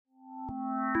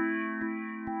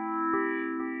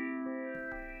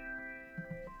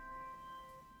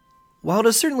While it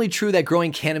is certainly true that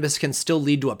growing cannabis can still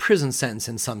lead to a prison sentence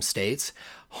in some states,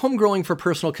 home growing for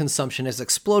personal consumption is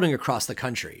exploding across the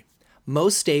country.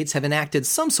 Most states have enacted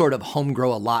some sort of home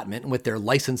grow allotment with their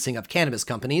licensing of cannabis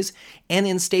companies, and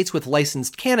in states with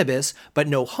licensed cannabis but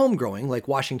no home growing, like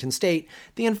Washington State,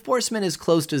 the enforcement is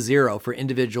close to zero for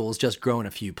individuals just growing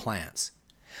a few plants.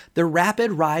 The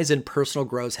rapid rise in personal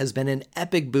grows has been an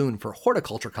epic boon for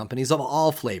horticulture companies of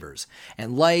all flavors,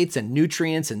 and lights and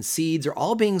nutrients and seeds are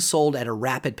all being sold at a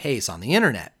rapid pace on the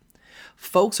internet.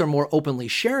 Folks are more openly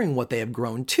sharing what they have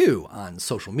grown too, on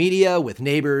social media, with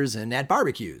neighbors, and at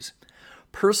barbecues.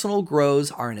 Personal grows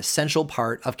are an essential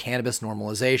part of cannabis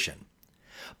normalization.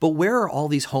 But where are all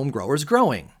these home growers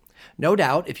growing? No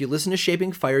doubt, if you listen to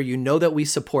Shaping Fire, you know that we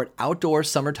support outdoor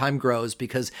summertime grows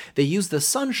because they use the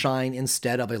sunshine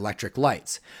instead of electric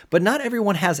lights. But not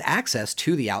everyone has access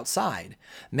to the outside.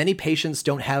 Many patients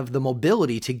don't have the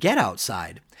mobility to get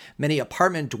outside. Many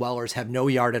apartment dwellers have no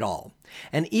yard at all.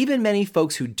 And even many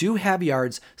folks who do have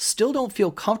yards still don't feel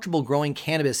comfortable growing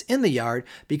cannabis in the yard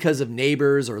because of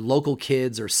neighbors or local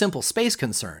kids or simple space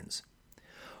concerns.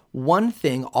 One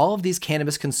thing all of these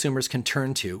cannabis consumers can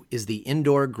turn to is the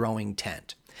indoor growing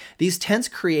tent. These tents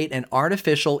create an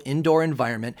artificial indoor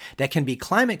environment that can be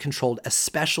climate controlled,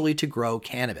 especially to grow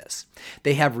cannabis.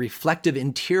 They have reflective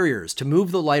interiors to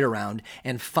move the light around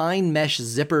and fine mesh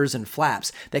zippers and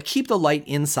flaps that keep the light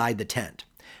inside the tent.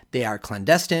 They are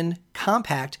clandestine,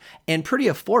 compact, and pretty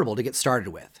affordable to get started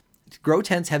with. Grow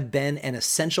tents have been an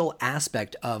essential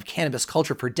aspect of cannabis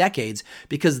culture for decades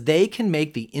because they can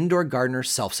make the indoor gardener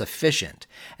self-sufficient,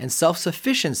 and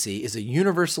self-sufficiency is a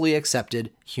universally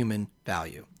accepted human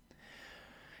value.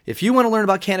 If you want to learn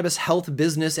about cannabis health,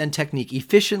 business, and technique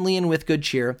efficiently and with good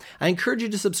cheer, I encourage you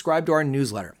to subscribe to our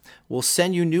newsletter. We'll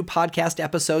send you new podcast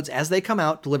episodes as they come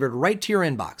out, delivered right to your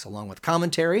inbox, along with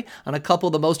commentary on a couple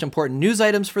of the most important news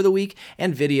items for the week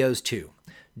and videos too.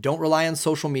 Don't rely on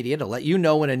social media to let you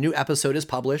know when a new episode is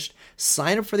published.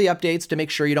 Sign up for the updates to make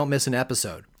sure you don't miss an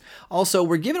episode. Also,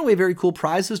 we're giving away very cool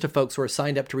prizes to folks who are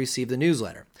signed up to receive the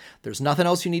newsletter. There's nothing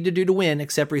else you need to do to win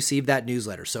except receive that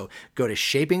newsletter. So go to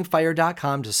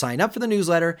shapingfire.com to sign up for the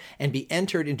newsletter and be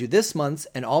entered into this month's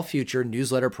and all future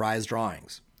newsletter prize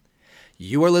drawings.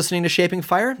 You are listening to Shaping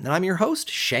Fire, and I'm your host,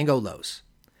 Shango Los.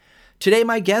 Today,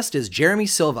 my guest is Jeremy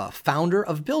Silva, founder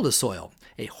of Build-A-Soil,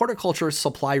 a horticulture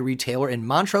supply retailer in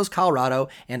Montrose, Colorado,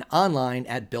 and online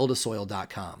at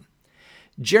buildasoil.com.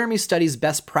 Jeremy studies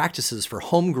best practices for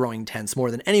home growing tents more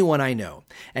than anyone I know,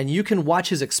 and you can watch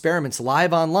his experiments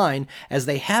live online as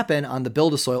they happen on the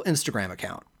Build-A-Soil Instagram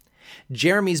account.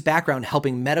 Jeremy's background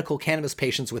helping medical cannabis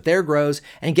patients with their grows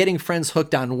and getting friends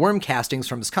hooked on worm castings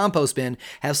from his compost bin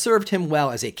has served him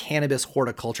well as a cannabis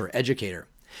horticulture educator.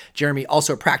 Jeremy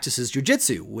also practices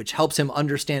jiu-jitsu, which helps him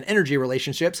understand energy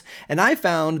relationships, and I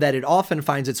found that it often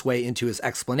finds its way into his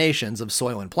explanations of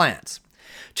soil and plants.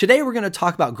 Today we're going to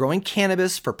talk about growing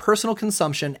cannabis for personal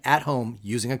consumption at home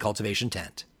using a cultivation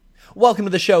tent. Welcome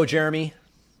to the show, Jeremy.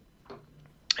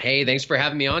 Hey, thanks for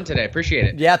having me on today. Appreciate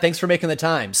it. Yeah, thanks for making the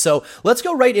time. So let's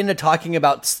go right into talking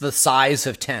about the size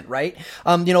of tent, right?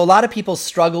 A lot of people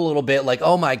struggle a little bit like,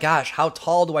 oh my gosh, how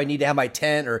tall do I need to have my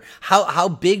tent? Or how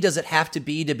big does it have to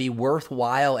be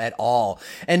worthwhile at all?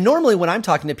 And normally when I'm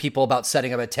talking to people about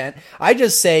setting up a tent, I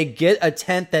just say, get a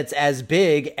tent that's as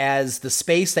big as the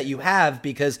space that you have,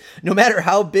 because no matter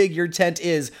how big your tent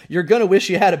is, you're going to wish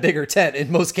you had a bigger tent in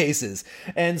most cases.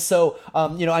 And so,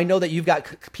 I know that you've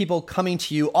got people coming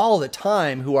to you all the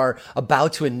time who are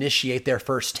about to initiate their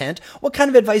first tent. What kind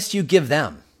of advice do you give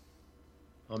them?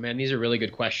 Oh man, these are really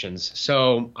good questions.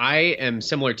 So I am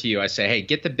similar to you. I say, hey,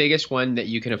 get the biggest one that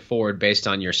you can afford based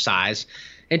on your size.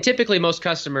 And typically most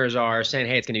customers are saying,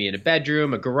 hey, it's going to be in a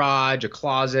bedroom, a garage, a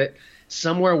closet,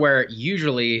 somewhere where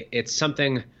usually it's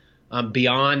something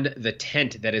beyond the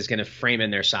tent that is going to frame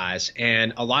in their size.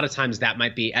 And a lot of times that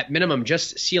might be at minimum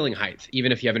just ceiling height,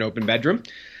 even if you have an open bedroom.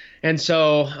 And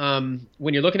so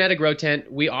when you're looking at a grow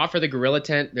tent, we offer the Gorilla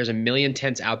tent. There's a million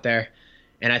tents out there,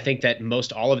 and I think that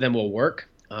most all of them will work.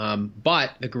 But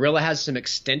the Gorilla has some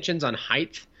extensions on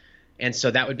height, and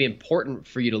so that would be important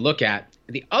for you to look at.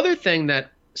 The other thing that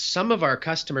some of our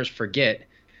customers forget,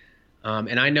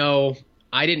 and I know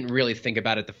I didn't really think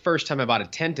about it the first time I bought a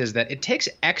tent, is that it takes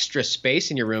extra space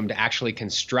in your room to actually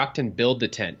construct and build the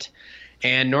tent.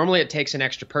 And normally it takes an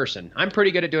extra person. I'm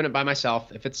pretty good at doing it by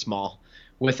myself if it's small,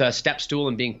 with a step stool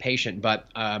and being patient. But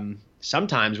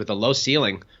sometimes with a low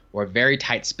ceiling or a very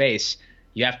tight space,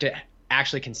 you have to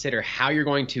actually consider how you're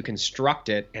going to construct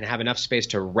it and have enough space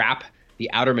to wrap the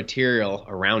outer material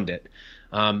around it.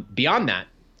 Beyond that,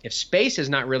 if space is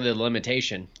not really the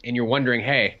limitation and you're wondering,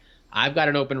 hey, I've got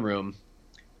an open room,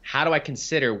 how do I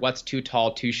consider what's too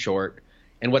tall, too short,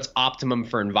 and what's optimum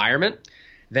for environment,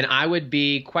 then I would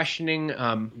be questioning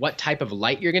what type of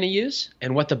light you're going to use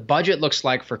and what the budget looks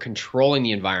like for controlling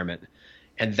the environment.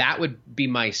 And that would be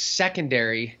my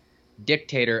secondary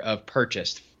dictator of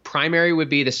purchase. Primary would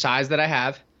be the size that I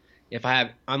have. If I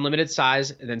have unlimited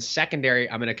size, then secondary,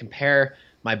 I'm going to compare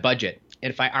my budget.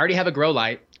 And if I already have a grow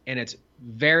light and it's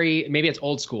maybe it's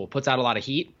old school, puts out a lot of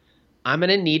heat, I'm going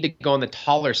to need to go on the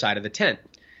taller side of the tent.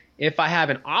 If I have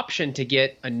an option to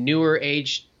get a newer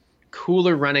age,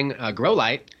 cooler running grow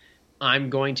light, I'm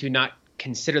going to not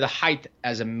consider the height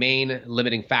as a main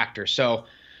limiting factor. So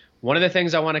one of the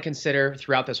things I want to consider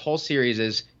throughout this whole series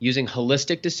is using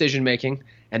holistic decision making,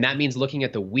 and that means looking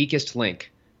at the weakest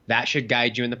link. That should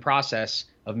guide you in the process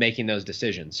of making those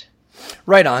decisions.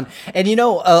 Right on. And, a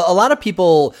lot of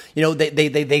people,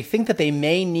 they think that they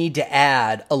may need to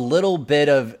add a little bit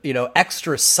of,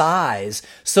 extra size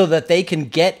so that they can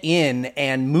get in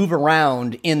and move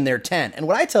around in their tent. And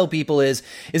what I tell people is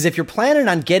if you're planning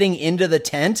on getting into the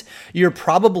tent, you're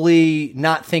probably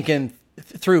not thinking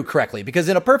through correctly, because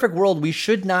in a perfect world, we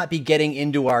should not be getting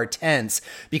into our tents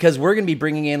because we're going to be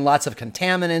bringing in lots of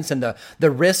contaminants, and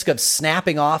the risk of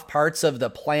snapping off parts of the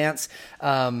plants,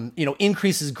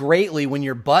 increases greatly when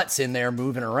your butt's in there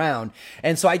moving around.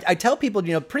 And so I tell people,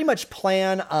 pretty much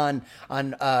plan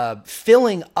on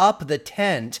filling up the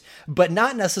tent, but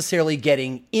not necessarily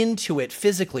getting into it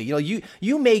physically.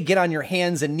 You may get on your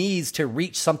hands and knees to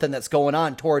reach something that's going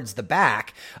on towards the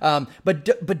back,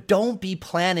 but don't be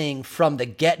planning from the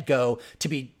get-go to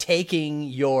be taking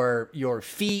your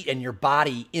feet and your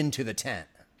body into the tent.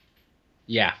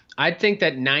 Yeah, I think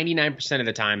that 99% of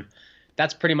the time,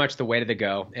 that's pretty much the way to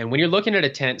go. And when you're looking at a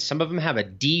tent, some of them have a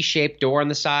D-shaped door on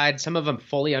the side, some of them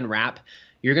fully unwrap.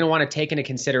 You're going to want to take into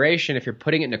consideration, if you're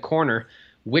putting it in a corner,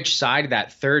 which side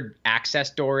that third access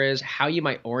door is, how you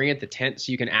might orient the tent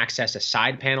so you can access a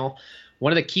side panel.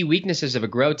 One of the key weaknesses of a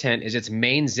grow tent is its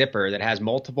main zipper that has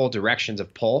multiple directions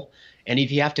of pull. And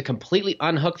if you have to completely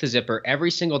unhook the zipper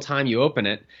every single time you open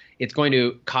it, it's going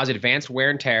to cause advanced wear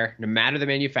and tear, no matter the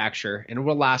manufacturer, and it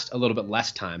will last a little bit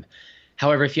less time.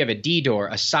 However, if you have a D door,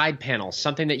 a side panel,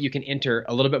 something that you can enter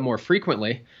a little bit more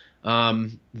frequently,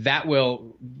 that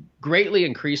will greatly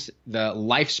increase the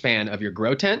lifespan of your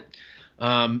grow tent.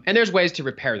 And there's ways to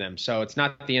repair them, so it's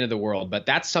not the end of the world, but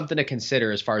that's something to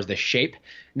consider as far as the shape.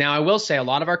 Now, I will say a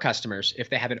lot of our customers,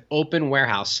 if they have an open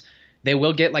warehouse, they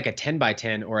will get like a 10 by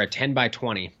 10 or a 10 by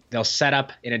 20. They'll set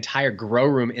up an entire grow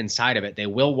room inside of it. They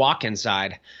will walk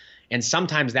inside. And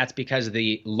sometimes that's because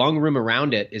the lung room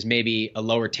around it is maybe a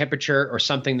lower temperature or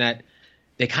something that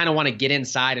they kind of want to get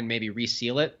inside and maybe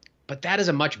reseal it. But that is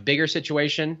a much bigger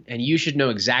situation, and you should know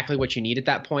exactly what you need at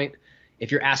that point.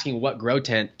 If you're asking what grow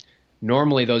tent,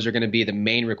 normally those are going to be the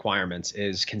main requirements,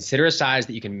 is consider a size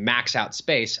that you can max out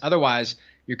space. Otherwise,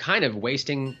 you're kind of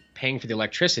paying for the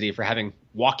electricity for having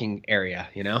walking area,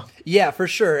 Yeah, for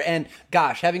sure. And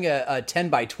gosh, having a 10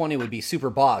 by 20 would be super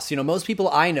boss. Most people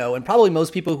I know, and probably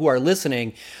most people who are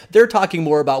listening, they're talking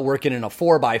more about working in a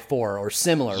 4 by 4 or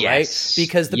similar, yes. Right?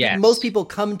 Because most people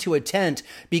come to a tent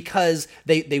because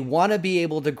they want to be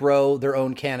able to grow their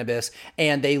own cannabis,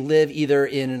 and they live either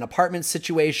in an apartment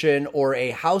situation or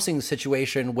a housing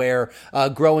situation where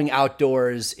growing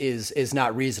outdoors is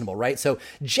not reasonable, right? So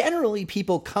generally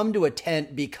people come to a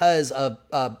tent because of,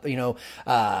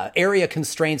 area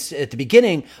constraints at the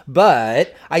beginning,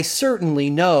 but I certainly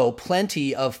know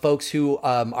plenty of folks who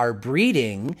are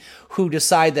breeding who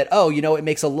decide that, it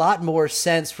makes a lot more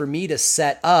sense for me to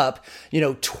set up,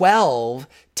 12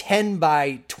 10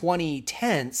 by 20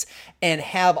 tents and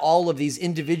have all of these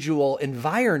individual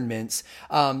environments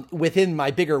within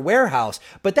my bigger warehouse.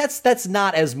 But that's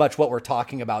not as much what we're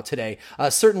talking about today.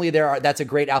 Certainly that's a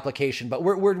great application, but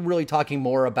we're really talking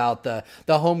more about the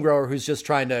home grower who's just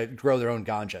trying to grow their own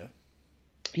ganja.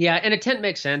 Yeah, and a tent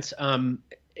makes sense,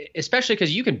 especially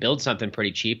because you can build something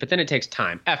pretty cheap, but then it takes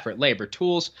time, effort, labor,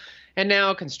 tools, and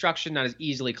now construction not as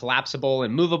easily collapsible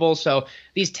and movable. So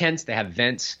these tents, they have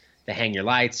vents, they hang your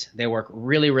lights, they work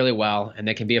really, really well, and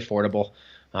they can be affordable.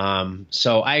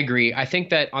 So I agree. I think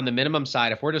that on the minimum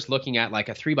side, if we're just looking at like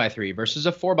a 3x3 versus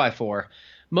a 4x4,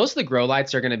 most of the grow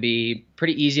lights are going to be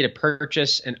pretty easy to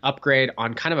purchase and upgrade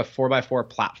on kind of a 4x4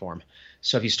 platform.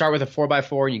 So if you start with a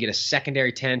 4x4 and you get a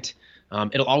secondary tent,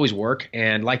 it'll always work.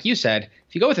 And like you said,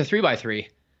 if you go with a 3x3,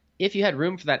 if you had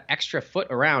room for that extra foot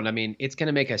around, I mean, it's going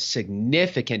to make a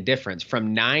significant difference.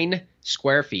 From 9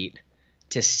 square feet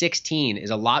to 16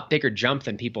 is a lot bigger jump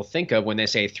than people think of when they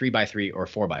say 3x3 or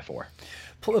 4x4.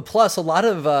 Plus, a lot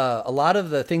of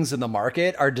the things in the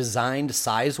market are designed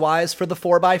size-wise for the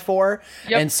 4x4,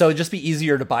 yep. And so it'd just be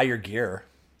easier to buy your gear.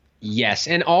 Yes,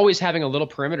 and always having a little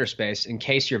perimeter space in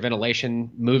case your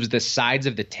ventilation moves the sides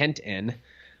of the tent in.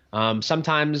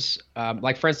 Sometimes,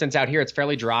 like for instance, out here it's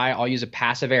fairly dry. I'll use a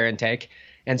passive air intake,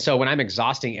 and so when I'm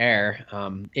exhausting air,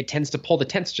 it tends to pull the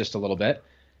tents just a little bit.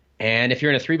 And if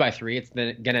you're in a 3x3, it's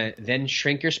gonna then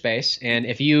shrink your space. And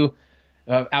if you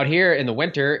out here in the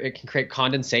winter, it can create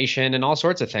condensation and all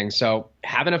sorts of things. So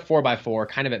having a 4x4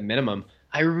 kind of at minimum,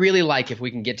 I really like if we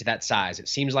can get to that size. It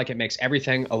seems like it makes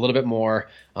everything a little bit more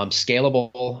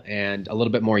scalable and a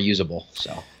little bit more usable.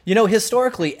 So. You know,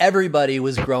 historically, everybody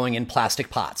was growing in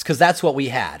plastic pots because that's what we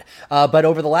had. But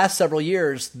over the last several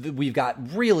years, we've got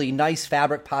really nice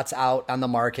fabric pots out on the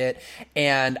market.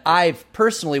 And I've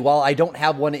personally, while I don't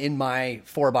have one in my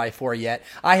 4x4 yet,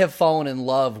 I have fallen in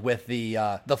love with the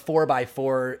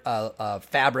 4x4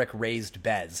 fabric raised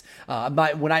beds.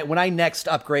 When I next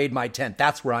upgrade my tent,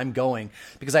 that's where I'm going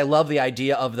because I love the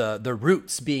idea of the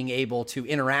roots being able to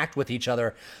interact with each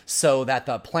other so that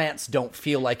the plants don't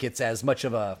feel like it's as much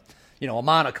of a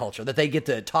monoculture, that they get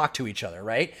to talk to each other,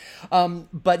 right?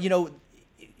 But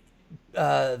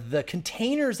the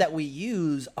containers that we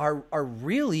use are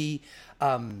really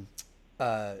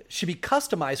should be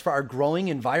customized for our growing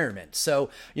environment. So,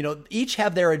 each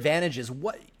have their advantages.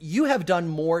 What you have done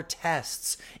more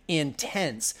tests in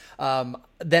tents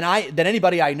than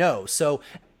anybody I know. So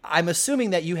I'm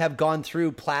assuming that you have gone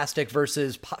through plastic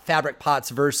versus fabric pots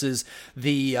versus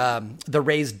the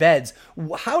raised beds.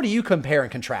 How do you compare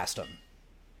and contrast them?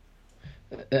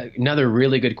 Another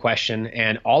really good question.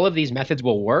 And all of these methods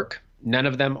will work. None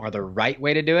of them are the right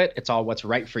way to do it. It's all what's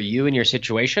right for you and your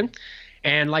situation.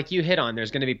 And like you hit on,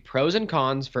 there's going to be pros and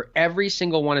cons for every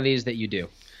single one of these that you do.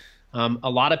 A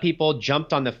lot of people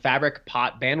jumped on the fabric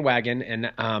pot bandwagon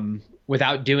and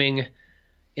without doing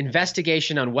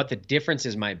investigation on what the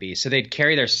differences might be. So they'd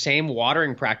carry their same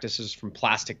watering practices from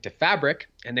plastic to fabric,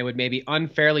 and they would maybe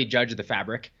unfairly judge the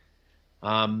fabric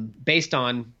based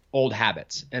on old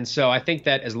habits. And so I think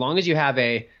that as long as you have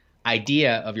a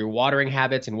idea of your watering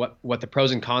habits and what the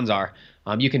pros and cons are,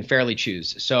 you can fairly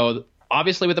choose. So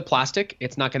obviously with the plastic,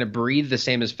 it's not going to breathe the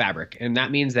same as fabric, and that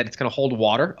means that it's going to hold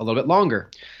water a little bit longer.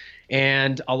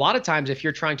 And a lot of times if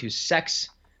you're trying to sex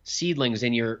seedlings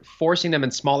and you're forcing them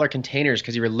in smaller containers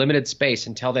because you're limited space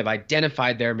until they've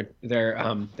identified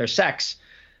their sex,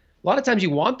 a lot of times you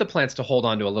want the plants to hold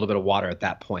on to a little bit of water at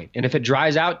that point. And if it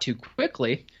dries out too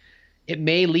quickly, it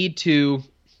may lead to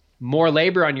more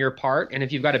labor on your part. And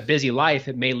if you've got a busy life,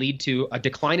 it may lead to a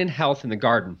decline in health in the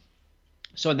garden.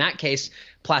 So in that case,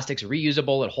 plastic's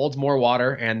reusable, it holds more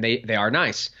water, and they are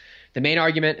nice. The main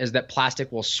argument is that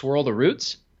plastic will swirl the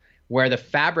roots, where the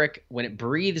fabric, when it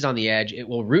breathes on the edge, it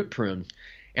will root prune.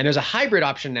 And there's a hybrid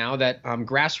option now that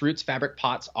Grassroots Fabric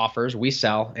Pots offers, we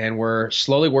sell, and we're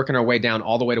slowly working our way down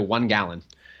all the way to 1 gallon.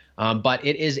 But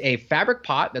it is a fabric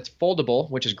pot that's foldable,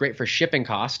 which is great for shipping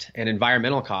cost and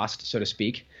environmental cost, so to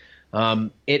speak.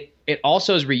 It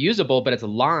also is reusable, but it's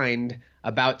lined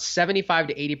about 75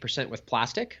 to 80% with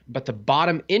plastic, but the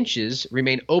bottom inches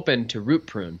remain open to root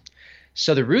prune.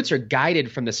 So the roots are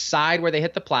guided from the side where they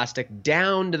hit the plastic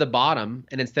down to the bottom,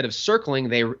 and instead of circling,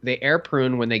 they air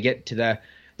prune when they get to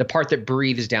the part that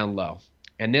breathes down low.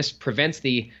 And this prevents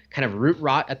the kind of root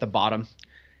rot at the bottom.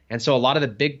 And so a lot of the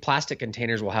big plastic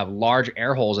containers will have large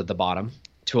air holes at the bottom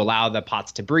to allow the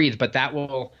pots to breathe, but that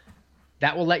will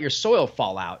let your soil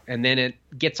fall out, and then it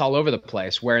gets all over the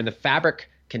place, where in the fabric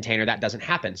container that doesn't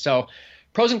happen. So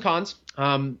pros and cons.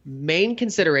 Main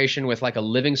consideration with like a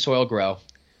living soil grow,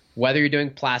 whether you're doing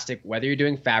plastic, whether you're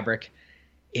doing fabric,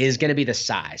 is going to be the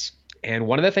size. And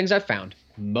one of the things I've found,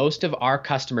 most of our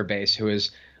customer base who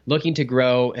is looking to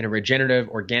grow in a regenerative,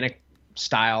 organic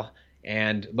style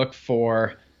and look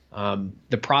for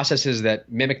the processes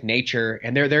that mimic nature,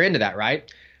 and they're into that,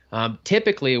 right?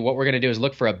 Typically, what we're going to do is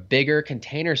look for a bigger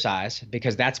container size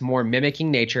because that's more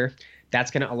mimicking nature. That's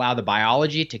going to allow the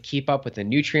biology to keep up with the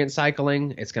nutrient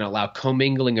cycling. It's going to allow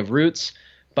commingling of roots.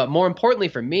 But more importantly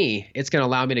for me, it's going to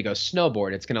allow me to go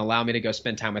snowboard. It's going to allow me to go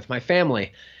spend time with my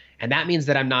family. And that means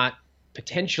that I'm not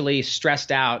potentially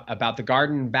stressed out about the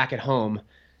garden back at home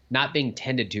not being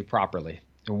tended to properly.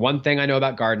 And one thing I know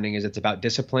about gardening is it's about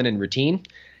discipline and routine.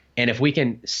 And if we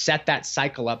can set that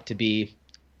cycle up to be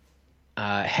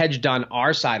hedged on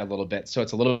our side a little bit, so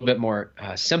it's a little bit more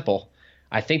simple,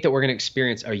 I think that we're going to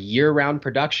experience a year-round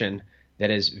production that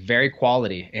is very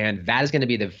quality. And that is going to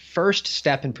be the first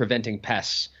step in preventing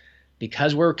pests.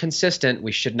 Because we're consistent,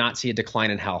 we should not see a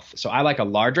decline in health. So I like a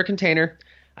larger container.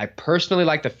 I personally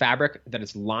like the fabric that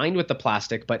is lined with the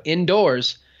plastic, but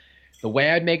indoors, the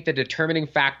way I'd make the determining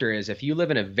factor is if you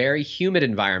live in a very humid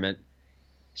environment,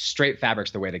 straight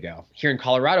fabric's the way to go. Here in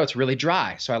Colorado, it's really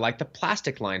dry, so I like the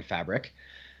plastic lined fabric.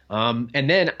 And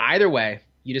then either way,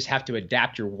 you just have to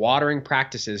adapt your watering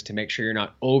practices to make sure you're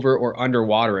not over or under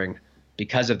watering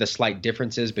because of the slight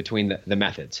differences between the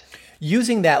methods.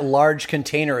 Using that large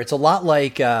container, it's a lot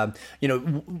like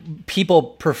people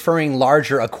preferring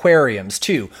larger aquariums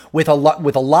too. With a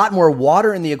lot more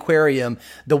water in the aquarium,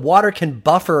 the water can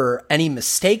buffer any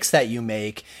mistakes that you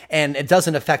make, and it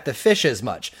doesn't affect the fish as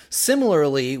much.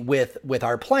 Similarly, with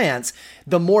our plants,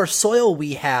 the more soil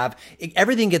we have,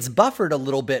 everything gets buffered a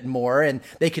little bit more, and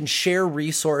they can share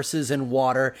resources and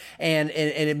water, and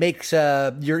it makes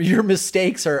your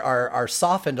mistakes are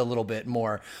softened a little bit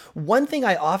more. One thing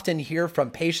I often hear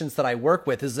from patients that I work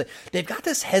with is that they've got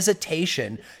this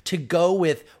hesitation to go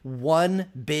with one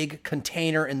big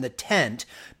container in the tent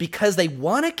because they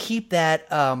want to keep that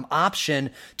option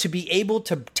to be able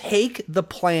to take the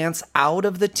plants out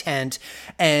of the tent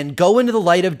and go into the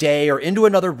light of day or into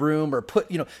another room or put,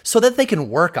 so that they can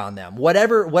work on them.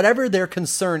 Whatever their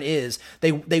concern is,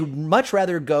 they much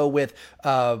rather go with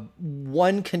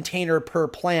one container per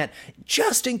plant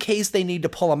just in case they need to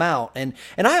pull them out. And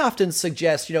I often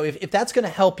suggest, if that's going to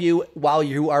help you while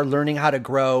you are learning how to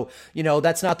grow,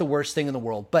 that's not the worst thing in the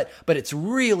world. But it's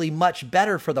really much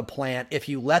better for the plant if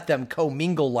you let them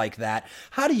commingle like that.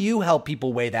 How do you help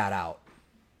people weigh that out?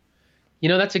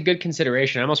 That's a good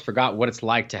consideration. I almost forgot what it's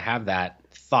like to have that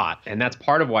thought. And that's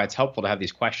part of why it's helpful to have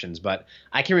these questions. But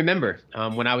I can remember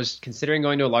when I was considering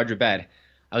going to a larger bed,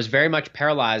 I was very much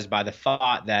paralyzed by the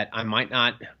thought that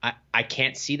I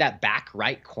can't see that back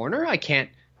right corner. I can't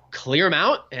clear them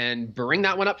out and bring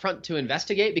that one up front to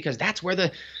investigate because that's where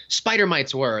the spider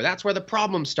mites were. That's where the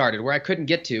problem started, where I couldn't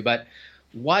get to. But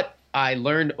what I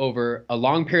learned over a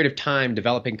long period of time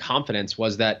developing confidence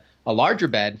was that a larger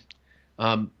bed,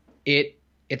 it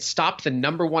stopped the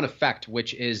number one effect,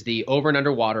 which is the over and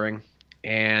under watering.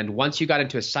 And once you got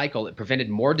into a cycle, it prevented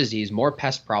more disease, more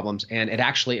pest problems, and it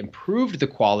actually improved the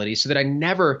quality so that I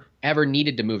never, ever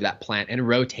needed to move that plant and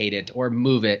rotate it or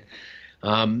move it.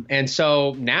 And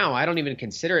so now I don't even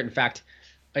consider it. In fact,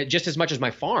 just as much as my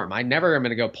farm, I never am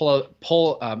going to go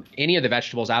pull any of the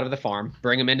vegetables out of the farm,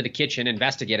 bring them into the kitchen,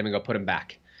 investigate them, and go put them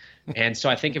back. And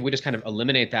so I think if we just kind of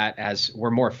eliminate that, as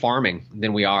we're more farming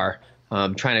than we are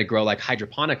trying to grow like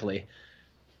hydroponically,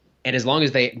 and as long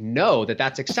as they know that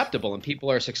that's acceptable and people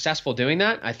are successful doing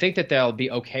that, I think that they'll be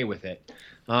okay with it.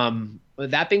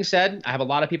 That being said, I have a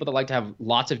lot of people that like to have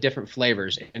lots of different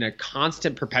flavors in a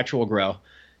constant perpetual grow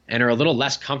and are a little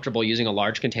less comfortable using a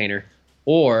large container,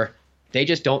 or they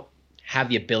just don't have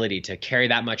the ability to carry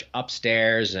that much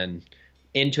upstairs and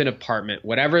into an apartment,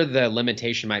 whatever the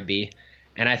limitation might be.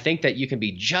 And I think that you can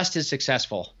be just as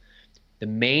successful. The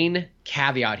main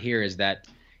caveat here is that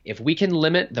if we can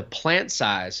limit the plant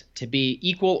size to be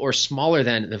equal or smaller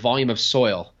than the volume of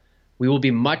soil, we will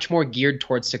be much more geared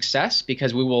towards success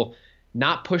because we will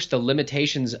not push the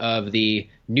limitations of the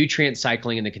nutrient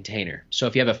cycling in the container. So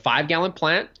if you have a 5-gallon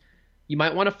plant, you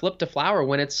might want to flip to flower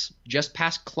when it's just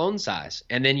past clone size,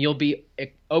 and then you'll be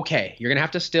okay. You're going to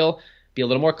have to still be a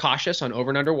little more cautious on over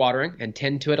and under watering and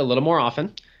tend to it a little more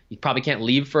often. You probably can't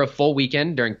leave for a full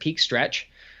weekend during peak stretch.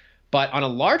 But on a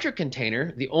larger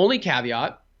container, the only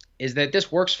caveat is that this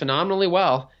works phenomenally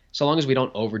well so long as we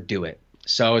don't overdo it.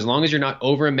 So as long as you're not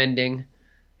over-amending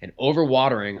and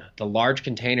over-watering, the large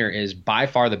container is by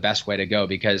far the best way to go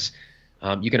because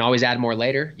you can always add more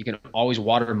later. You can always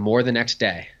water more the next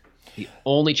day. The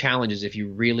only challenge is if you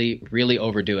really, really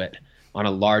overdo it on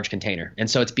a large container. And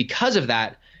so it's because of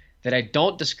that I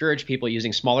don't discourage people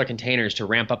using smaller containers to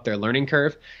ramp up their learning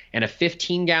curve. And a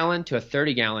 15-gallon to a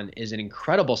 30-gallon is an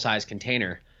incredible size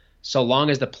container so long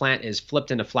as the plant is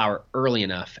flipped into flower early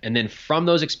enough. And then from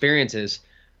those experiences,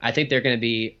 I think they're going to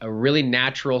be a really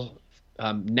natural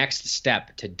next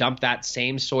step to dump that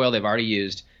same soil they've already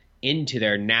used into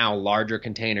their now larger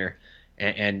container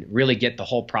and really get the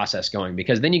whole process going,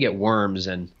 because then you get worms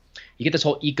and you get this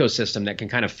whole ecosystem that can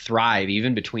kind of thrive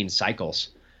even between cycles.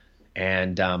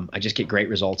 And I just get great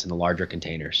results in the larger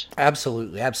containers.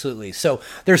 Absolutely. Absolutely. So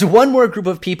there's one more group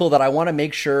of people that I want to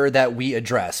make sure that we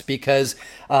address, because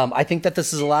I think that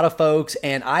this is a lot of folks,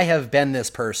 and I have been this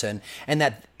person, and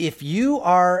that if you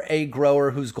are a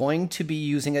grower who's going to be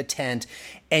using a tent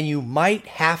and you might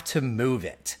have to move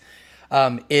it,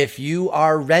 if you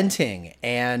are renting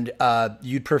and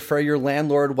you'd prefer your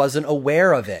landlord wasn't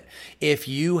aware of it, if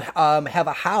you have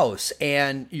a house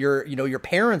and your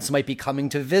parents might be coming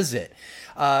to visit,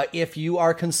 if you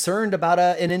are concerned about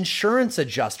an insurance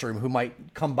adjuster who might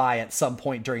come by at some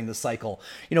point during the cycle.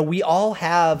 We all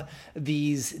have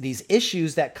these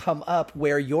issues that come up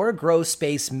where your grow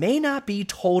space may not be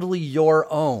totally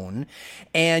your own,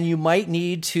 and you might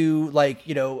need to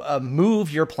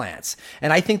move your plants.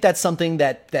 And I think that's something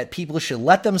that people should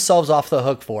let themselves off the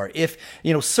hook for. If,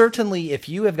 certainly if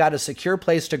you have got a secure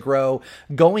place to grow,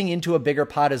 going into a bigger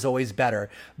pot is always better.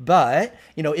 But,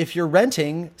 if you're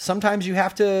renting, sometimes you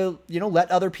have to,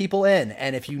 let other people in.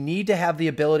 And if you need to have the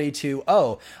ability to,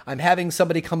 I'm having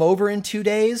somebody come over in 2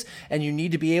 days, and you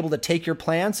need to be able to take your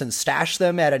plants and stash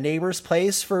them at a neighbor's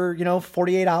place for,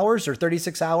 48 hours or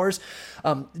 36 hours,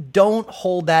 don't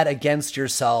hold that against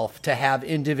yourself to have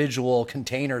individual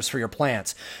containers for your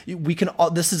plants.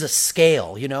 This is a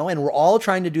scale, and we're all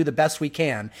trying to do the best we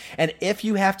can. And if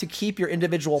you have to keep your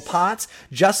individual pots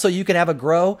just so you can have a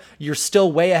grow, you're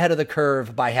still way ahead of the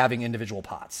curve by having individual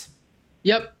pots.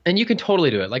 Yep. And you can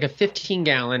totally do it. Like a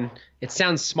 15-gallon, it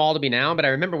sounds small to me now, but I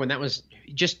remember when that was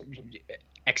just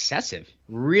excessive,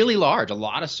 really large, a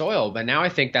lot of soil. But now I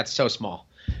think that's so small.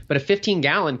 But a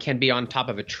 15-gallon can be on top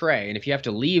of a tray. And if you have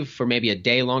to leave for maybe a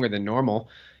day longer than normal,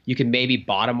 you can maybe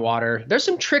bottom water. There's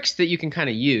some tricks that you can kind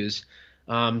of use.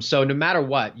 So no matter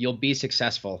what, you'll be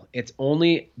successful. It's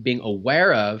only being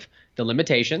aware of the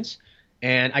limitations.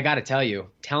 And I got to tell you,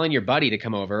 telling your buddy to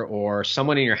come over or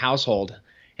someone in your household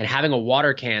and having a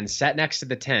water can set next to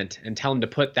the tent and tell them to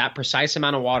put that precise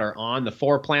amount of water on the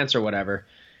 4 plants or whatever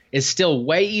is still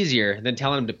way easier than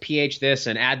telling them to pH this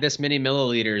and add this many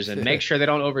milliliters and make sure they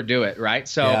don't overdo it, right?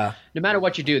 So no matter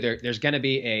what you do, there's going to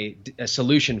be a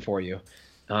solution for you.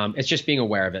 It's just being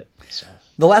aware of it. So.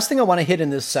 The last thing I want to hit in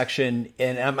this section,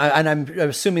 and I'm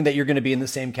assuming that you're going to be in the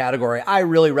same category, I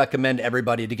really recommend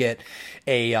everybody to get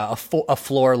a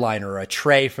floor liner or a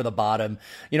tray for the bottom.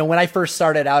 When I first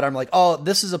started out, I'm like,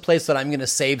 this is a place that I'm going to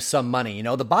save some money.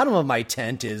 The bottom of my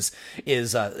tent is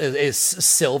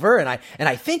silver, and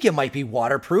I think it might be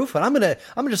waterproof, and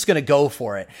I'm just gonna go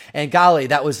for it. And golly,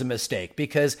 that was a mistake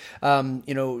because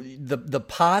the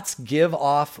pots give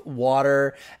off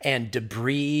water and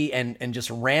debris and just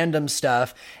random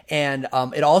stuff. And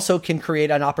it also can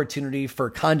create an opportunity for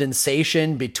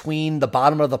condensation between the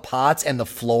bottom of the pots and the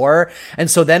floor. And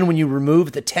so then when you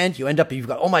remove the tent, you've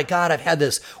got, oh my God, I've had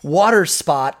this water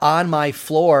spot on my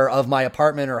floor of my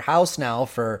apartment or house now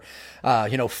for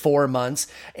 4 months.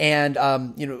 And,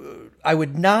 I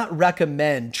would not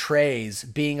recommend trays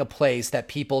being a place that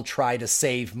people try to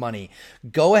save money.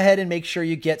 Go ahead and make sure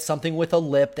you get something with a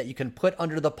lip that you can put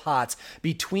under the pots,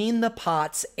 between the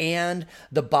pots and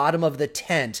the bottom of the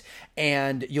tent,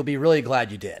 and you'll be really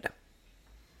glad you did.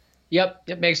 Yep,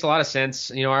 it makes a lot of sense.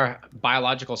 Our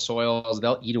biological soils,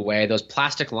 they'll eat away. Those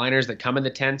plastic liners that come in the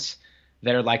tents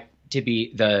that are like to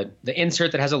be the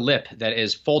insert that has a lip that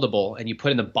is foldable and you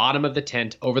put in the bottom of the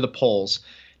tent over the poles.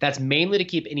 That's mainly to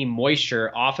keep any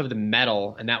moisture off of the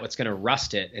metal, and that's what's going to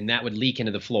rust it, and that would leak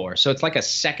into the floor. So it's like a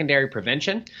secondary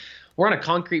prevention. We're on a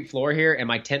concrete floor here, and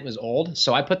my tent was old,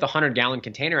 so I put the 100-gallon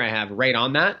container I have right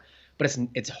on that, but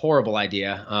it's a horrible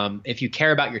idea. If you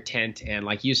care about your tent and,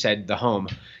 like you said, the home,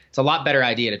 it's a lot better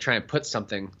idea to try and put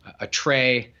something, a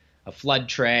tray, a flood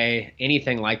tray,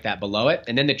 anything like that below it.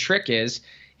 And then the trick is,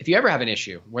 if you ever have an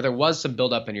issue where there was some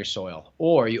buildup in your soil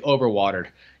or you overwatered,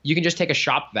 you can just take a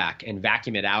shop vac and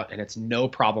vacuum it out, and it's no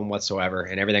problem whatsoever,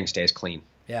 and everything stays clean.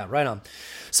 Yeah, right on.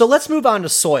 So let's move on to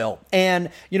soil. And,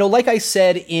 like I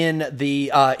said in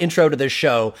the intro to this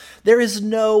show, there is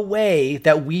no way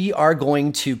that we are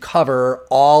going to cover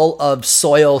all of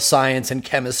soil science and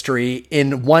chemistry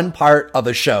in one part of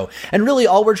a show. And really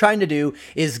all we're trying to do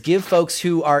is give folks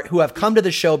who have come to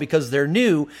the show because they're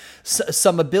new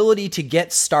some ability to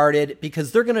get started,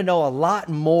 because they're going to know a lot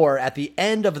more at the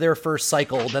end of their first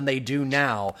cycle than they do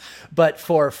now. But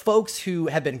for folks who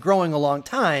have been growing a long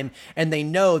time and they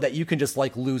know that you can just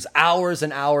lose hours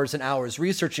and hours and hours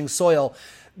researching soil,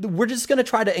 we're just going to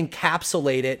try to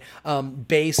encapsulate it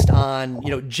based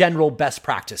on general best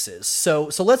practices. So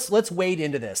let's wade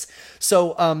into this.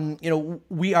 So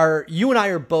you and I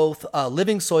are both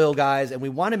living soil guys, and we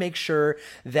want to make sure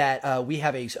that we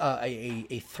have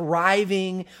a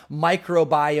thriving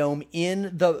microbiome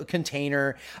in the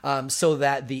container, so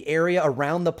that the area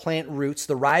around the plant roots,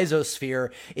 the rhizosphere,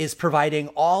 is providing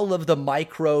all of the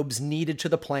microbes needed to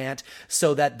the plant,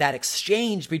 so that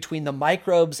exchange between the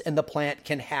microbes and the plant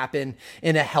can happen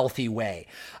in a healthy way.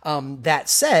 That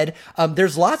said,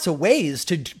 there's lots of ways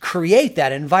to create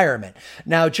that environment.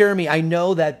 Now, Jeremy, I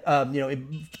know that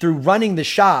through running the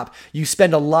shop, you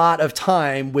spend a lot of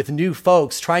time with new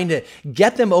folks trying to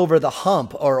get them over the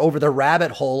hump or over the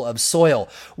rabbit hole of soil.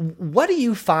 What do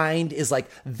you find is like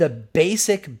the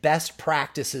basic best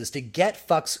practices to get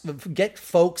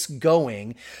folks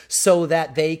going so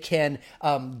that they can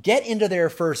get into their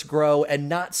first grow and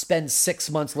not spend 6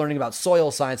 months learning about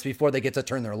soil science before they get to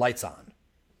turn their lights on?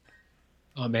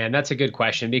 Oh man, that's a good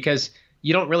question, because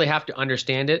you don't really have to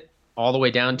understand it all the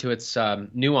way down to its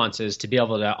nuances to be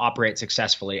able to operate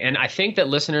successfully. And I think that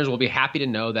listeners will be happy to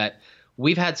know that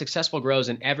we've had successful grows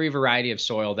in every variety of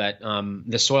soil that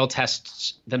the soil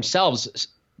tests themselves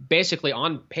basically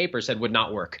on paper said would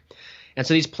not work. And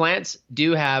so these plants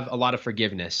do have a lot of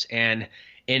forgiveness. And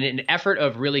in an effort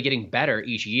of really getting better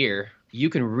each year, you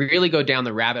can really go down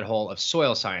the rabbit hole of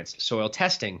soil science, soil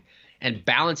testing, and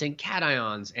balancing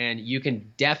cations, and you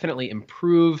can definitely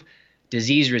improve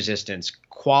disease resistance,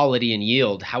 quality, and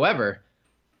yield. However,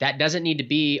 that doesn't need to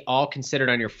be all considered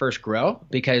on your first grow,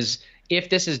 because if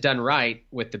this is done right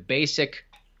with the basic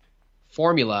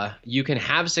formula, you can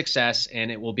have success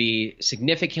and it will be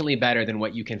significantly better than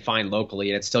what you can find locally,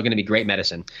 and it's still going to be great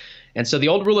medicine. And so the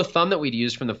old rule of thumb that we'd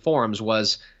used from the forums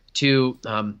was to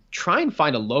try and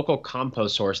find a local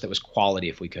compost source that was quality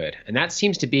if we could. And that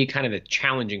seems to be kind of the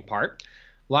challenging part.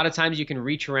 A lot of times you can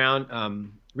reach out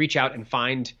and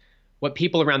find what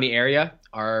people around the area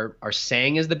are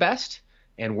saying is the best,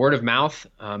 and word of mouth,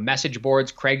 message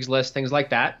boards, Craigslist, things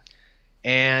like that.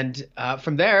 And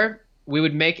from there, we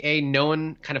would make a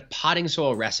known kind of potting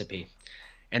soil recipe.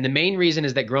 And the main reason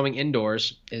is that growing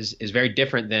indoors is very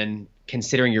different than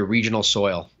considering your regional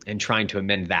soil and trying to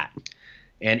amend that.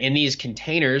 And in these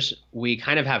containers, we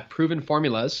kind of have proven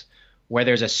formulas where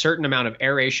there's a certain amount of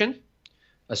aeration,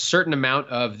 a certain amount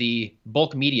of the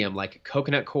bulk medium like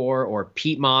coconut coir or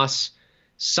peat moss,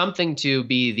 something to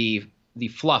be the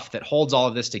fluff that holds all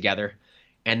of this together.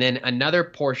 And then another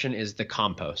portion is the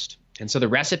compost. And so the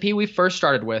recipe we first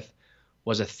started with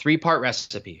was a 3-part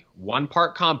recipe: 1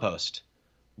 part compost,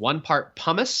 1 part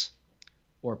pumice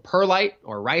or perlite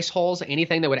or rice hulls,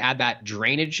 anything that would add that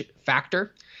drainage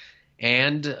factor,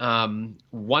 and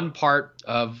 1 part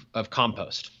of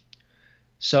compost.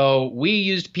 So we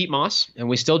used peat moss, and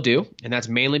we still do, and that's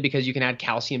mainly because you can add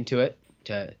calcium to it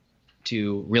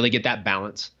to really get that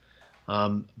balance.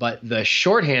 But the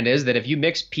shorthand is that if you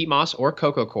mix peat moss or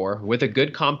coco coir with a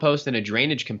good compost and a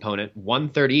drainage component,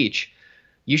 1/3 each,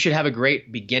 you should have a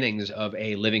great beginnings of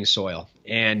a living soil.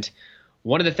 And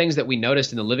one of the things that we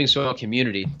noticed in the living soil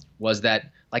community was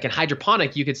that, like in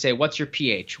hydroponic, you could say, what's your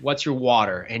pH? What's your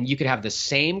water? And you could have the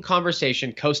same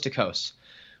conversation coast to coast.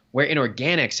 Where in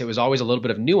organics, it was always a little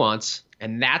bit of nuance.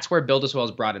 And that's where Build-A-Soil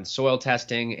has brought in soil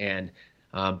testing and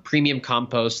premium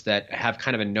composts that have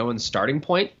kind of a known starting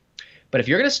point. But if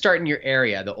you're going to start in your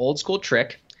area, the old school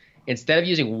trick, instead of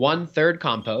using 1/3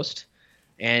 compost,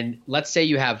 and let's say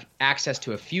you have access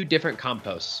to a few different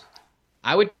composts,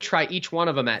 I would try each one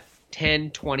of them at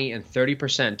 10, 20, and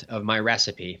 30% of my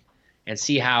recipe and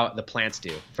see how the plants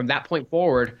do. From that point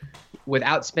forward,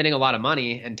 without spending a lot of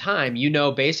money and time, you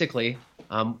know basically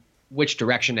which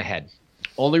direction to head.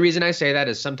 Only reason I say that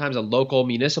is sometimes a local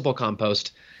municipal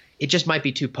compost, it just might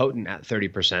be too potent at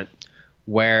 30%,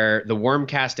 where the worm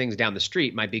castings down the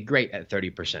street might be great at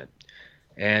 30%.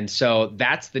 And so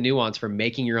that's the nuance for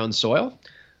making your own soil.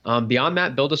 Beyond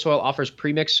that, Build-A-Soil offers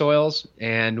pre-mixed soils,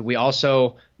 and we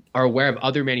also are aware of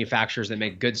other manufacturers that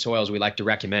make good soils we like to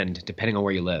recommend depending on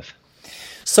where you live.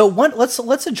 So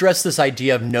let's address this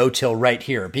idea of no-till right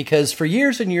here, because for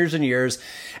years and years and years,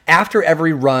 after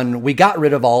every run, we got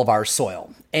rid of all of our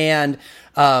soil. And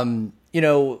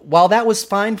while that was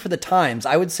fine for the times,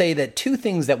 I would say that 2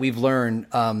 things that we've learned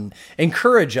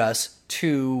encourage us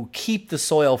to keep the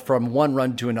soil from one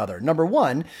run to another. Number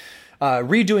one,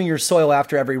 redoing your soil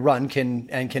after every run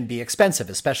can be expensive,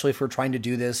 especially if we're trying to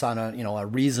do this on a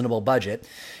reasonable budget.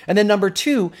 And then number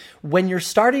 2, when you're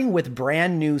starting with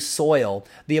brand new soil,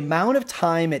 the amount of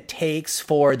time it takes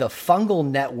for the fungal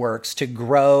networks to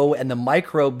grow and the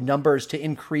microbe numbers to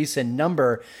increase in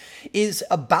number is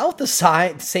about the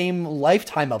same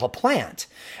lifetime of a plant.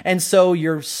 And so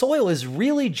your soil is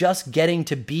really just getting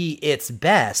to be its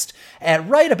best at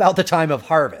right about the time of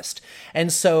harvest.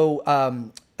 And so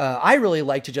I really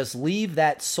like to just leave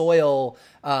that soil,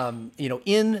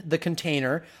 in the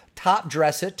container, top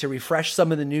dress it to refresh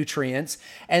some of the nutrients,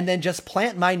 and then just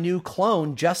plant my new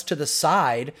clone just to the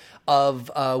side of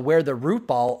where the root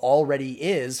ball already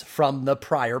is from the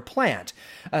prior plant.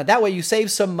 That way you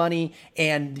save some money,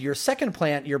 and your second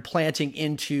plant you're planting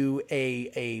into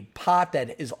a pot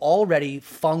that is already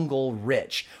fungal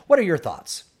rich. What are your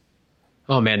thoughts?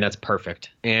 Oh man, that's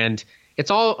perfect. And it's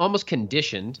all almost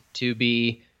conditioned to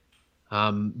be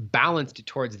balanced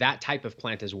towards that type of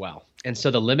plant as well. And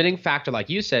so the limiting factor, like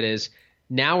you said, is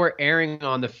now we're erring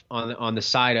on the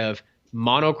side of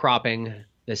monocropping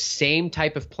the same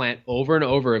type of plant over and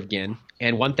over again.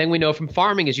 And one thing we know from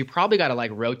farming is you probably got to like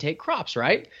rotate crops,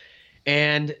 right?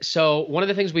 And so one of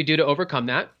the things we do to overcome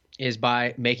that is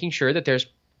by making sure that there's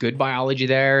good biology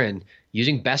there and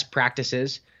using best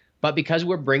practices. But because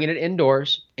we're bringing it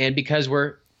indoors and because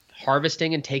we're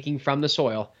harvesting and taking from the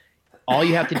soil, all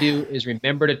you have to do is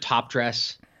remember to top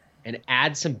dress and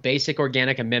add some basic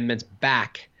organic amendments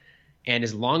back. And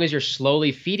as long as you're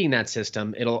slowly feeding that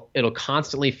system, it'll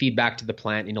constantly feed back to the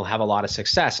plant and you'll have a lot of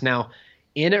success. Now,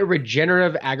 in a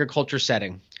regenerative agriculture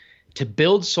setting, to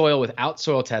build soil without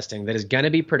soil testing that is going to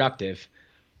be productive,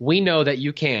 we know that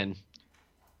you can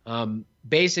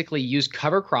basically use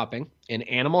cover cropping in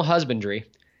animal husbandry,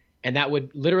 and that would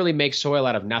literally make soil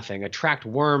out of nothing, attract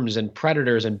worms and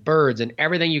predators and birds and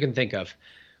everything you can think of.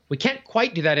 We can't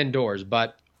quite do that indoors,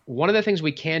 but one of the things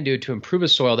we can do to improve a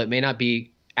soil that may not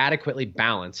be adequately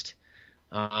balanced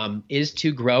is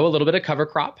to grow a little bit of cover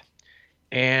crop.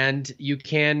 And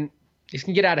this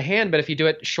can get out of hand, but if you do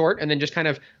it short and then just kind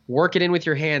of work it in with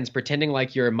your hands, pretending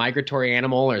like you're a migratory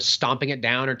animal or stomping it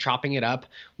down or chopping it up,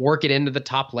 work it into the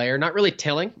top layer, not really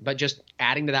tilling, but just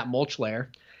adding to that mulch layer,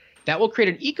 that will create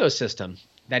an ecosystem.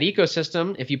 That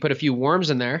ecosystem, if you put a few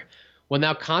worms in there, will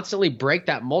now constantly break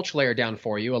that mulch layer down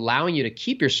for you, allowing you to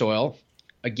keep your soil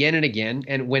again and again.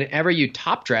 And whenever you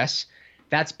top dress,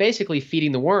 that's basically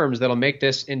feeding the worms that'll make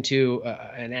this into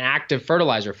an active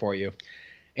fertilizer for you.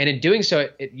 And in doing so,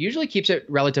 it usually keeps it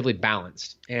relatively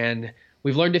balanced. And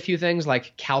we've learned a few things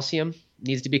like calcium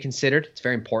needs to be considered. It's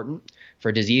very important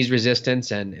for disease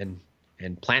resistance and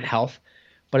plant health.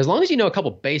 But as long as you know a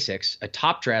couple basics, a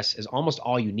top dress is almost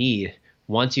all you need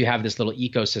once you have this little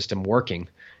ecosystem working.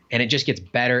 And it just gets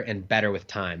better and better with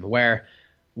time. Where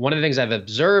one of the things I've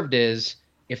observed is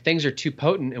if things are too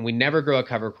potent and we never grow a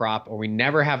cover crop or we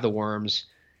never have the worms,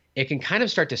 it can kind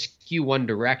of start to skew one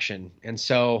direction. And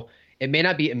so it may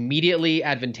not be immediately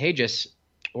advantageous,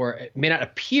 or it may not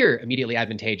appear immediately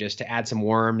advantageous to add some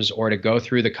worms or to go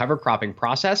through the cover cropping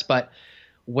process. But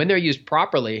when they're used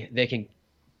properly, they can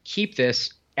keep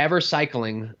this ever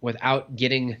cycling without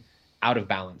getting out of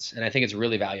balance. And I think it's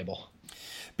really valuable.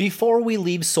 Before we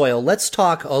leave soil, let's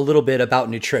talk a little bit about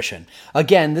nutrition.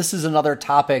 Again, this is another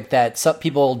topic that some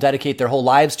people dedicate their whole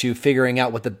lives to, figuring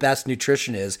out what the best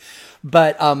nutrition is.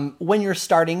 But when you're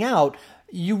starting out,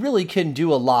 you really can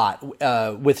do a lot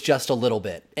with just a little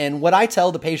bit. And what I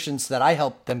tell the patients that I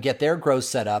help them get their growth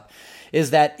set up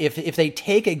is that if they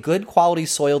take a good quality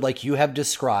soil like you have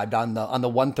described on the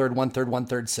 1/3, 1/3,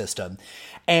 1/3 system,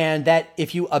 and that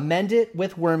if you amend it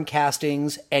with worm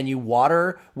castings and you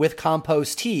water with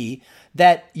compost tea,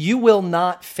 that you will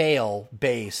not fail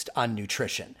based on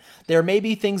nutrition. There may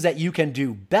be things that you can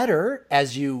do better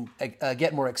as you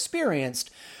get more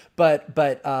experienced, but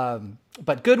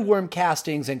good worm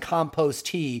castings and compost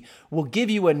tea will give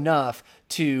you enough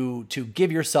to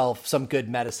give yourself some good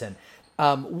medicine.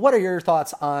 What are your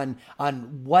thoughts on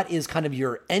what is kind of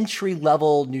your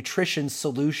entry-level nutrition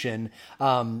solution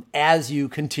as you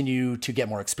continue to get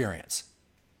more experience?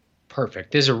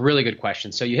 Perfect. This is a really good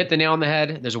question. So you hit the nail on the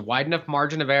head. There's a wide enough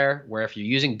margin of error where if you're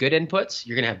using good inputs,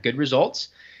 you're going to have good results.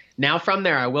 Now from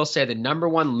there, I will say the number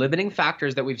one limiting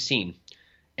factors that we've seen,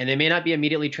 and they may not be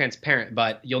immediately transparent,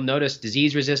 but you'll notice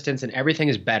disease resistance and everything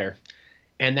is better.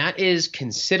 And that is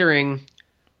considering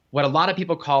what a lot of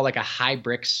people call like a high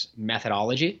bricks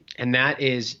methodology. And that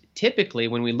is typically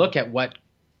when we look at what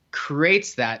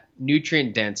creates that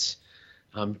nutrient dense,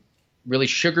 really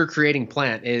sugar creating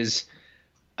plant is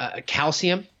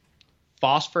calcium,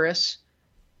 phosphorus,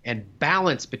 and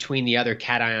balance between the other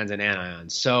cations and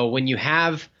anions. So when you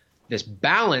have this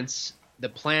balance, the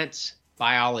plant's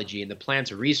biology and the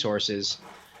plant's resources,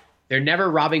 they're never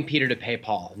robbing Peter to pay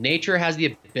Paul. Nature has the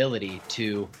ability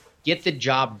to get the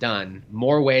job done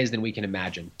more ways than we can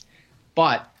imagine.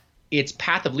 But its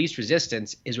path of least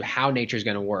resistance is how nature is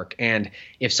going to work. And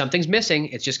if something's missing,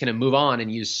 it's just going to move on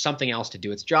and use something else to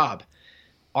do its job.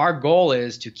 Our goal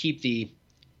is to keep the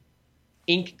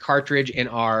ink cartridge in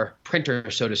our printer,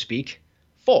 so to speak,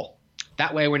 full.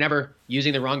 That way we're never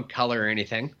using the wrong color or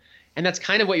anything. And that's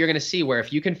kind of what you're going to see, where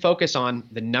if you can focus on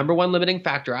the number one limiting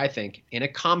factor, I think, in a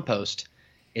compost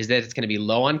is that it's going to be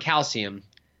low on calcium.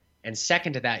 And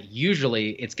second to that,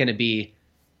 usually it's going to be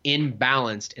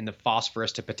imbalanced in the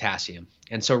phosphorus to potassium.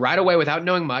 And so right away, without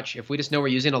knowing much, if we just know we're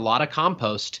using a lot of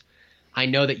compost, I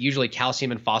know that usually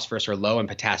calcium and phosphorus are low and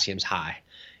potassium's high.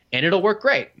 And it'll work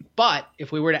great. But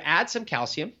if we were to add some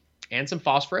calcium and some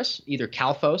phosphorus, either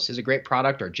Calphos is a great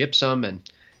product, or gypsum and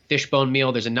fishbone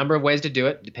meal, there's a number of ways to do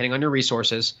it depending on your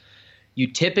resources. You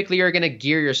typically are going to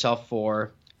gear yourself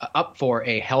up for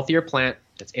a healthier plant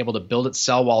that's able to build its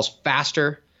cell walls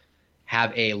faster,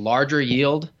 have a larger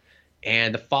yield,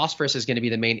 and the phosphorus is going to be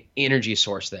the main energy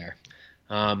source there.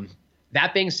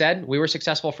 That being said, we were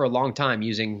successful for a long time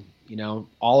using,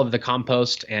 all of the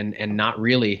compost and not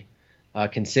really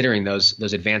considering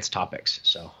those advanced topics.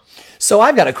 So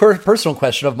I've got a personal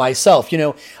question of myself.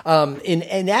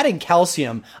 In adding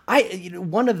calcium,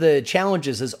 one of the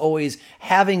challenges is always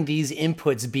having these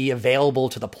inputs be available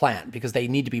to the plant, because they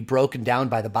need to be broken down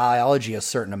by the biology a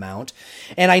certain amount.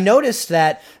 And I noticed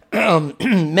that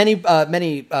many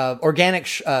organic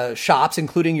shops,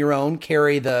 including your own,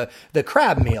 carry the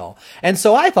crab meal. And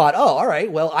so I thought, oh, all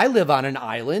right, well, I live on an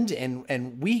island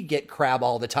and we get crab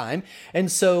all the time.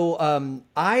 And so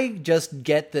I just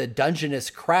get the Dungeness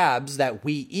crabs that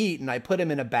we eat, and I put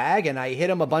them in a bag and I hit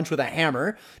them a bunch with a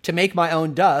hammer to make my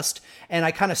own dust. And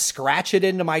I kind of scratch it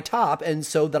into my top, and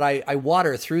so that I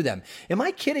water through them. Am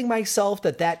I kidding myself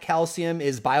that calcium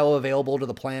is bioavailable to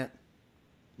the plant?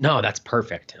 No, that's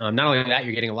perfect. Not only that,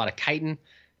 you're getting a lot of chitin.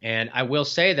 And I will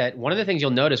say that one of the things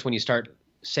you'll notice when you start,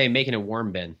 say, making a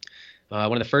worm bin,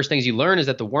 one of the first things you learn is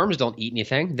that the worms don't eat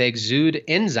anything. They exude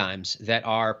enzymes that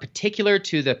are particular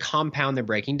to the compound they're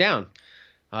breaking down.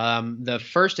 The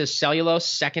first is cellulose,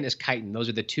 second is chitin. Those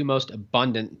are the two most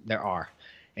abundant there are.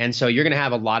 And so you're going to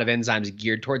have a lot of enzymes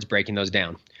geared towards breaking those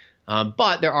down.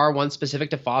 But there are ones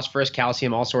specific to phosphorus,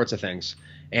 calcium, all sorts of things.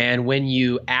 And when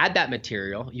you add that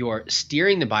material, you're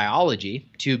steering the biology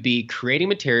to be creating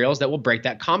materials that will break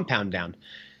that compound down.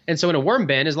 And so in a worm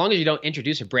bin, as long as you don't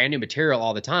introduce a brand new material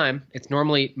all the time, it's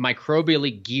normally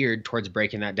microbially geared towards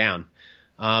breaking that down.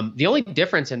 The only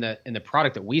difference in the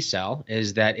product that we sell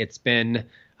is that it's been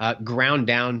ground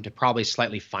down to probably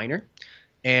slightly finer.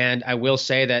 And I will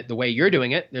say that the way you're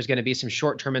doing it, there's going to be some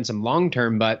short-term and some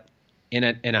long-term, but in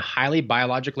a highly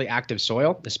biologically active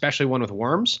soil, especially one with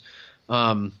worms,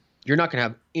 you're not going to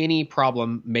have any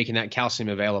problem making that calcium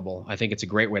available. I think it's a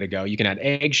great way to go. You can add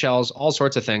eggshells, all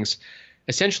sorts of things.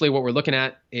 Essentially, what we're looking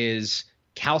at is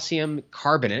calcium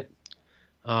carbonate,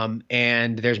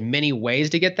 and there's many ways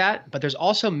to get that, but there's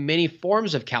also many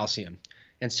forms of calcium.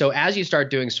 And so as you start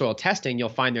doing soil testing, you'll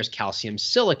find there's calcium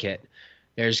silicate,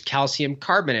 there's calcium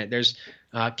carbonate, there's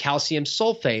calcium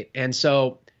sulfate. And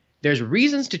so there's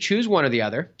reasons to choose one or the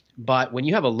other, but when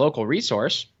you have a local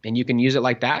resource and you can use it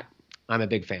like that, I'm a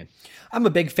big fan. I'm a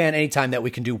big fan anytime that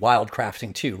we can do wild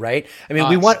crafting too, right? I mean,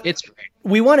 we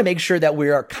want to make sure that we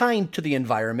are kind to the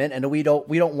environment, and we don't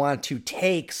want to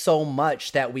take so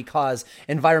much that we cause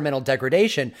environmental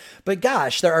degradation. But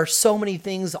gosh, there are so many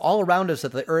things all around us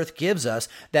that the earth gives us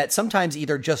that sometimes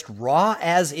either just raw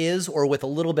as is, or with a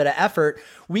little bit of effort,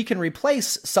 we can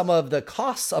replace some of the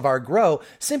costs of our grow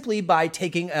simply by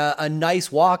taking a nice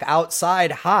walk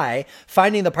outside high,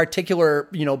 finding the particular,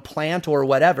 plant or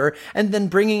whatever, and then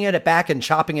bringing it back and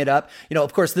chopping it up.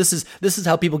 Of course, this is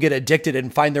how people get addicted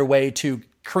and find their way to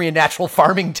Korean natural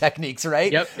farming techniques,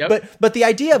 right? Yep. But the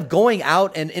idea of going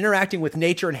out and interacting with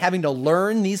nature and having to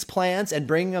learn these plants and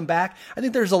bringing them back, I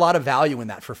think there's a lot of value in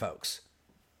that for folks.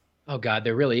 Oh, God,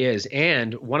 there really is.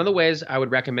 And one of the ways I would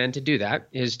recommend to do that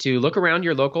is to look around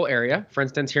your local area. For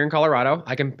instance, here in Colorado,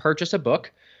 I can purchase a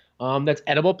book that's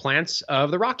Edible Plants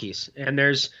of the Rockies. And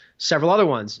there's several other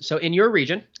ones. So in your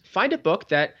region, find a book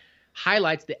that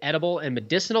highlights the edible and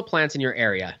medicinal plants in your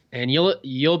area. And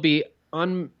you'll be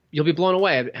blown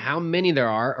away at how many there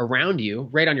are around you,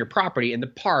 right on your property, in the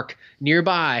park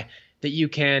nearby, that you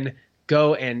can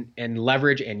go and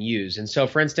leverage and use. And so,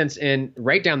 for instance,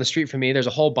 right down the street from me, there's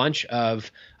a whole bunch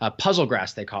of puzzle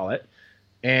grass, they call it,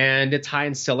 and it's high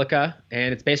in silica,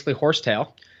 and it's basically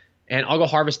horsetail. And I'll go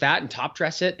harvest that and top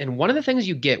dress it. And one of the things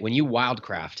you get when you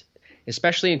wildcraft,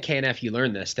 especially in KNF, you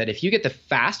learn this, that if you get the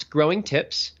fast growing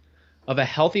tips of a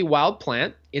healthy wild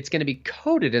plant, it's going to be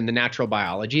coated in the natural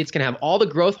biology. It's going to have all the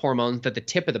growth hormones that the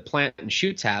tip of the plant and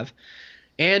shoots have.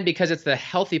 And because it's the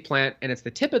healthy plant and it's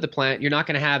the tip of the plant, you're not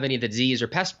going to have any of the disease or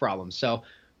pest problems. So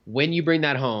when you bring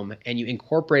that home and you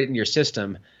incorporate it in your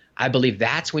system, I believe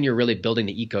that's when you're really building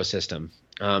the ecosystem,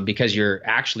 because you're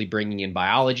actually bringing in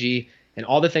biology and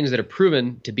all the things that are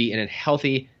proven to be in a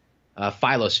healthy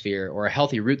phylosphere or a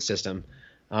healthy root system.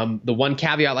 The one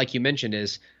caveat, like you mentioned,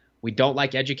 is we don't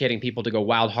like educating people to go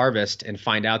wild harvest and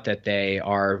find out that they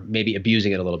are maybe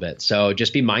abusing it a little bit. So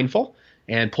just be mindful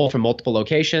and pull from multiple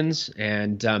locations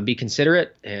and be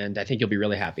considerate. And I think you'll be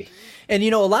really happy. And,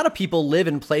 a lot of people live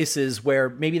in places where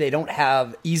maybe they don't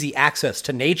have easy access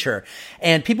to nature.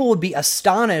 And people would be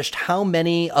astonished how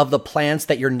many of the plants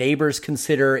that your neighbors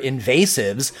consider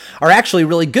invasives are actually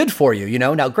really good for you.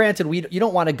 Now, granted, you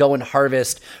don't want to go and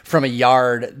harvest from a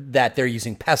yard that they're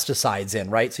using pesticides in,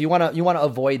 right? So you want to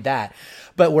avoid that.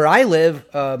 But where I live,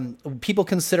 people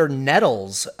consider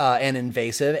nettles an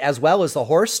invasive, as well as the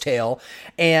horsetail,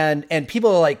 and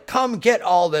people are like, "Come get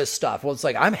all this stuff." Well, it's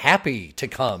like, I'm happy to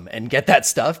come and get that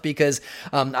stuff because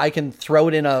I can throw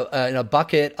it in a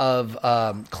bucket of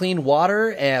clean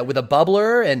water with a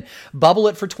bubbler and bubble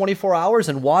it for 24 hours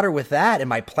and water with that, and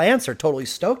my plants are totally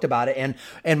stoked about it,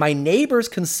 and my neighbors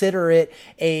consider it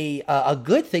a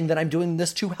good thing that I'm doing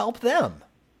this to help them.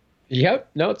 Yep.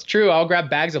 No, it's true. I'll grab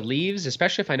bags of leaves,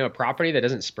 especially if I know a property that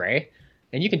doesn't spray.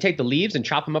 And you can take the leaves and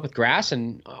chop them up with grass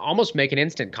and almost make an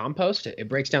instant compost. It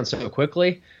breaks down so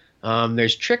quickly.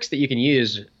 There's tricks that you can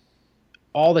use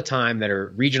all the time that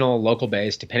are regional, local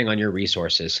based, depending on your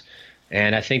resources.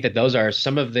 And I think that those are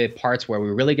some of the parts where we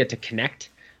really get to connect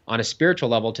on a spiritual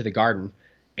level to the garden.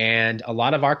 And a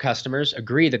lot of our customers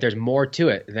agree that there's more to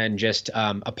it than just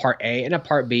a part A and a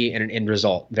part B and an end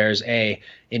result. There's a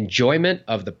enjoyment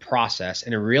of the process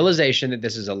and a realization that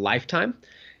this is a lifetime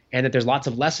and that there's lots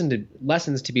of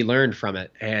lessons to be learned from it.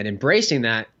 And embracing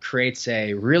that creates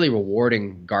a really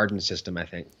rewarding garden system, I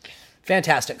think.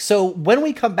 Fantastic. So when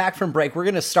we come back from break, we're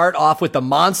going to start off with the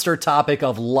monster topic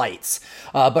of lights.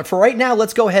 But for right now,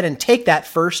 let's go ahead and take that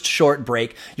first short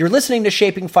break. You're listening to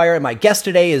Shaping Fire, and my guest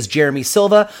today is Jeremy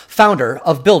Silva, founder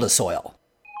of Build-A-Soil.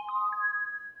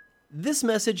 This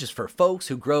message is for folks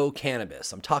who grow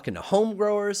cannabis. I'm talking to home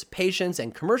growers, patients,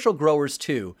 and commercial growers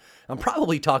too. I'm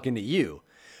probably talking to you.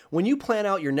 When you plan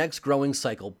out your next growing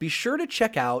cycle, be sure to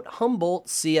check out Humboldt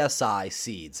CSI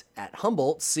seeds at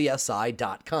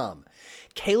HumboldtCSI.com.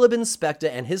 Caleb Inspecta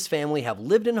and his family have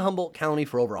lived in Humboldt County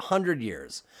for over 100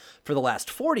 years. For the last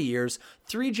 40 years,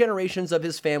 3 generations of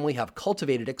his family have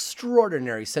cultivated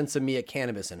extraordinary Sinsemilla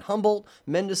cannabis in Humboldt,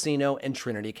 Mendocino, and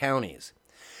Trinity counties.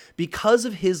 Because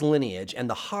of his lineage and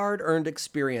the hard-earned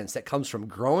experience that comes from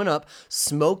growing up,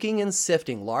 smoking, and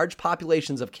sifting large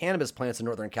populations of cannabis plants in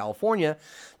Northern California,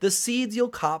 the seeds you'll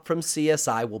cop from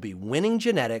CSI will be winning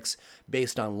genetics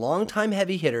based on longtime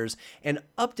heavy hitters and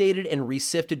updated and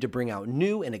resifted to bring out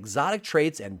new and exotic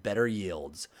traits and better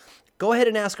yields. Go ahead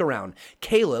and ask around.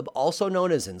 Caleb, also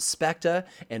known as Inspecta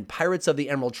and Pirates of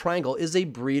the Emerald Triangle, is a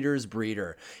breeder's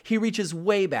breeder. He reaches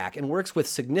way back and works with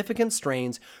significant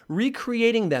strains,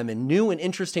 recreating them in new and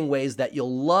interesting ways that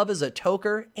you'll love as a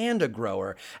toker and a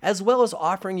grower, as well as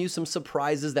offering you some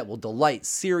surprises that will delight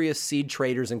serious seed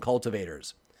traders and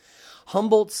cultivators.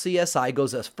 Humboldt CSI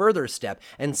goes a further step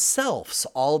and selfs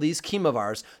all these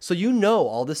chemovars so you know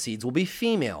all the seeds will be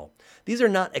female. These are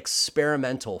not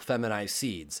experimental feminized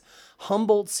seeds.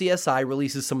 Humboldt CSI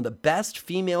releases some of the best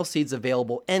female seeds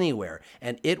available anywhere,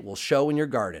 and it will show in your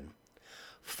garden.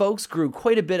 Folks grew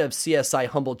quite a bit of CSI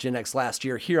Humboldt genetics last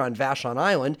year here on Vashon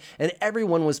Island, and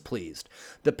everyone was pleased.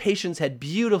 The patients had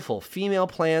beautiful female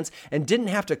plants and didn't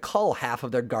have to cull half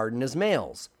of their garden as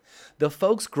males. The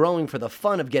folks growing for the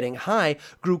fun of getting high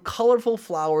grew colorful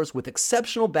flowers with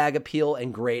exceptional bag appeal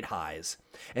and great highs.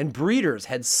 And breeders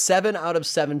had 7 out of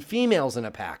 7 females in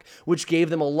a pack, which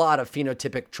gave them a lot of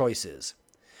phenotypic choices.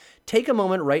 Take a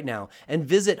moment right now and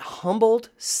visit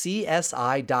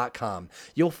HumboldtCSI.com.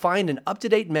 You'll find an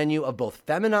up-to-date menu of both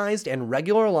feminized and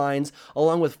regular lines,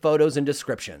 along with photos and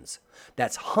descriptions.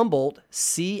 That's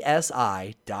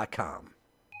HumboldtCSI.com.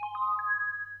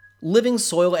 Living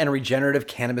soil and regenerative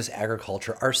cannabis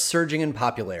agriculture are surging in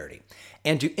popularity,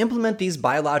 and to implement these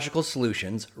biological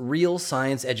solutions, real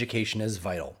science education is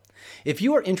vital. If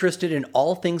you are interested in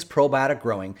all things probiotic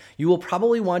growing, you will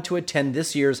probably want to attend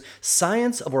this year's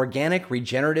Science of Organic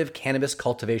Regenerative Cannabis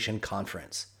Cultivation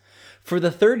Conference. For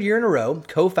the 3rd year in a row,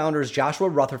 co-founders Joshua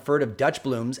Rutherford of Dutch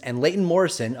Blooms and Leighton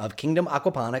Morrison of Kingdom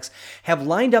Aquaponics have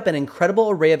lined up an incredible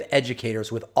array of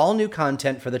educators with all new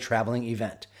content for the traveling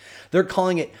event. They're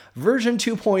calling it Version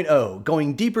 2.0,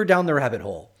 going deeper down the rabbit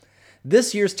hole.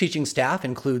 This year's teaching staff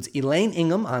includes Elaine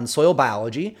Ingham on soil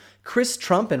biology, Chris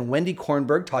Trump and Wendy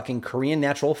Kornberg talking Korean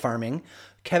natural farming,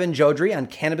 Kevin Jodry on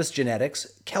cannabis genetics,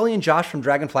 Kelly and Josh from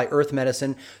Dragonfly Earth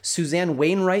Medicine, Suzanne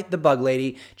Wainwright, the Bug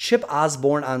Lady, Chip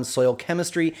Osborne on soil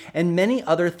chemistry, and many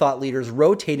other thought leaders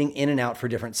rotating in and out for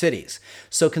different cities.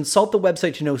 So consult the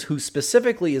website to know who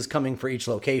specifically is coming for each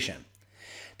location.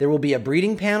 There will be a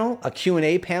breeding panel, a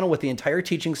Q&A panel with the entire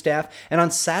teaching staff, and on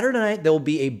Saturday night, there will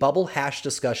be a bubble hash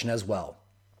discussion as well.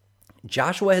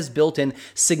 Joshua has built in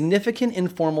significant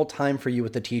informal time for you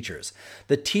with the teachers.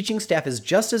 The teaching staff is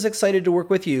just as excited to work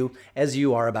with you as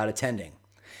you are about attending.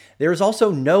 There is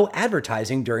also no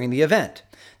advertising during the event.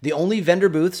 The only vendor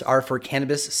booths are for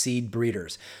cannabis seed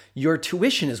breeders. Your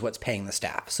tuition is what's paying the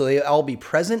staff, so they'll all be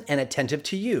present and attentive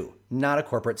to you, not a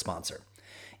corporate sponsor.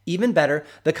 Even better,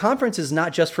 the conference is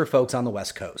not just for folks on the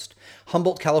West Coast.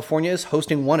 Humboldt, California is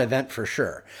hosting one event for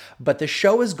sure, but the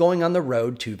show is going on the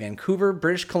road to Vancouver,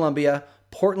 British Columbia,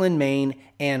 Portland, Maine,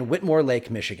 and Whitmore Lake,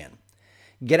 Michigan.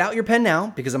 Get out your pen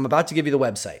now because I'm about to give you the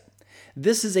website.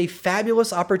 This is a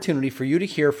fabulous opportunity for you to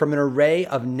hear from an array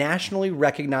of nationally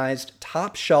recognized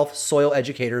top-shelf soil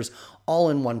educators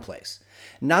all in one place.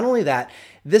 Not only that,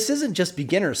 this isn't just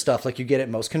beginner stuff like you get at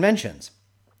most conventions.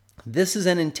 This is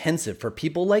an intensive for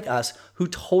people like us who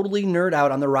totally nerd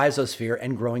out on the rhizosphere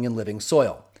and growing in living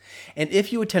soil. And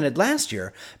if you attended last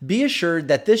year, be assured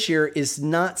that this year is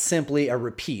not simply a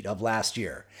repeat of last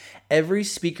year. Every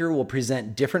speaker will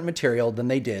present different material than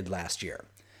they did last year.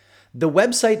 The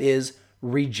website is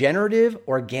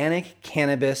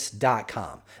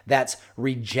regenerativeorganiccannabis.com. That's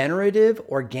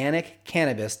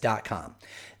regenerativeorganiccannabis.com.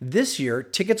 This year,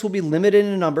 tickets will be limited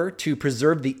in number to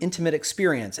preserve the intimate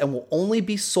experience and will only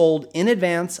be sold in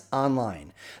advance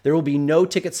online. There will be no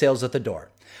ticket sales at the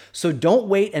door. So don't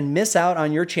wait and miss out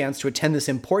on your chance to attend this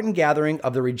important gathering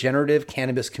of the regenerative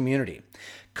cannabis community.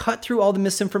 Cut through all the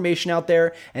misinformation out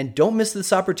there and don't miss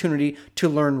this opportunity to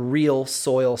learn real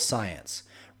soil science.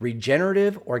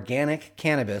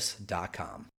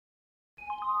 regenerativeorganiccannabis.com.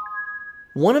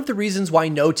 One of the reasons why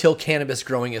no-till cannabis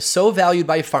growing is so valued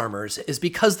by farmers is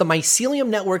because the mycelium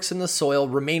networks in the soil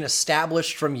remain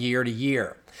established from year to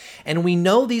year. And we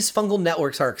know these fungal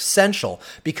networks are essential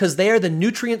because they are the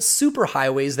nutrient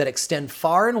superhighways that extend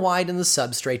far and wide in the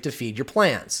substrate to feed your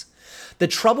plants. The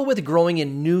trouble with growing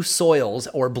in new soils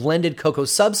or blended cocoa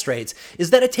substrates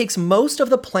is that it takes most of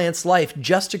the plant's life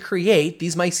just to create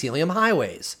these mycelium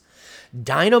highways.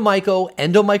 Dynamyco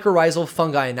endomycorrhizal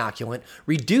fungi inoculant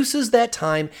reduces that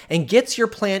time and gets your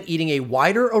plant eating a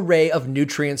wider array of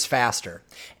nutrients faster.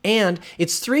 And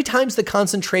it's 3 times the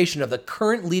concentration of the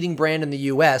current leading brand in the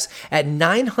US at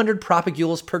 900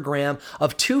 propagules per gram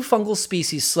of 2 fungal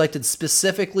species selected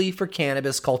specifically for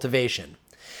cannabis cultivation.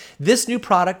 This new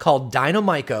product, called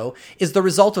Dynamyco, is the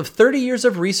result of 30 years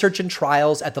of research and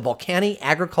trials at the Volcani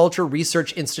Agriculture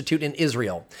Research Institute in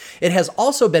Israel. It has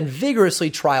also been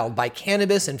vigorously trialed by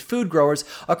cannabis and food growers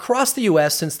across the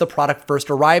U.S. since the product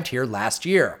first arrived here last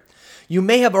year. You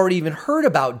may have already even heard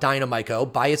about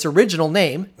Dynamyco by its original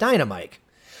name, Dynamike.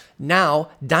 Now,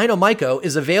 Dynamyco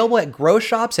is available at grow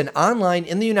shops and online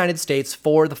in the United States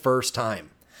for the first time.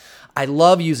 I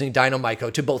love using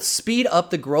Dynamyco to both speed up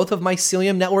the growth of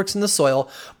mycelium networks in the soil,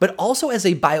 but also as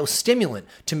a biostimulant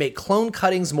to make clone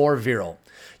cuttings more virile.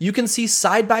 You can see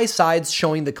side-by-sides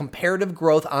showing the comparative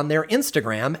growth on their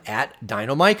Instagram at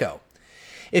Dynamyco.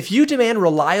 If you demand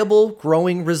reliable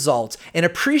growing results and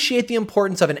appreciate the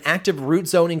importance of an active root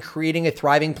zone in creating a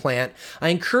thriving plant, I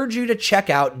encourage you to check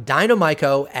out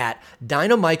Dynamyco at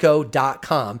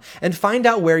dynamyco.com and find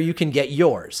out where you can get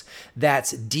yours.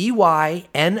 That's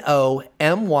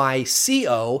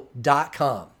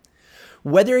DYNOMYCO.com.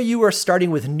 Whether you are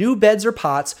starting with new beds or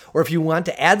pots, or if you want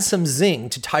to add some zing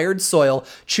to tired soil,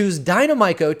 choose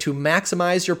Dynamyco to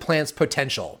maximize your plant's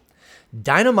potential.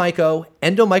 Dynamyco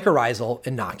endomycorrhizal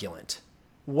inoculant.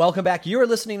 Welcome back. You are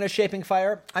listening to Shaping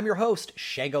Fire. I'm your host,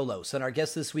 Shago Los, and our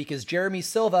guest this week is Jeremy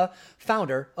Silva,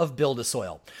 founder of Build a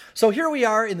Soil. So here we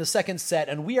are in the second set,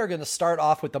 and we are going to start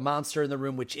off with the monster in the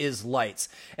room, which is lights.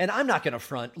 And I'm not going to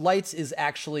front. Lights is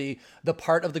actually the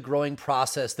part of the growing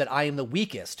process that I am the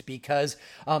weakest because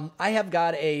I have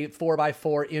got a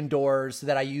 4x4 indoors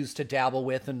that I use to dabble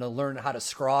with and to learn how to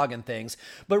scrog and things.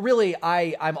 But really,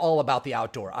 I'm all about the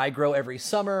outdoor. I grow every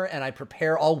summer, and I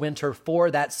prepare all winter for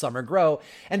that summer grow.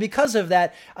 And because of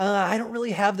that, I don't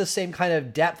really have the same kind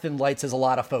of depth in lights as a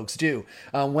lot of folks do.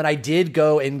 When I did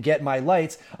go and get my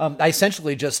lights, I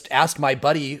essentially just asked my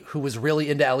buddy who was really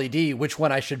into LED which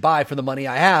one I should buy for the money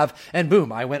I have, and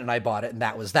boom, I went and I bought it, and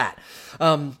that was that.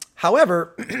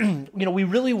 However, we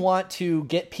really want to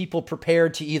get people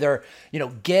prepared to either,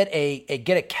 get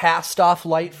a cast-off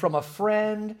light from a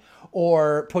friend,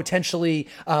 or potentially,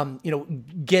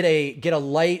 get a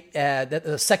light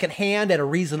a second hand at a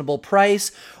reasonable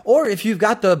price, or if you've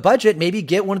got the budget, maybe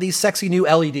get one of these sexy new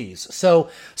LEDs. So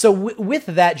with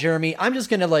that, Jeremy, I'm just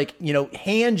gonna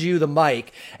hand you the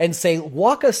mic and say,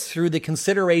 walk us through the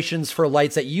considerations for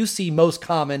lights that you see most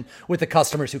common with the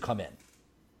customers who come in.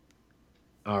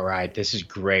 All right, this is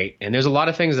great. And there's a lot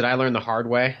of things that I learned the hard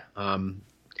way.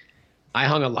 I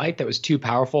hung a light that was too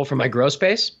powerful for my grow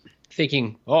space,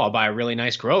 thinking, oh, I'll buy a really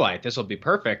nice grow light. This will be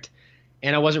perfect.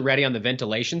 And I wasn't ready on the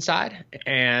ventilation side,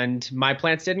 and my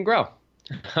plants didn't grow.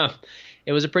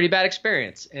 It was a pretty bad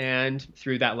experience. And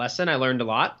through that lesson, I learned a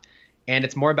lot. And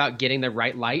it's more about getting the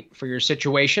right light for your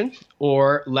situation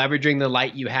or leveraging the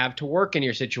light you have to work in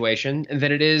your situation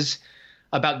than it is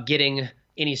about getting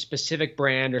any specific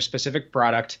brand or specific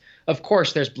product. Of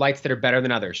course, there's lights that are better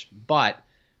than others, but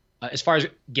as far as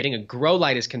getting a grow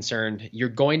light is concerned, you're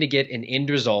going to get an end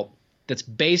result that's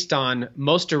based on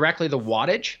most directly the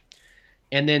wattage,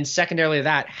 and then secondarily to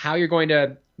that, how you're going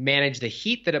to manage the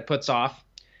heat that it puts off,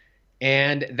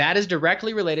 and that is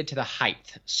directly related to the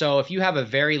height. So if you have a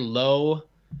very low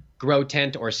grow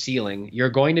tent or ceiling, you're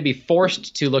going to be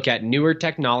forced to look at newer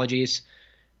technologies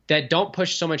that don't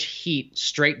push so much heat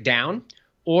straight down,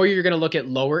 or you're going to look at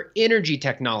lower energy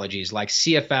technologies like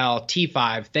CFL,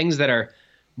 T5, things that are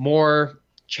more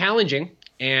challenging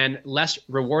and less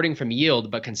rewarding from yield,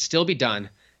 but can still be done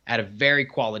at a very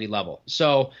quality level.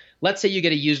 So let's say you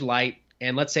get a used light,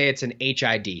 and let's say it's an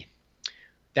HID.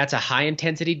 That's a high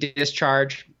intensity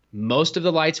discharge. Most of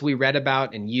the lights we read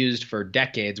about and used for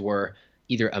decades were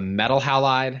either a metal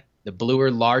halide, the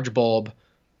bluer large bulb,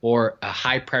 or a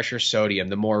high pressure sodium,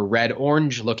 the more red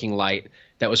orange looking light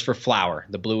that was for flower.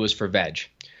 The blue was for veg.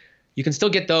 You can still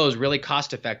get those really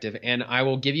cost effective, and I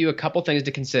will give you a couple things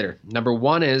to consider. Number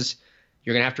one is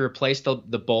you're going to have to replace the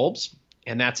bulbs,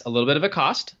 and that's a little bit of a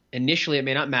cost. Initially, it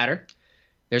may not matter.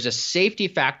 There's a safety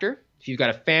factor. If you've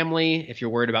got a family, if you're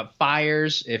worried about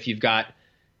fires, if you've got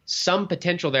some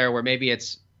potential there where maybe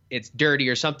it's dirty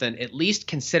or something, at least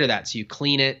consider that so you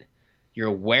clean it. You're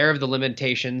aware of the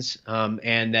limitations,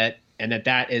 and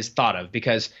that is thought of,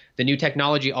 because the new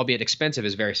technology, albeit expensive,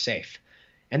 is very safe.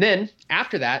 And then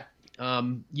after that,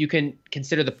 you can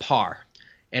consider the PAR.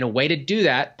 And a way to do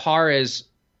that, PAR is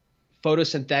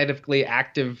photosynthetically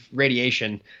active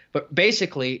radiation, but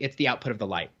basically it's the output of the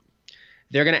light.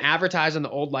 They're going to advertise on the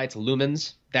old lights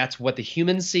lumens. That's what the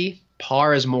humans see.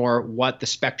 PAR is more what the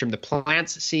spectrum the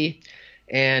plants see.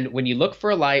 And when you look for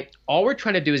a light, all we're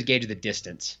trying to do is gauge the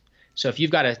distance. So if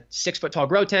you've got a 6-foot tall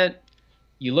grow tent,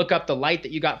 you look up the light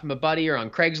that you got from a buddy or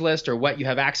on Craigslist or what you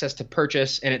have access to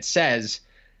purchase, and it says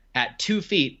at 2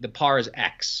 feet, the PAR is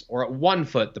X, or at 1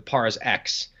 foot, the PAR is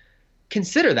X.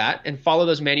 Consider that and follow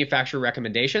those manufacturer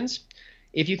recommendations.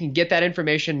 If you can get that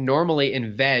information, normally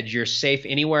in veg, you're safe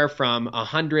anywhere from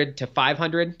 100 to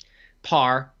 500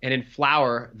 PAR, and in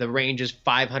flower, the range is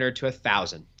 500 to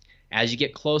 1,000. As you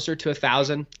get closer to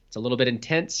 1,000, it's a little bit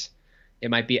intense. It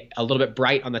might be a little bit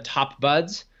bright on the top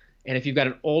buds. And if you've got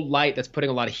an old light that's putting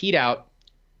a lot of heat out,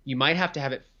 you might have to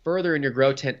have it further in your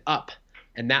grow tent up,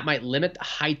 and that might limit the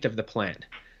height of the plant.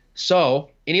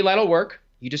 So any light will work.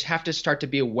 You just have to start to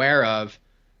be aware of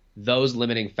those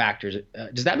limiting factors.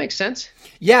 Does that make sense?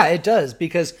 Yeah, it does,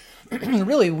 because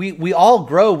really we all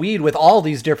grow weed with all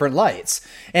these different lights.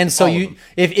 And so you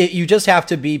just have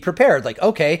to be prepared. Like,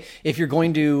 okay, if you're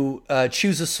going to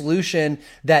choose a solution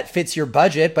that fits your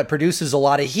budget but produces a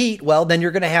lot of heat, well, then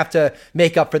you're going to have to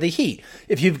make up for the heat.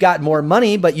 If you've got more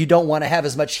money but you don't want to have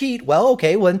as much heat, well,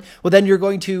 okay, well then you're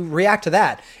going to react to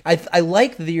that. I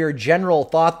like your general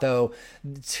thought, though,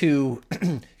 to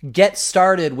get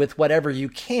started with whatever you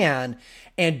can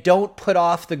and don't put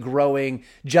off the growing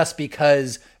just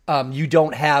because you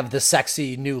don't have the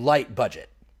sexy new light budget.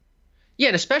 Yeah,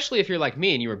 and especially if you're like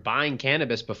me and you were buying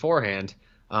cannabis beforehand,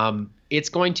 it's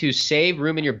going to save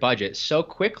room in your budget so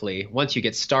quickly once you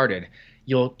get started.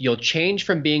 You'll change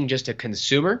from being just a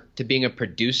consumer to being a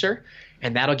producer,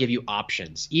 and that'll give you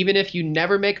options. Even if you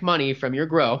never make money from your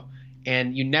grow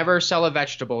and you never sell a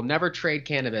vegetable, never trade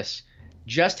cannabis,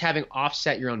 just having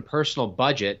offset your own personal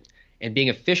budget and being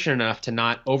efficient enough to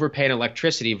not overpay in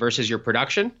electricity versus your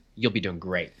production, you'll be doing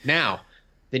great. Now,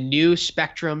 the new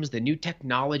spectrums, the new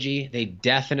technology, they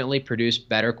definitely produce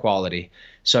better quality.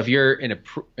 So if you're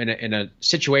in a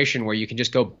situation where you can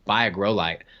just go buy a grow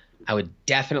light, I would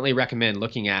definitely recommend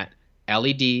looking at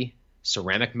LED,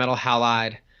 ceramic metal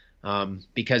halide,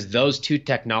 because those two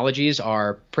technologies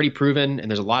are pretty proven, and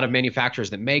there's a lot of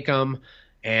manufacturers that make them,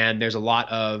 and there's a lot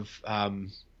of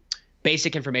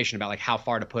basic information about like how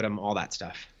far to put them, all that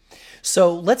stuff.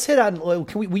 So let's hit on,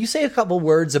 will you say a couple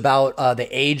words about the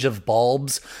age of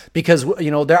bulbs? Because,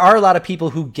 there are a lot of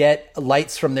people who get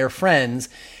lights from their friends,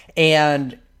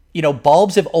 and,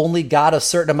 bulbs have only got a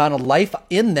certain amount of life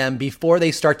in them before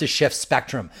they start to shift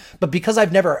spectrum. But because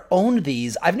I've never owned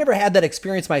these, I've never had that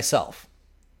experience myself.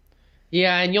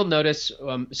 Yeah, and you'll notice,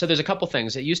 so there's a couple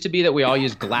things. It used to be that we all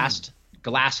used glassed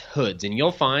glass hoods. And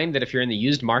you'll find that if you're in the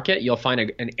used market, you'll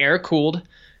find an air-cooled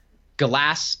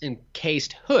glass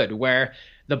encased hood where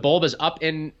the bulb is up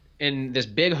in this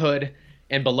big hood,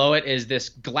 and below it is this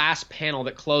glass panel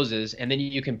that closes, and then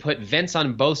you can put vents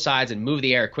on both sides and move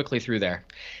the air quickly through there.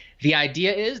 The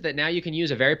idea is that now you can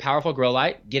use a very powerful grow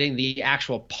light, getting the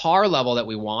actual par level that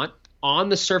we want on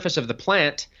the surface of the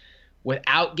plant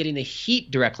without getting the heat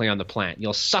directly on the plant.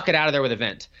 You'll suck it out of there with a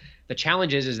vent. The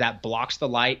challenge is that blocks the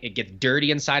light. It gets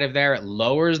dirty inside of there. It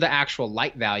lowers the actual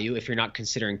light value if you're not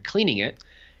considering cleaning it.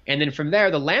 And then from there,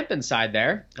 the lamp inside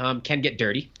there can get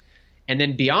dirty. And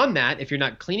then beyond that, if you're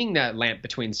not cleaning that lamp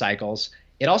between cycles,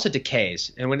 it also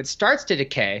decays. And when it starts to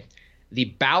decay, the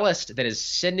ballast that is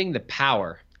sending the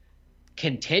power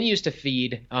continues to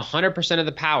feed 100% of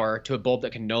the power to a bulb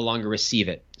that can no longer receive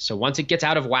it. So once it gets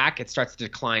out of whack, it starts to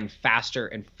decline faster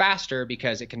and faster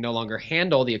because it can no longer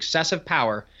handle the excessive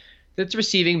power that's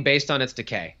receiving based on its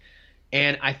decay.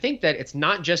 And I think that it's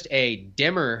not just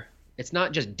dimmer.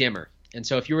 And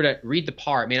so if you were to read the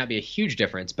par, it may not be a huge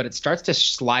difference, but it starts to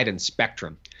slide in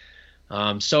spectrum.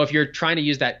 So if you're trying to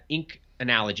use that ink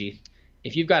analogy,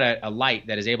 if you've got a light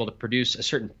that is able to produce a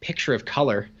certain picture of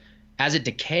color, as it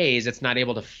decays, it's not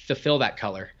able to fulfill that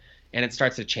color, and it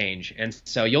starts to change. And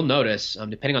so you'll notice,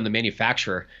 depending on the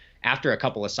manufacturer, after a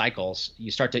couple of cycles,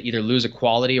 you start to either lose a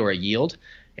quality or a yield.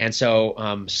 And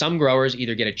so some growers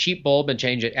either get a cheap bulb and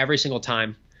change it every single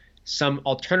time. Some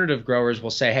alternative growers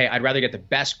will say, hey, I'd rather get the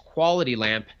best quality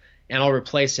lamp, and I'll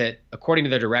replace it according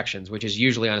to their directions, which is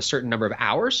usually on a certain number of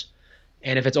hours.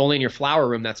 And if it's only in your flower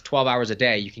room, that's 12 hours a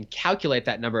day. You can calculate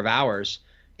that number of hours,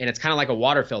 and it's kind of like a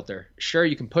water filter. Sure,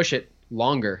 you can push it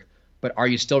longer, but are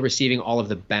you still receiving all of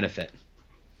the benefit?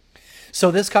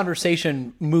 So this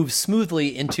conversation moves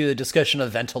smoothly into the discussion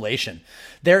of ventilation.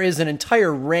 There is an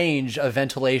entire range of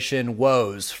ventilation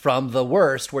woes, from the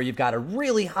worst, where you've got a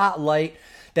really hot light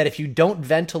that if you don't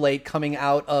ventilate coming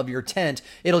out of your tent,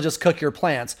 it'll just cook your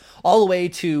plants, all the way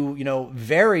to,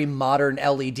 very modern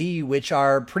LED, which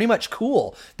are pretty much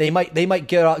cool. They might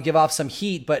give off some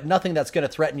heat, but nothing that's going to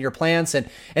threaten your plants,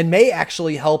 and may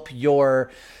actually help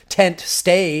your tent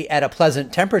stay at a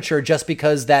pleasant temperature, just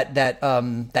because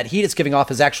that heat it's giving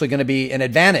off is actually going to be an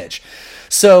advantage.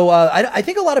 So I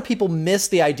think a lot of people miss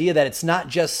the idea that it's not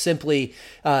just simply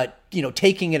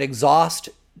taking an exhaust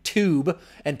tube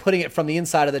and putting it from the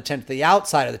inside of the tent to the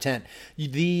outside of the tent.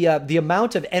 The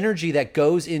amount of energy that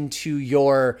goes into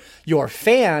your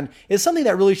fan is something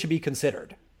that really should be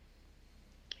considered.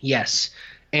 Yes,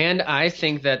 and I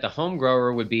think that the home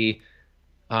grower would be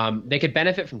they could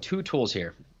benefit from two tools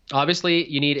here. Obviously,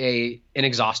 you need an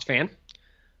exhaust fan.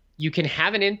 You can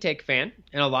have an intake fan,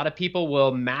 and a lot of people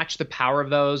will match the power of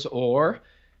those. Or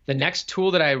the next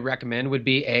tool that I recommend would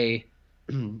be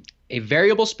a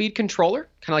variable speed controller,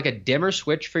 kind of like a dimmer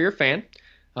switch for your fan.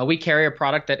 We carry a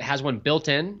product that has one built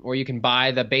in, or you can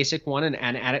buy the basic one and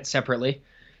add it separately.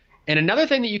 And another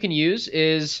thing that you can use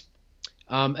is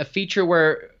a feature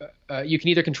where you can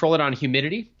either control it on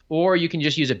humidity, or you can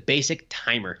just use a basic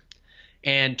timer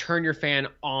and turn your fan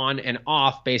on and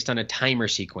off based on a timer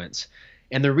sequence.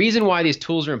 And the reason why these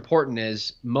tools are important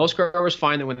is most growers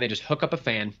find that when they just hook up a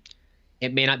fan,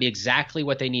 it may not be exactly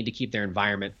what they need to keep their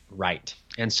environment right.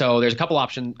 And so there's a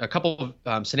couple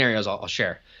of scenarios I'll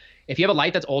share. If you have a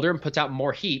light that's older and puts out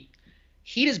more heat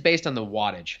is based on the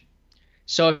wattage.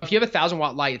 So if you have a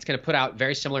 1,000-watt light, it's going to put out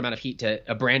very similar amount of heat to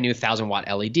a brand new 1,000-watt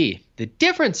LED. The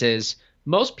difference is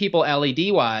most people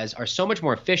LED-wise are so much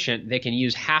more efficient, they can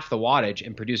use half the wattage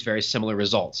and produce very similar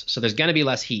results. So there's going to be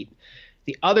less heat.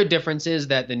 The other difference is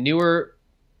that the newer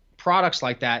products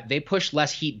like that, they push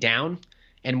less heat down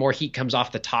and more heat comes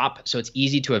off the top. So it's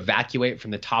easy to evacuate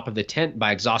from the top of the tent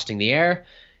by exhausting the air.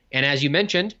 And as you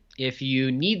mentioned, if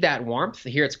you need that warmth,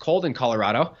 here it's cold in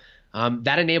Colorado,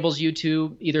 that enables you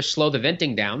to either slow the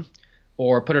venting down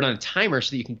or put it on a timer so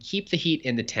that you can keep the heat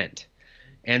in the tent.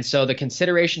 And so the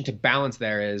consideration to balance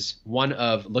there is one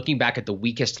of looking back at the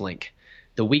weakest link.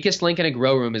 The weakest link in a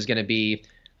grow room is going to be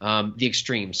the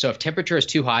extreme. So if temperature is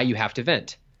too high, you have to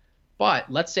vent.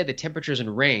 But let's say the temperature is in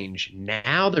range.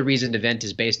 Now the reason to vent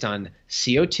is based on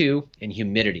CO2 and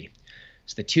humidity.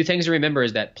 So the two things to remember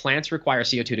is that plants require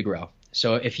CO2 to grow.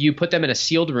 So if you put them in a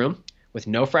sealed room with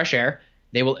no fresh air,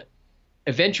 they will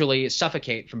eventually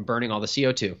suffocate from burning all the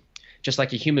CO2, just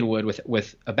like a human would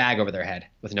with a bag over their head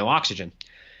with no oxygen.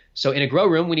 So in a grow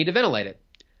room, we need to ventilate it.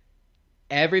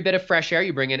 Every bit of fresh air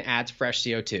you bring in adds fresh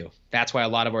CO2. That's why a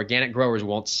lot of organic growers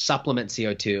won't supplement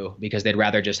CO2, because they'd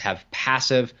rather just have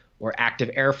passive or active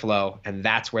airflow, and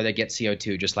that's where they get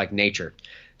CO2, just like nature.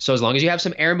 So as long as you have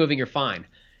some air moving, you're fine.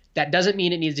 That doesn't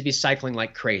mean it needs to be cycling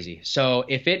like crazy. So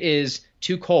if it is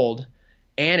too cold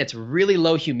and it's really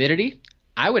low humidity,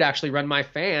 I would actually run my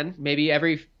fan maybe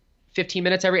every 15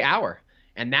 minutes, every hour.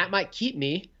 And that might keep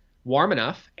me warm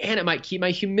enough, and it might keep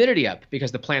my humidity up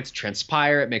because the plants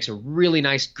transpire. It makes a really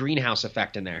nice greenhouse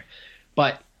effect in there.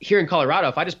 But here in Colorado,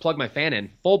 if I just plug my fan in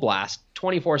full blast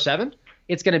 24/7,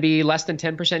 it's going to be less than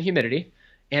 10% humidity,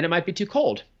 and it might be too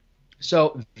cold.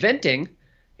 So venting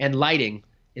and lighting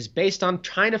is based on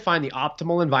trying to find the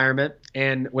optimal environment.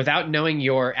 And without knowing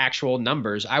your actual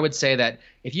numbers, I would say that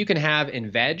if you can have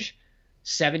in veg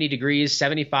 70 degrees,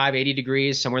 75, 80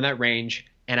 degrees, somewhere in that range,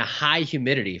 and a high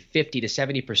humidity, 50 to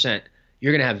 70%,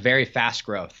 you're going to have very fast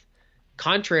growth.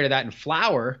 Contrary to that, in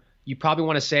flower, you probably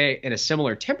want to say in a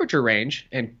similar temperature range,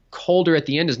 and colder at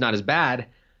the end is not as bad,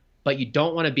 but you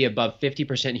don't want to be above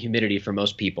 50% humidity for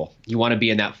most people. You want to be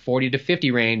in that 40 to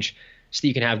 50 range so that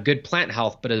you can have good plant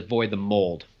health but avoid the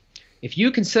mold. If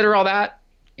you consider all that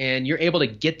and you're able to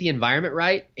get the environment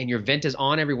right and your vent is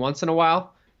on every once in a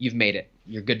while, you've made it.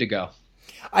 You're good to go.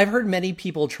 I've heard many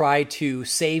people try to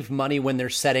save money when they're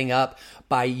setting up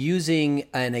by using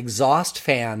an exhaust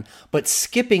fan, but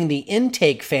skipping the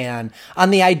intake fan on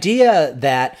the idea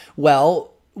that,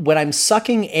 well, when I'm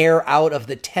sucking air out of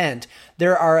the tent,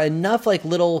 there are enough like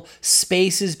little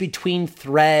spaces between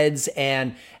threads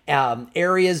and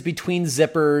areas between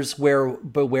zippers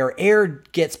where air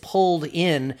gets pulled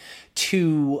in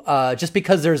to just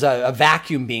because there's a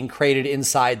vacuum being created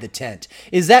inside the tent.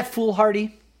 Is that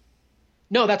foolhardy?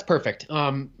 No, that's perfect.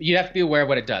 You have to be aware of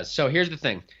what it does. So here's the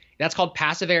thing. That's called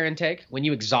passive air intake. When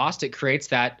you exhaust, it creates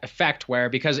that effect where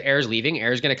because air is leaving,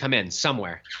 air is going to come in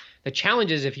somewhere. The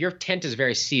challenge is if your tent is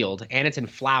very sealed and it's in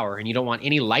flower and you don't want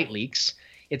any light leaks,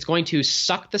 it's going to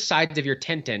suck the sides of your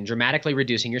tent in, dramatically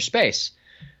reducing your space.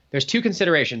 There's two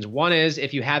considerations. One is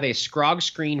if you have a Scrog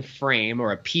screen frame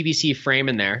or a PVC frame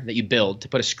in there that you build to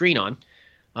put a screen on,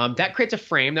 that creates a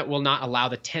frame that will not allow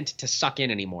the tent to suck in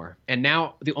anymore. And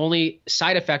now the only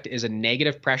side effect is a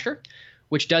negative pressure,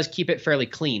 which does keep it fairly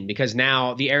clean because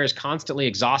now the air is constantly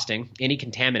exhausting any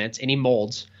contaminants, any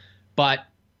molds, but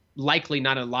likely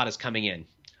not a lot is coming in.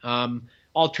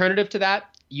 Alternative to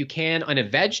that, you can, on a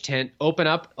veg tent, open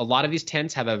up. A lot of these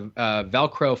tents have a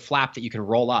Velcro flap that you can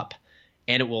roll up,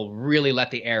 and it will really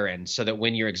let the air in so that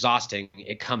when you're exhausting,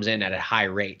 it comes in at a high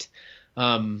rate.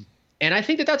 And I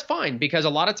think that that's fine because a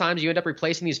lot of times you end up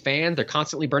replacing these fans. They're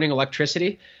constantly burning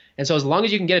electricity. And so as long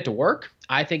as you can get it to work,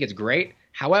 I think it's great.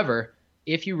 However,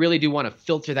 if you really do want to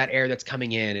filter that air that's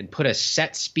coming in and put a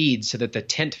set speed so that the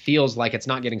tent feels like it's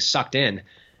not getting sucked in,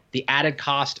 the added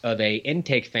cost of a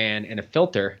intake fan and a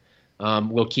filter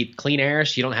will keep clean air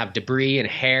so you don't have debris and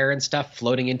hair and stuff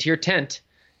floating into your tent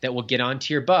that will get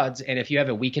onto your buds. And if you have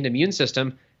a weakened immune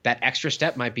system, that extra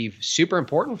step might be super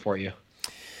important for you.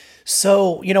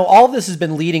 So, all this has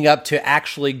been leading up to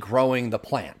actually growing the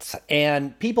plants.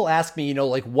 And people ask me,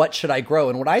 like, what should I grow?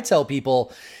 And what I tell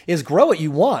people is grow what you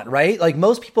want, right? Like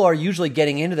most people are usually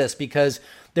getting into this because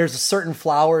there's certain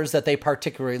flowers that they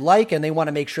particularly like and they want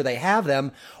to make sure they have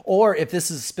them. Or if this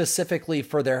is specifically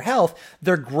for their health,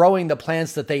 they're growing the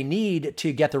plants that they need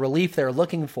to get the relief they're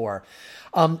looking for.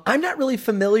 I'm not really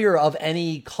familiar of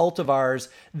any cultivars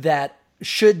that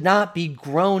should not be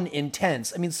grown in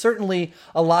tents. I mean, certainly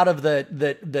a lot of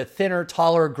the thinner,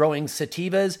 taller growing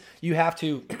sativas, you have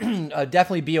to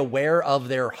definitely be aware of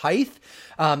their height.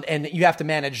 And you have to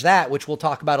manage that, which we'll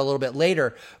talk about a little bit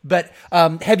later. But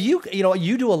have you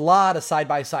do a lot of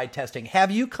side-by-side testing.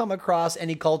 Have you come across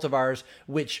any cultivars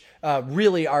which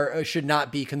really should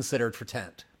not be considered for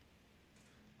tent?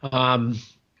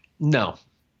 No.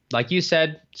 Like you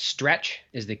said, stretch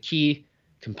is the key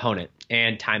component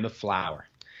and time of flower.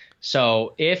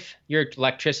 So if your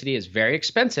electricity is very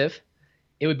expensive,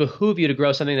 it would behoove you to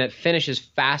grow something that finishes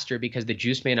faster because the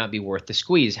juice may not be worth the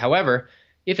squeeze. However,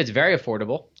 if it's very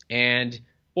affordable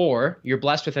or you're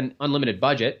blessed with an unlimited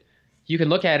budget, you can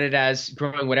look at it as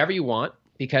growing whatever you want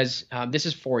because this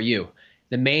is for you.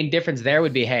 The main difference there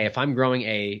would be, hey, if I'm growing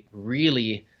a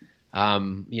really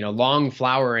long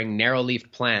flowering, narrow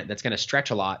leaf plant that's going to stretch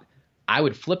a lot, I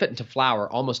would flip it into flower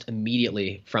almost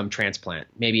immediately from transplant,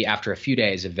 maybe after a few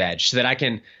days of veg, so that I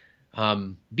can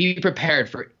be prepared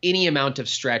for any amount of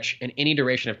stretch and any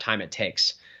duration of time it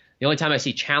takes. The only time I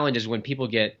see challenge is when people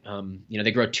get,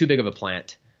 they grow too big of a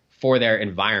plant for their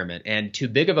environment. And too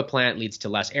big of a plant leads to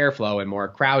less airflow and more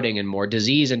crowding and more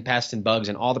disease and pests and bugs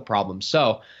and all the problems.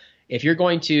 So if you're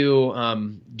going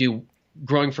to do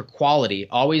growing for quality,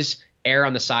 always err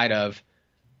on the side of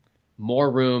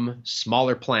more room,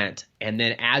 smaller plant. And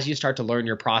then as you start to learn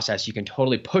your process, you can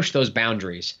totally push those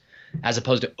boundaries as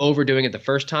opposed to overdoing it the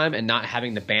first time and not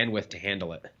having the bandwidth to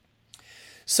handle it.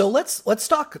 So let's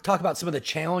talk about some of the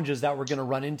challenges that we're going to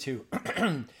run into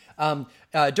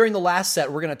During the last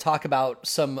set, we're going to talk about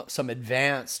some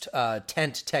advanced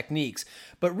tent techniques,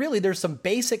 but really there's some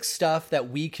basic stuff that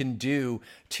we can do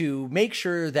to make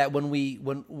sure that when we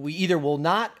either will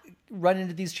not run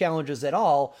into these challenges at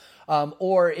all,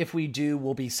 or if we do,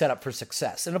 we'll be set up for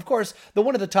success. And of course, the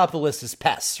one at the top of the list is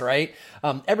pests, right?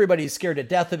 Everybody's scared to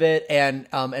death of it,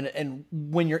 and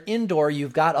when you're indoor,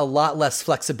 you've got a lot less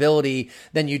flexibility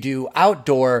than you do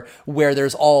outdoor, where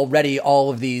there's already all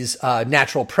of these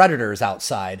natural predators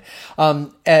outside.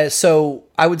 So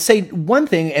I would say one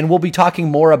thing, and we'll be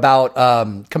talking more about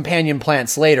companion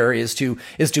plants later, is to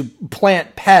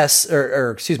plant pests,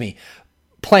 or excuse me,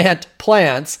 plant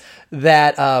plants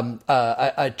that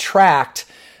attract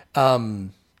the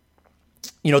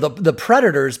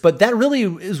predators, but that really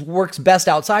works best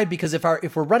outside, because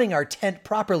if we're running our tent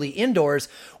properly indoors,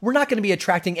 we're not going to be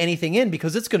attracting anything in,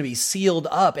 because it's going to be sealed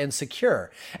up and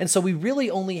secure. And so we really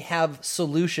only have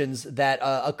solutions that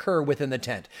occur within the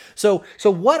tent. So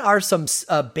what are some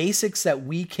basics that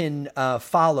we can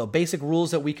follow, basic rules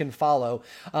that we can follow,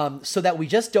 so that we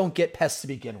just don't get pests to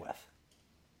begin with?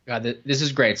 God, this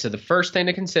is great. So the first thing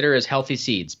to consider is healthy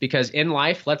seeds, because in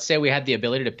life, let's say we had the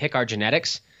ability to pick our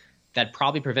genetics, that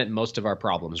probably prevent most of our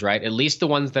problems, right? At least the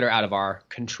ones that are out of our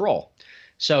control.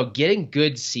 So getting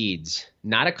good seeds,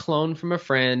 not a clone from a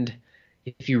friend.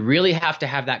 If you really have to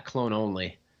have that clone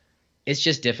only, it's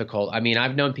just difficult. I mean,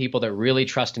 I've known people that really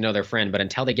trust and know their friend, but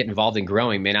until they get involved in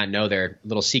growing, may not know their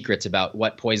little secrets about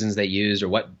what poisons they use or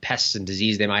what pests and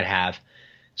disease they might have.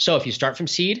 So if you start from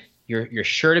seed, you're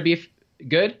sure to be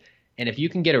good. And if you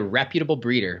can get a reputable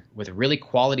breeder with really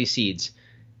quality seeds,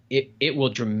 it will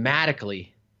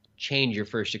dramatically change your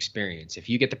first experience. If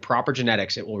you get the proper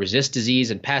genetics, it will resist disease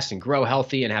and pests and grow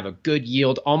healthy and have a good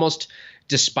yield almost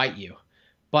despite you.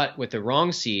 But with the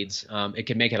wrong seeds, it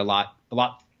can make it a lot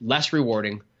less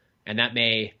rewarding, and that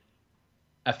may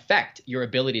affect your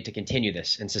ability to continue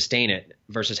this and sustain it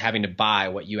versus having to buy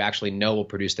what you actually know will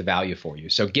produce the value for you.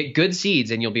 So get good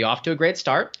seeds and you'll be off to a great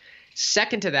start.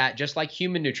 Second to that, just like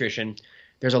human nutrition,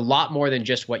 there's a lot more than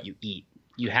just what you eat.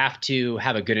 You have to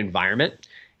have a good environment.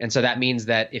 And so that means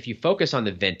that if you focus on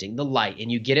the venting, the light, and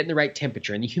you get it in the right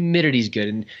temperature, and the humidity is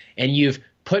good, and you've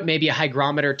put maybe a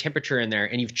hygrometer temperature in there,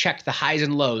 and you've checked the highs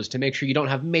and lows to make sure you don't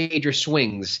have major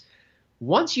swings,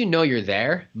 once you know you're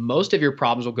there, most of your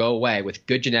problems will go away with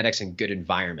good genetics and good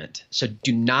environment. So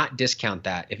do not discount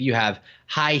that. If you have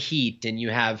high heat and you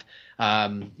have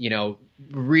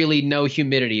really no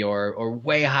humidity or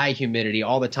way high humidity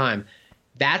all the time,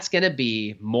 that's going to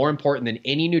be more important than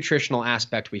any nutritional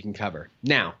aspect we can cover.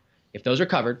 Now, if those are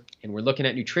covered and we're looking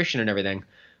at nutrition and everything,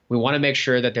 we want to make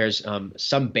sure that there's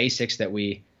some basics that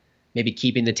we maybe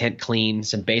keeping the tent clean,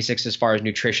 some basics as far as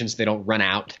nutrition so they don't run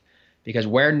out. Because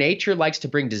where nature likes to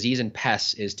bring disease and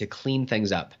pests is to clean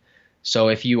things up. So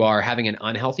if you are having an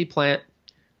unhealthy plant,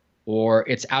 or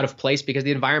it's out of place because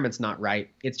the environment's not right,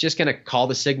 it's just going to call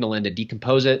the signal in to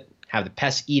decompose it, have the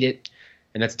pests eat it,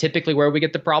 and that's typically where we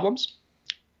get the problems.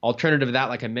 Alternative to that,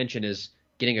 like I mentioned, is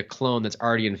getting a clone that's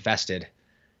already infested.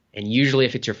 And usually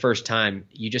if it's your first time,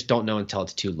 you just don't know until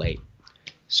it's too late.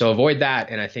 So avoid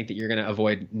that, and I think that you're going to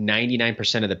avoid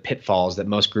 99% of the pitfalls that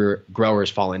most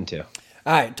growers fall into.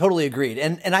 All right, totally agreed.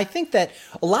 And I think that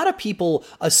a lot of people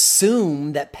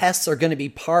assume that pests are going to be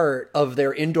part of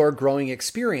their indoor growing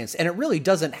experience, and it really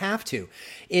doesn't have to.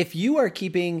 If you are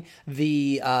keeping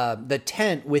the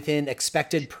tent within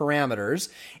expected parameters,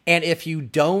 and if you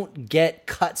don't get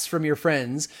cuts from your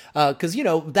friends, because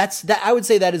I would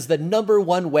say that is the number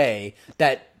one way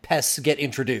that pests get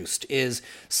introduced, is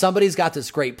somebody's got this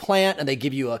great plant and they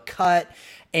give you a cut.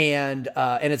 And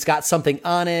it's got something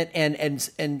on it.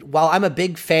 And while I'm a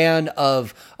big fan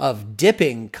of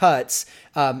dipping cuts,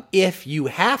 if you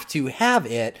have to have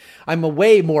it, I'm a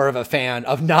way more of a fan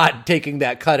of not taking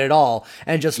that cut at all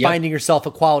and just finding yourself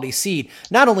a quality seed.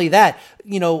 Not only that,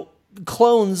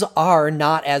 clones are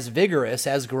not as vigorous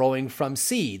as growing from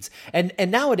seeds. And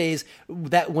nowadays,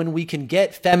 that when we can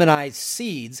get feminized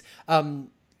seeds,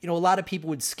 a lot of people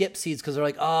would skip seeds because they're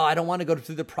like, oh, I don't want to go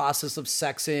through the process of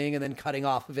sexing and then cutting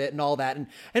off of it and all that. And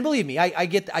believe me, I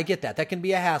get that. That can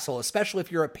be a hassle, especially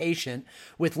if you're a patient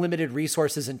with limited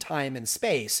resources and time and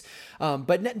space.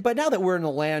 But now that we're in a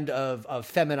land of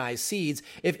feminized seeds,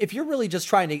 if you're really just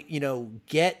trying to,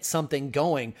 get something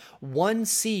going, one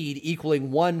seed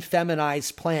equaling one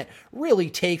feminized plant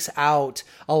really takes out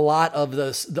a lot of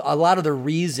the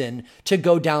reason to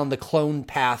go down the clone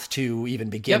path to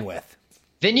even begin with.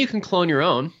 Then you can clone your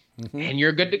own, and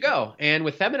you're good to go. And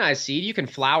with feminized seed, you can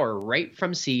flower right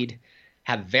from seed,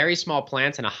 have very small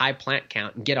plants and a high plant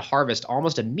count, and get a harvest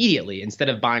almost immediately instead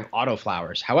of buying auto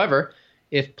flowers. However,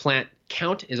 if plant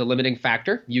count is a limiting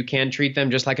factor, you can treat them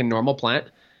just like a normal plant,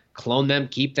 clone them,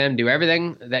 keep them, do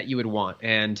everything that you would want.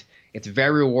 And it's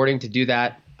very rewarding to do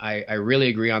that. I really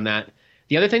agree on that.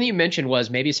 The other thing that you mentioned was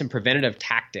maybe some preventative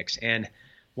tactics. And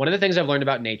one of the things I've learned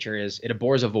about nature is it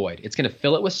abhors a void. It's going to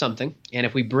fill it with something. And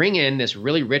if we bring in this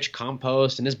really rich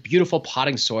compost and this beautiful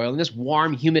potting soil and this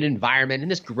warm, humid environment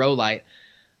and this grow light,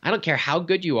 I don't care how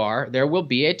good you are, there will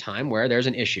be a time where there's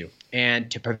an issue. And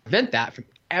to prevent that from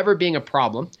ever being a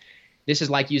problem, this is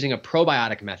like using a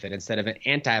probiotic method instead of an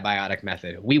antibiotic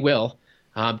method. We will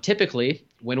typically,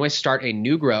 when we start a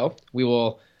new grow, we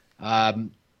will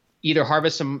either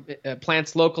harvest some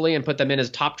plants locally and put them in as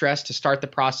top dress to start the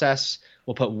process.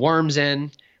 We'll put worms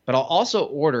in, but I'll also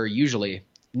order usually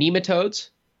nematodes,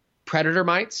 predator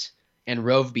mites, and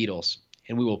rove beetles,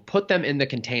 and we will put them in the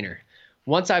container.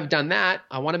 Once I've done that,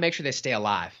 I want to make sure they stay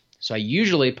alive. So I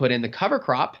usually put in the cover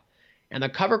crop, and the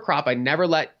cover crop I never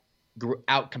let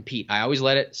out compete. I always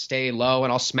let it stay low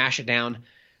and I'll smash it down.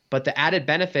 But the added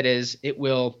benefit is it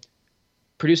will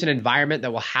produce an environment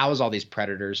that will house all these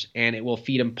predators, and it will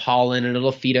feed them pollen and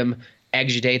it'll feed them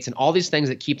exudates and all these things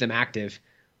that keep them active,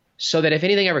 so that if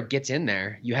anything ever gets in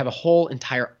there, you have a whole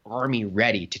entire army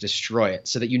ready to destroy it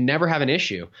so that you never have an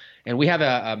issue. And we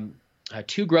have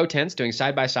two grow tents doing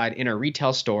side by side in a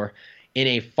retail store in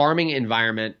a farming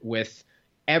environment with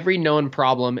every known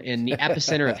problem in the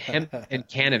epicenter of hemp and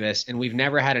cannabis, and we've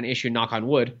never had an issue, knock on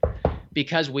wood,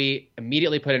 because we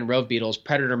immediately put in rove beetles,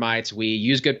 predator mites, we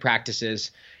use good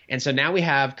practices. And so now we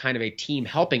have kind of a team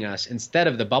helping us instead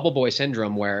of the bubble boy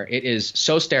syndrome where it is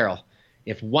so sterile.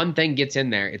 If one thing gets in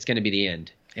there, it's going to be the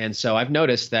end. And so I've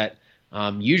noticed that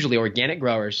usually organic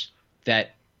growers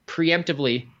that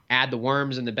preemptively add the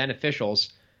worms and the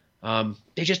beneficials,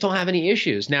 they just don't have any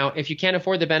issues. Now, if you can't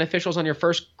afford the beneficials on your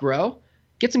first grow,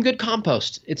 get some good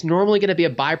compost. It's normally going to be a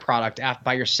byproduct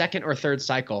by your second or third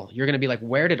cycle. You're going to be like,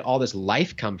 where did all this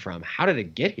life come from? How did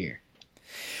it get here?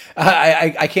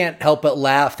 I can't help but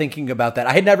laugh thinking about that.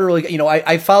 I had never really,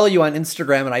 I follow you on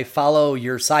Instagram and I follow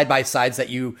your side-by-sides that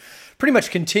you pretty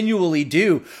much continually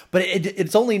do, but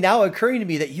it's only now occurring to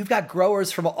me that you've got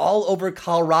growers from all over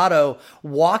Colorado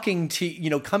walking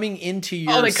to, coming into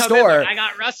your store. Like, I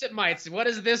got russet mites. What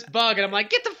is this bug? And I'm like,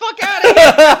 get the fuck out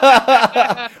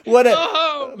of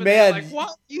here. Man. Like,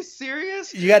 what? You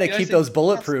serious? You got to keep those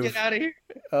bulletproof. Get out of here.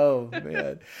 Oh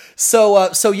man.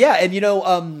 So yeah.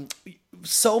 And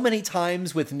so many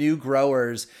times with new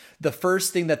growers, the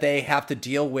first thing that they have to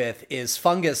deal with is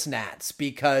fungus gnats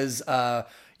because,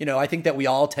 I think that we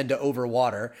all tend to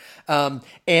overwater.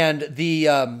 And the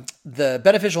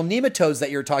beneficial nematodes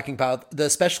that you're talking about,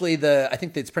 especially I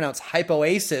think it's pronounced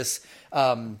hypoacis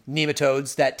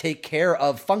nematodes that take care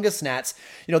of fungus gnats,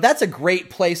 that's a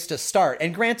great place to start.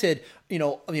 And granted,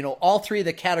 all three of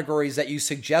the categories that you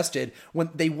suggested,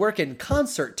 when they work in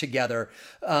concert together.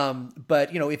 But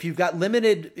if you've got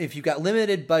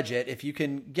limited budget, if you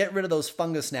can get rid of those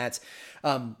fungus gnats,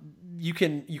 you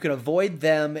can avoid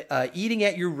them eating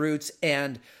at your roots.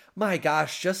 And my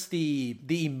gosh, just the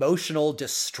emotional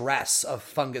distress of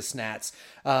fungus gnats,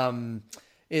 that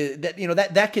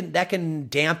can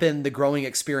dampen the growing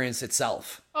experience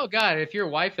itself. Oh God, if your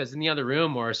wife is in the other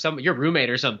room or your roommate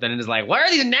or something and is like, where are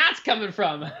these gnats coming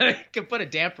from? You can put a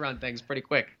damper on things pretty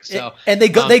quick. So and they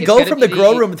go from the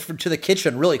grow room to the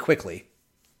kitchen really quickly.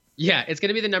 Yeah, it's going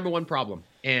to be the number one problem.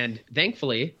 And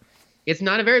thankfully, it's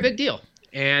not a very big deal.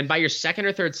 And by your second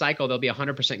or third cycle, they'll be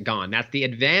 100% gone. That's the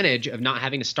advantage of not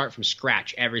having to start from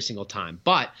scratch every single time.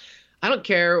 But I don't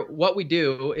care what we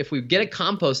do. If we get a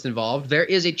compost involved, there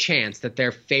is a chance that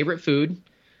their favorite food,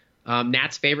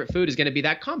 gnat's favorite food, is going to be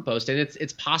that compost. And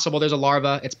it's possible there's a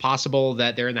larva. It's possible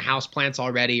that they're in the house plants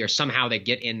already, or somehow they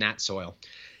get in that soil.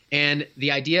 And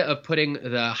the idea of putting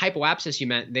the hypoapsis you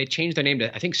meant, they changed their name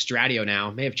to, I think, Stradio now.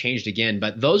 May have changed again.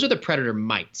 But those are the predator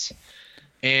mites.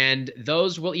 And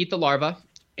those will eat the larva,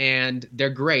 and they're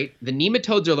great. The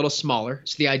nematodes are a little smaller.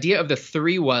 So the idea of the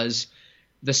three was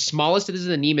the smallest is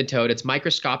the nematode. It's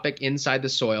microscopic inside the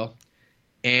soil.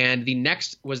 And the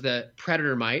next was the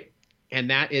predator mite,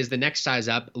 and that is the next size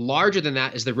up. Larger than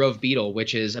that is the rove beetle,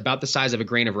 which is about the size of a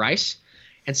grain of rice.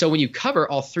 And so when you cover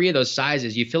all three of those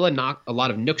sizes, you fill a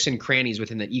lot of nooks and crannies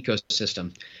within the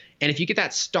ecosystem. And if you get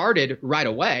that started right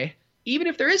away, even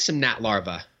if there is some gnat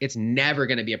larva, it's never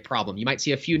going to be a problem. You might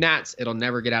see a few gnats. It'll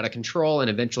never get out of control and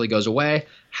eventually goes away.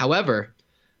 However,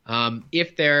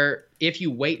 if you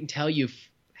wait until you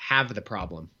have the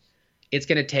problem, it's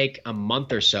going to take a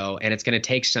month or so, and it's going to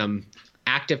take some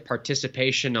active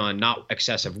participation on not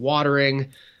excessive watering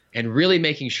and really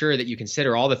making sure that you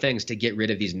consider all the things to get rid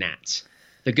of these gnats.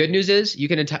 The good news is you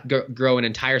can grow an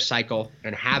entire cycle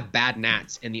and have bad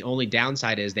gnats, and the only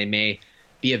downside is they may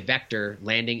be a vector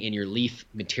landing in your leaf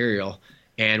material.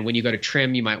 And when you go to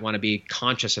trim, you might want to be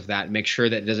conscious of that and make sure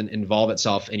that it doesn't involve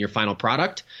itself in your final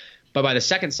product. But by the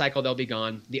second cycle, they'll be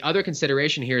gone. The other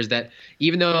consideration here is that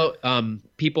even though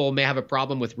people may have a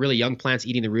problem with really young plants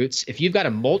eating the roots, if you've got a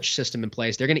mulch system in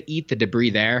place, they're going to eat the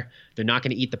debris there. They're not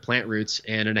going to eat the plant roots.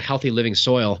 And in a healthy living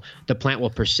soil, the plant will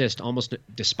persist almost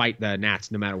despite the gnats,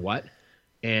 no matter what.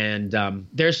 And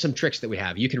there's some tricks that we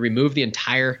have. You can remove the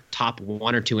entire top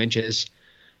 1 or 2 inches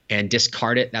and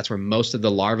discard it. That's where most of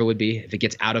the larva would be if it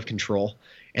gets out of control.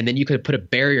 And then you could put a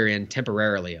barrier in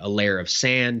temporarily, a layer of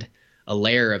sand, a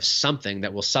layer of something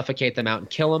that will suffocate them out and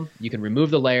kill them. You can remove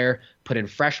the layer, put in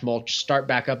fresh mulch, start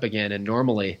back up again, and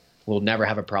normally we'll never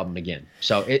have a problem again.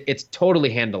 So it's totally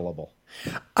handleable.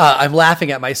 I'm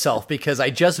laughing at myself because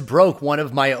I just broke one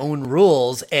of my own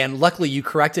rules, and luckily you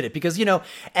corrected it because,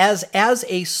 as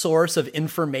a source of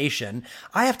information,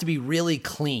 I have to be really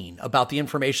clean about the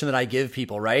information that I give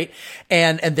people, right?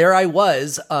 And there I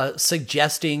was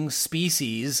suggesting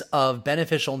species of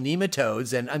beneficial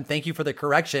nematodes, and thank you for the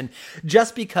correction,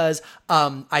 just because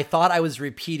I thought I was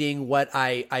repeating what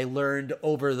I learned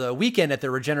over the weekend at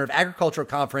the Regenerative Agriculture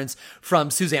Conference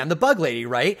from Suzanne the Bug Lady,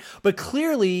 right? But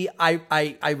clearly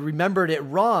I remembered it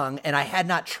wrong, and I had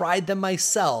not tried them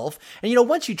myself. And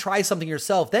once you try something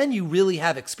yourself, then you really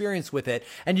have experience with it,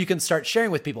 and you can start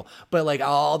sharing with people. But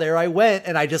there I went,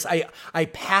 and I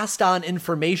passed on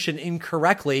information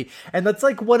incorrectly, and that's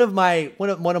like one of my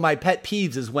pet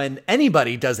peeves is when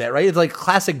anybody does that, right? It's like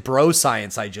classic bro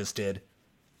science I just did.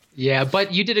 Yeah,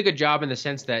 but you did a good job in the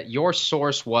sense that your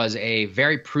source was a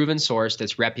very proven source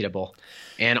that's reputable.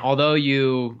 And although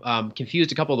you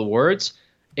confused a couple of the words,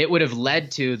 it would have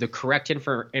led to the correct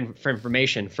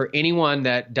information for anyone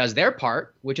that does their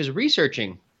part, which is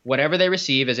researching whatever they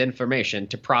receive as information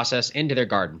to process into their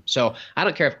garden. So I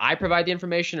don't care if I provide the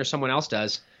information or someone else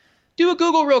does. Do a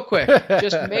Google real quick.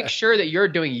 Just make sure that you're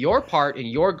doing your part in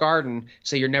your garden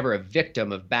so you're never a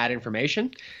victim of bad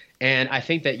information. And I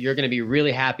think that you're going to be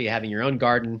really happy having your own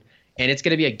garden, and it's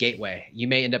going to be a gateway. You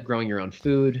may end up growing your own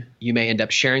food. You may end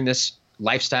up sharing this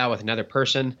lifestyle with another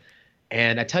person.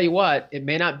 And I tell you what, it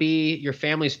may not be your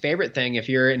family's favorite thing if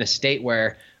you're in a state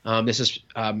where this is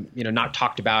not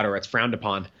talked about or it's frowned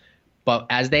upon. But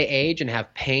as they age and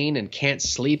have pain and can't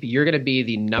sleep, you're going to be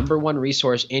the number one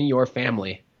resource in your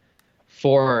family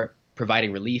for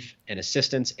providing relief and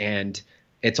assistance. And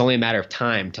it's only a matter of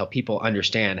time till people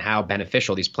understand how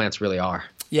beneficial these plants really are.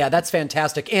 Yeah, that's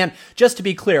fantastic. And just to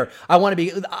be clear,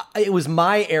 it was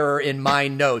my error in my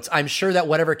notes. I'm sure that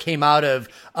whatever came out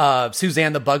of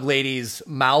Suzanne the Bug Lady's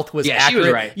mouth was accurate. She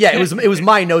was right. Yeah, it was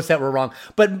my notes that were wrong.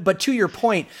 But to your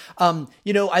point,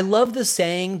 I love the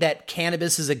saying that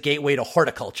cannabis is a gateway to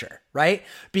horticulture, right?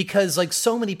 Because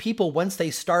so many people, once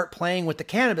they start playing with the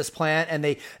cannabis plant and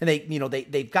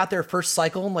they've got their first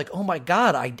cycle, I'm like, oh my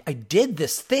God, I did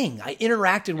this thing. I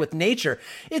interacted with nature.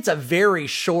 It's a very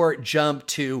short jump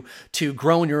to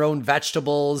growing your own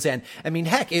vegetables. And I mean,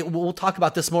 heck, we'll talk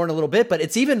about this more in a little bit, but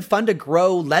it's even fun to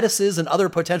grow lettuces and other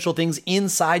potential things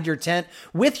inside your tent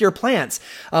with your plants.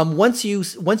 Once you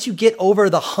get over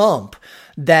the hump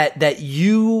that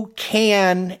you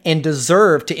can and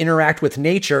deserve to interact with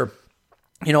nature,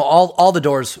 all the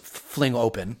doors fling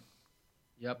open.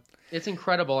 Yep. It's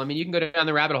incredible. I mean, you can go down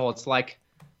the rabbit hole. It's like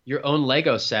your own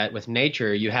Lego set with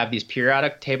nature. You have these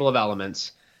periodic table of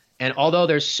elements. And although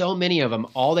there's so many of them,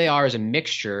 all they are is a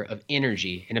mixture of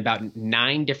energy in about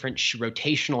 9 different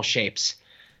rotational shapes.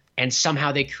 And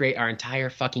somehow they create our entire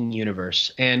fucking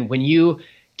universe. And when you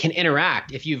can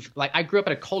interact, I grew up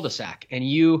in a cul-de-sac, and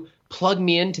you plug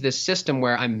me into this system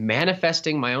where I'm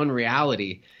manifesting my own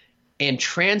reality and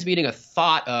transmuting a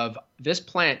thought of this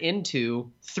plant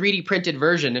into 3D printed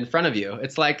version in front of you.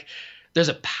 It's like there's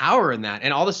a power in that.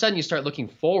 And all of a sudden you start looking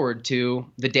forward to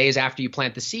the days after you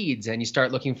plant the seeds, and you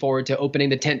start looking forward to opening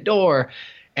the tent door.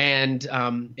 And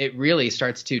it really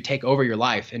starts to take over your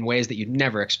life in ways that you'd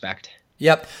never expect.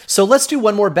 Yep. So let's do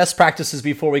one more best practices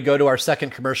before we go to our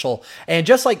second commercial. And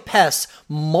just like pests,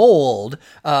 mold,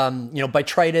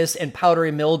 botrytis and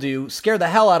powdery mildew scare the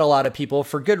hell out of a lot of people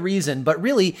for good reason. But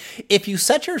really, if you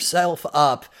set yourself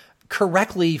up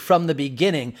correctly from the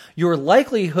beginning, your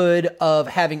likelihood of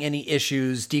having any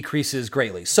issues decreases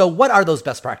greatly. So what are those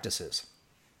best practices?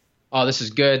 Oh, this is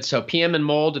good. So PM and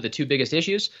mold are the 2 biggest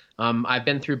issues. I've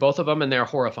been through both of them, and they're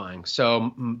horrifying.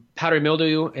 So powdery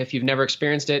mildew, if you've never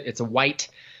experienced it, it's a white,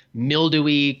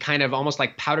 mildewy, kind of almost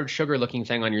like powdered sugar looking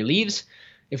thing on your leaves.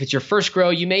 If it's your first grow,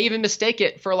 you may even mistake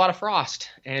it for a lot of frost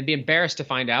and be embarrassed to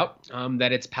find out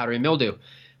that it's powdery mildew.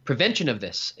 Prevention of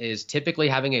this is typically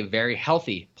having a very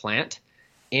healthy plant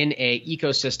in a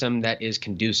ecosystem that is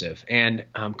conducive. And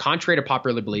contrary to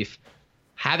popular belief,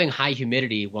 having high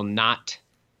humidity will not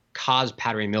cause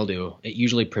powdery mildew. It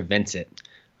usually prevents it.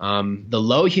 The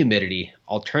low humidity,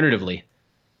 alternatively,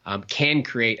 can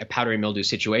create a powdery mildew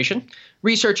situation.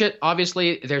 Research it.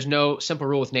 Obviously, there's no simple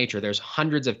rule with nature. There's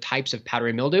hundreds of types of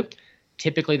powdery mildew.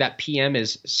 Typically, that PM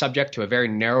is subject to a very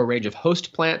narrow range of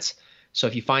host plants. So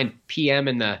if you find PM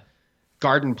in the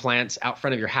garden plants out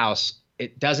front of your house,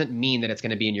 it doesn't mean that it's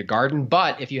going to be in your garden.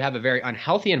 But if you have a very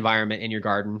unhealthy environment in your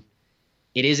garden,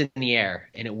 it is in the air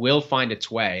and it will find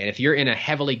its way. And if you're in a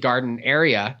heavily garden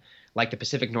area like the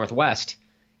Pacific Northwest,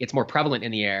 it's more prevalent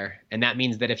in the air. And that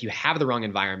means that if you have the wrong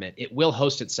environment, it will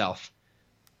host itself,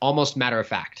 almost matter of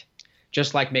fact.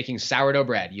 Just like making sourdough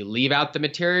bread. You leave out the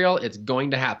material, it's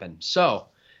going to happen. So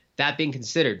that being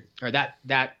considered, or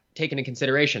that taken into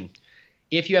consideration,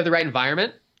 if you have the right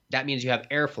environment, that means you have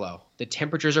airflow. The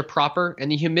temperatures are proper and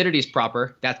the humidity is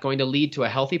proper. That's going to lead to a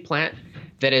healthy plant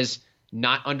that is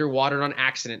not underwatered on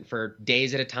accident for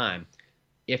days at a time.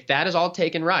 If that is all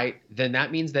taken right, then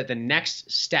that means that the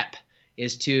next step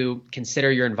is to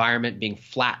consider your environment being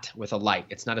flat with a light.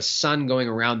 It's not a sun going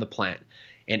around the plant.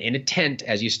 And in a tent,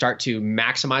 as you start to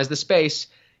maximize the space,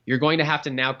 you're going to have to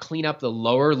now clean up the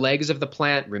lower legs of the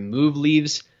plant, remove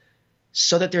leaves,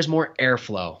 so that there's more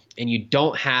airflow and you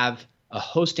don't have a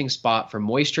hosting spot for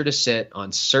moisture to sit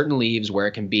on certain leaves where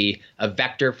it can be a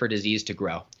vector for disease to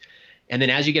grow. And then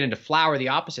as you get into flower, the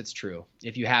opposite's true.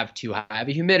 If you have too high of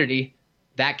a humidity,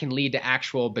 that can lead to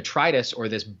actual botrytis, or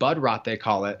this bud rot they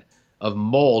call it, of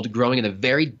mold growing in a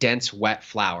very dense, wet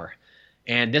flower.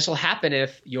 And this will happen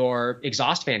if your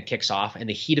exhaust fan kicks off and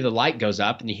the heat of the light goes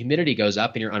up and the humidity goes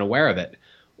up and you're unaware of it.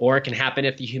 Or it can happen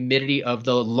if the humidity of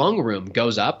the lung room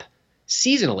goes up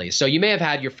seasonally. So you may have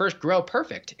had your first grow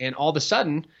perfect and all of a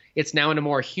sudden it's now in a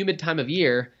more humid time of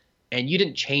year and you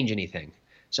didn't change anything.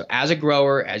 So as a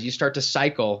grower, as you start to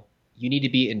cycle, you need to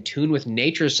be in tune with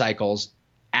nature's cycles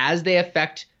as they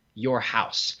affect your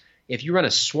house. If you run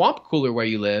a swamp cooler where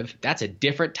you live, that's a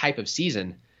different type of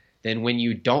season than when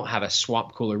you don't have a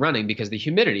swamp cooler running because of the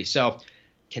humidity. So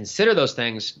consider those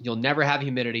things. You'll never have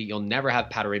humidity. You'll never have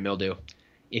powdery mildew.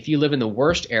 If you live in the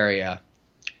worst area,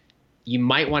 you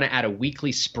might want to add a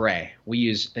weekly spray. We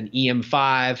use an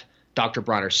EM5, Dr.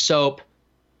 Bronner soap,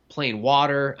 plain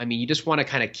water. I mean, you just want to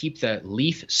kind of keep the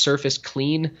leaf surface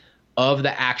clean of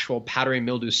the actual powdery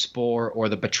mildew spore or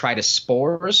the botrytis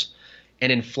spores.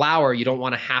 And in flower, you don't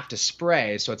want to have to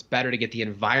spray, so it's better to get the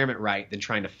environment right than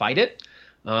trying to fight it.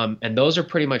 And those are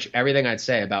pretty much everything I'd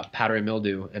say about powdery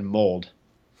mildew and mold.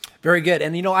 Very good.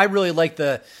 And, I really like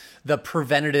the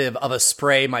preventative of a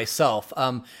spray myself.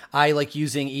 I like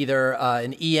using either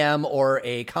an EM or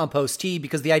a compost tea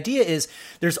because the idea is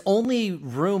there's only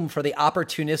room for the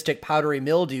opportunistic powdery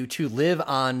mildew to live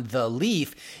on the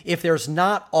leaf if there's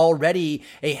not already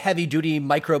a heavy-duty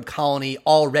microbe colony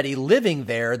already living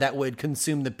there that would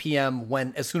consume the PM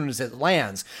as soon as it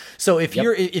lands. So if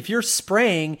you're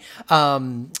spraying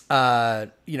something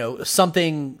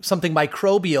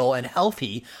microbial and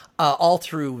healthy all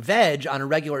through veg on a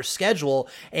regular schedule,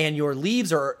 and your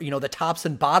leaves are, the tops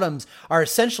and bottoms are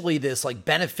essentially this like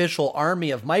beneficial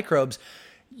army of microbes,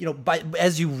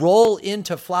 as you roll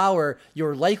into flower,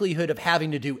 your likelihood of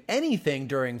having to do anything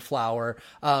during flower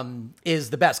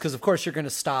is the best. Because of course you're going to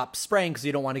stop spraying because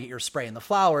you don't want to get your spray in the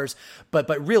flowers. But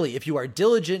really, if you are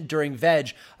diligent during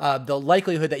veg, the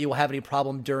likelihood that you will have any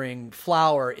problem during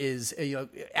flower is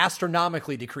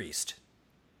astronomically decreased.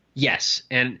 Yes,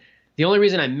 and the only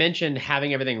reason I mentioned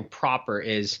having everything proper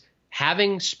is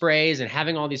having sprays and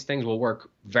having all these things will work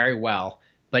very well.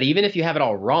 But even if you have it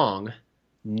all wrong,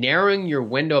 narrowing your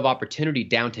window of opportunity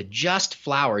down to just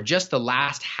flower, just the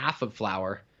last half of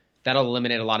flower, that'll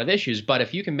eliminate a lot of issues. But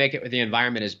if you can make it where the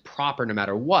environment is proper no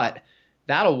matter what,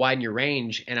 that'll widen your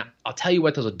range. And I'll tell you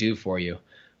what those will do for you.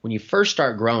 When you first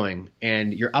start growing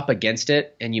and you're up against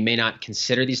it and you may not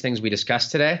consider these things we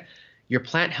discussed today, your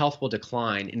plant health will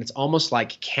decline, and it's almost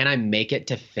like, can I make it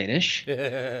to finish?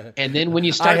 And then when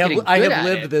you start getting good I have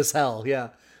lived this hell, yeah.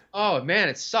 Oh man,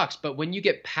 it sucks. But when you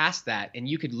get past that, and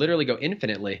you could literally go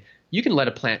infinitely, you can let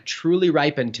a plant truly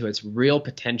ripen to its real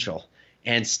potential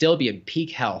and still be in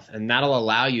peak health, and that'll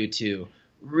allow you to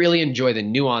really enjoy the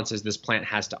nuances this plant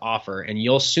has to offer. And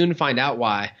you'll soon find out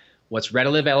why what's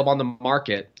readily available on the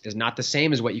market is not the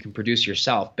same as what you can produce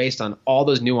yourself based on all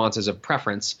those nuances of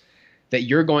preference that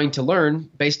you're going to learn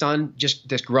based on just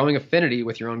this growing affinity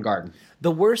with your own garden. The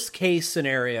worst case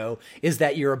scenario is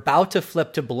that you're about to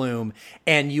flip to bloom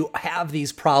and you have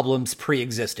these problems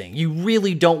pre-existing. You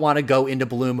really don't want to go into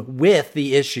bloom with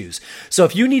the issues. So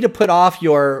if you need to put off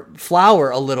your flower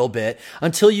a little bit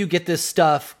until you get this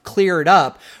stuff cleared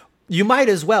up, you might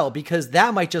as well, because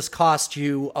that might just cost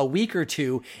you a week or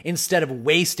two instead of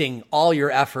wasting all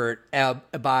your effort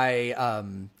by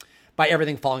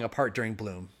everything falling apart during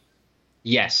bloom.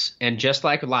 Yes, and just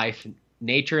like life,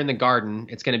 nature in the garden,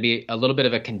 it's going to be a little bit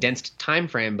of a condensed time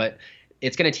frame, but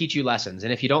it's going to teach you lessons.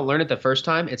 And if you don't learn it the first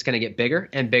time, it's going to get bigger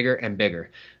and bigger and bigger.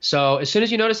 So as soon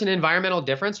as you notice an environmental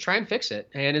difference, try and fix it.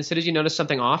 And as soon as you notice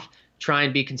something off, try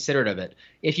and be considerate of it.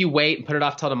 If you wait and put it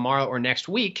off till tomorrow or next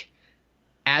week,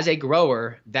 as a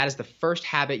grower, that is the first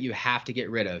habit you have to get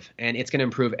rid of. And it's going to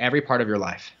improve every part of your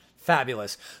life.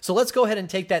 Fabulous. So let's go ahead and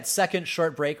take that second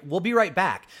short break. We'll be right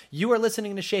back. You are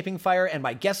listening to Shaping Fire, and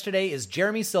my guest today is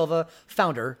Jeremy Silva,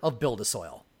 founder of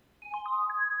Build-A-Soil.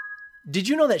 Did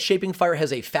you know that Shaping Fire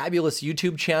has a fabulous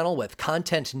YouTube channel with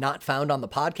content not found on the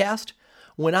podcast?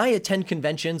 When I attend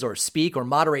conventions or speak or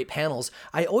moderate panels,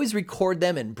 I always record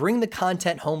them and bring the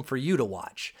content home for you to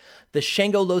watch. The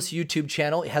Shango Los YouTube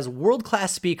channel has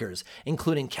world-class speakers,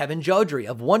 including Kevin Jodrey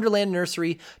of Wonderland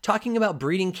Nursery, talking about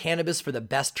breeding cannabis for the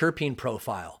best terpene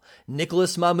profile,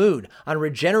 Nicholas Mahmood on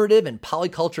regenerative and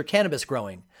polyculture cannabis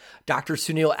growing, Dr.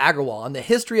 Sunil Agrawal on the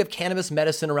history of cannabis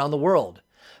medicine around the world,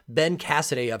 Ben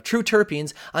Cassidy of True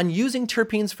Terpenes on using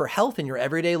terpenes for health in your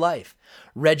everyday life,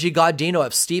 Reggie Gaudino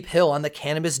of Steep Hill on the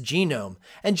cannabis genome,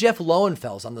 and Jeff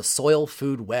Lowenfels on the soil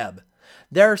food web.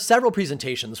 There are several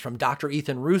presentations from Dr.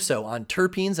 Ethan Russo on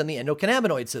terpenes and the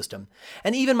endocannabinoid system,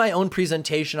 and even my own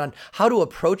presentation on how to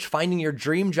approach finding your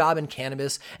dream job in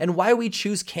cannabis and why we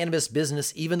choose cannabis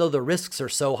business even though the risks are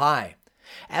so high.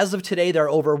 As of today, there are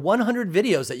over 100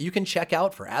 videos that you can check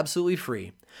out for absolutely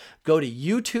free. Go to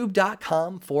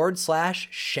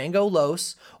youtube.com/Shango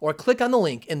Los or click on the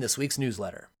link in this week's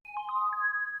newsletter.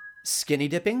 Skinny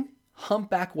dipping,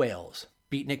 humpback whales,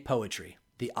 beatnik poetry,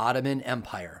 the Ottoman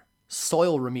Empire,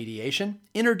 soil remediation,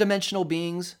 interdimensional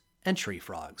beings, and tree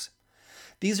frogs.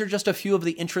 These are just a few of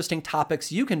the interesting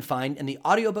topics you can find in the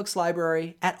audiobooks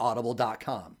library at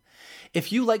audible.com.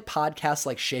 If you like podcasts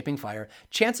like Shaping Fire,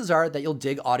 chances are that you'll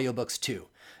dig audiobooks too.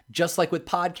 Just like with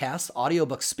podcasts,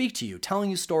 audiobooks speak to you, telling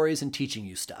you stories and teaching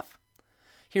you stuff.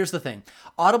 Here's the thing.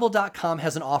 Audible.com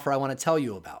has an offer I want to tell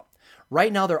you about.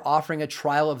 Right now, they're offering a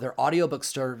trial of their audiobook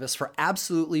service for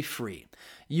absolutely free.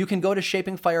 You can go to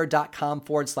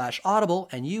shapingfire.com/audible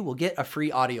and you will get a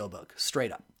free audiobook,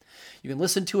 straight up. You can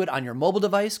listen to it on your mobile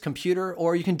device, computer,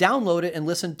 or you can download it and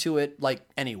listen to it like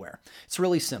anywhere. It's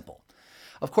really simple.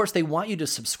 Of course, they want you to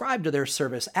subscribe to their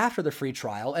service after the free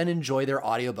trial and enjoy their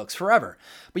audiobooks forever.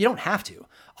 But you don't have to.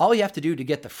 All you have to do to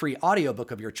get the free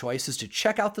audiobook of your choice is to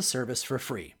check out the service for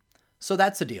free. So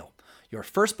that's the deal. Your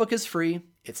first book is free,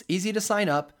 it's easy to sign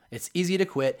up, it's easy to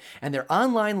quit, and their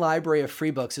online library of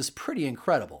free books is pretty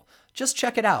incredible. Just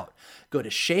check it out. Go to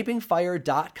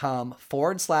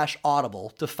shapingfire.com/audible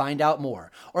to find out more,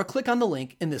 or click on the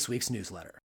link in this week's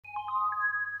newsletter.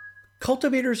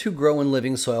 Cultivators who grow in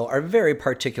living soil are very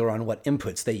particular on what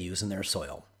inputs they use in their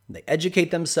soil. They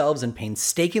educate themselves and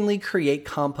painstakingly create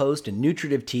compost and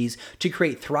nutritive teas to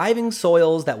create thriving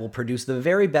soils that will produce the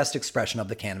very best expression of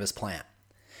the cannabis plant.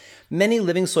 Many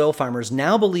living soil farmers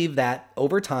now believe that,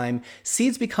 over time,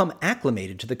 seeds become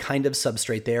acclimated to the kind of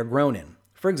substrate they are grown in.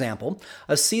 For example,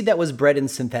 a seed that was bred in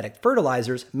synthetic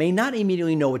fertilizers may not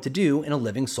immediately know what to do in a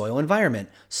living soil environment,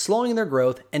 slowing their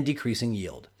growth and decreasing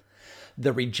yield.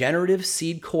 The Regenerative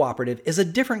Seed Cooperative is a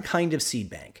different kind of seed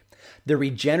bank. The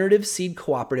Regenerative Seed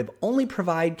Cooperative only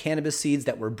provide cannabis seeds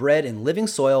that were bred in living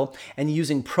soil and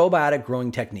using probiotic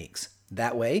growing techniques.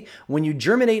 That way, when you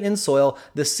germinate in soil,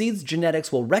 the seed's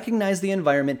genetics will recognize the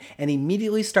environment and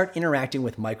immediately start interacting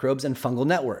with microbes and fungal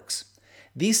networks.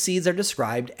 These seeds are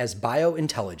described as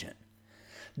biointelligent.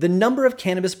 The number of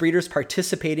cannabis breeders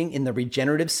participating in the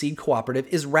Regenerative Seed Cooperative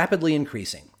is rapidly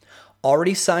increasing.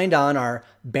 Already signed on are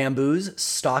Bamboo's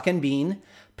Stalk and Bean,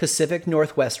 Pacific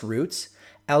Northwest Roots,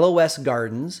 LOS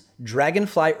Gardens,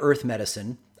 Dragonfly Earth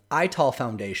Medicine, Ital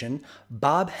Foundation,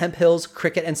 Bob Hemphill's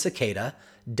Cricket and Cicada,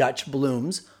 Dutch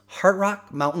Blooms, Heart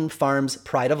Rock Mountain Farms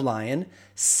Pride of Lion,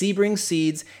 Sebring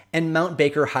Seeds, and Mount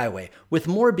Baker Highway, with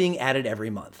more being added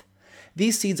every month.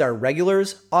 These seeds are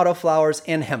regulars, autoflowers,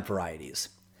 and hemp varieties.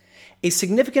 A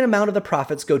significant amount of the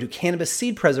profits go to cannabis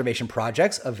seed preservation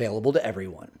projects available to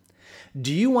everyone.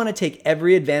 Do you want to take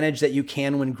every advantage that you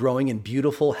can when growing in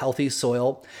beautiful, healthy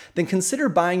soil? Then consider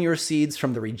buying your seeds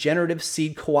from the Regenerative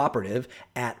Seed Cooperative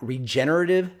at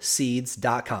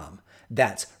regenerativeseeds.com.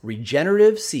 That's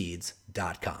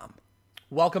regenerativeseeds.com.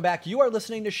 Welcome back. You are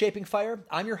listening to Shaping Fire.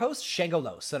 I'm your host, Shango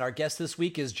Los, and our guest this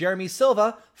week is Jeremy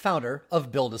Silva, founder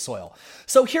of Build a Soil.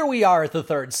 So here we are at the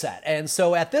third set. And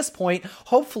so at this point,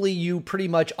 hopefully you pretty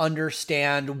much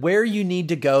understand where you need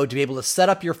to go to be able to set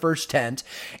up your first tent.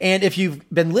 And if you've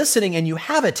been listening and you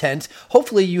have a tent,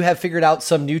 hopefully you have figured out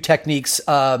some new techniques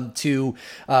to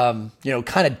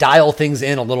kind of dial things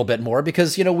in a little bit more,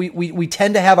 because, we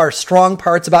tend to have our strong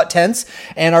parts about tents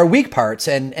and our weak parts,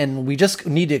 and we just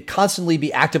need to constantly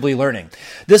be actively learning.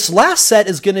 This last set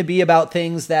is going to be about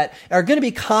things that are going to be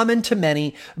common to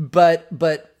many, but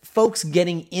folks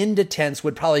getting into tents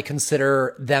would probably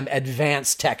consider them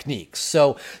advanced techniques.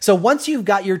 So once you've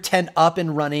got your tent up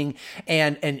and running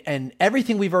and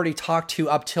everything we've already talked to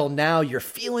up till now, you're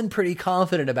feeling pretty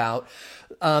confident about,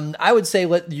 I would say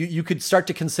you could start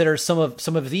to consider some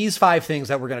of these 5 things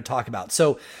that we're going to talk about.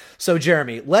 So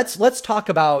Jeremy, let's talk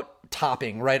about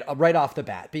topping right off the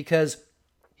bat, because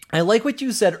I like what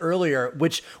you said earlier,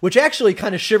 which actually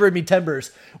kind of shivered me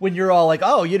timbers when you're all like,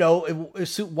 oh,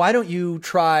 why don't you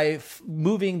try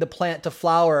moving the plant to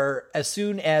flower as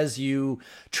soon as you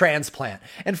transplant?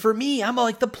 And for me, I'm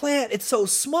like, the plant, it's so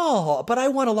small, but I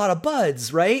want a lot of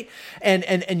buds, right?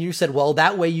 And you said, well,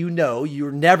 that way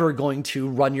you're never going to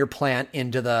run your plant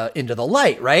into the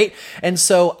light, right? And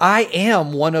so I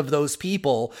am one of those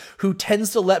people who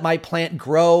tends to let my plant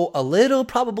grow a little,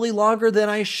 probably longer than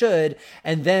I should,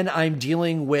 and then I'm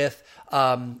dealing with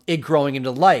it growing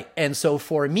into light. And so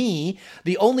for me,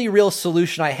 the only real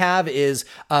solution I have is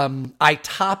I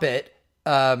top it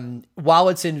while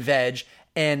it's in veg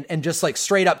and just like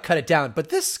straight up cut it down. But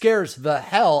this scares the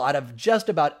hell out of just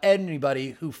about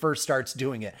anybody who first starts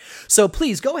doing it. So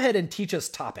please go ahead and teach us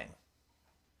topping.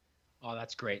 Oh,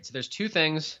 that's great. So there's 2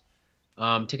 things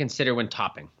to consider when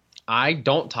topping. I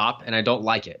don't top and I don't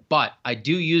like it, but I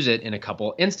do use it in a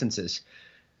couple instances.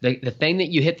 The thing that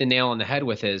you hit the nail on the head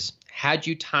with is, had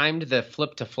you timed the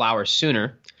flip to flower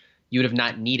sooner, you would have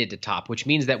not needed to top, which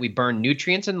means that we burn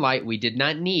nutrients and light we did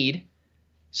not need.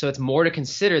 So it's more to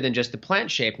consider than just the plant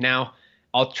shape. Now,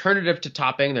 alternative to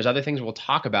topping, there's other things we'll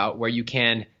talk about where you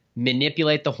can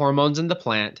manipulate the hormones in the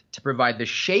plant to provide the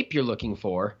shape you're looking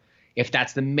for, if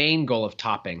that's the main goal of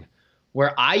topping.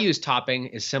 Where I use topping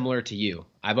is similar to you.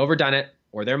 I've overdone it,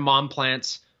 or they're mom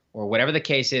plants, or whatever the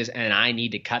case is, and I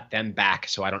need to cut them back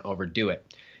so I don't overdo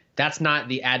it. That's not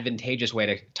the advantageous way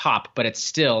to top, but it's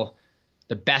still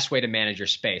the best way to manage your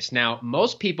space. Now,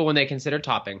 most people, when they consider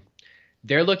topping,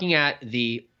 they're looking at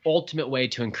the ultimate way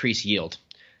to increase yield.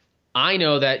 I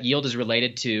know that yield is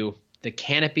related to the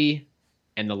canopy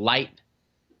and the light.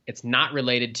 It's not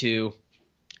related to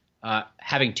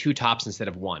having 2 tops instead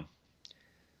of 1.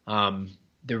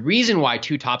 The reason why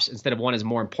 2 tops instead of 1 is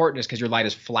more important is because your light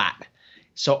is flat.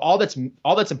 So all that's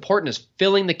important is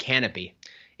filling the canopy.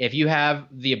 If you have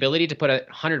the ability to put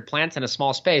 100 plants in a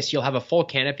small space, you'll have a full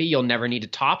canopy. You'll never need to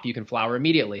top. You can flower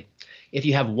immediately. If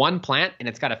you have 1 plant and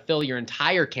it's got to fill your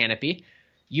entire canopy,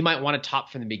 you might want to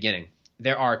top from the beginning.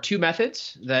 There are 2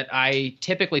 methods that I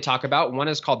typically talk about. One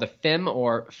is called the FIM,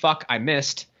 or fuck, I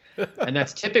missed. And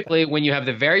that's typically when you have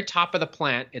the very top of the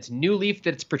plant, it's new leaf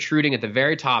that's protruding at the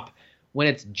very top, when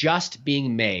it's just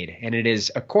being made and it is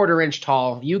a 1/4 inch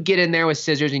tall. You get in there with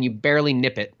scissors and you barely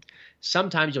nip it.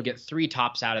 Sometimes you'll get 3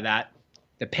 tops out of that,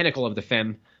 the pinnacle of the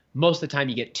FIM. Most of the time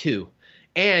you get 2.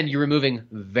 And you're removing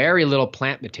very little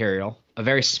plant material, a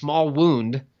very small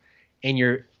wound, and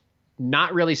you're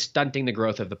not really stunting the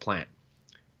growth of the plant.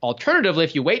 Alternatively,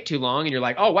 if you wait too long and you're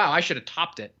like, oh, wow, I should have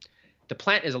topped it, the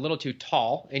plant is a little too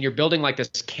tall and you're building like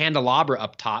this candelabra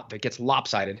up top that gets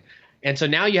lopsided. And so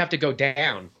now you have to go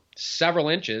down several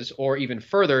inches or even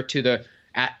further to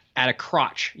at a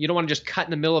crotch. You don't want to just cut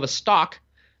in the middle of a stalk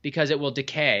because it will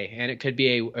decay and it could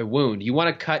be a wound. You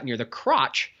want to cut near the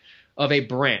crotch of a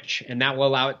branch, and that will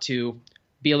allow it to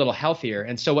be a little healthier.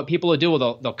 And so what people will do,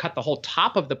 they'll cut the whole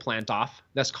top of the plant off,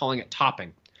 thus calling it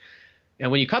topping.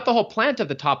 And when you cut the whole plant of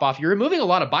the top off, you're removing a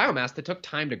lot of biomass that took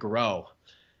time to grow.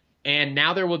 And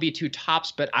now there will be 2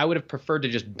 tops, but I would have preferred to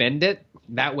just bend it.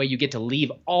 That way you get to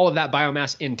leave all of that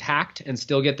biomass intact and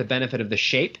still get the benefit of the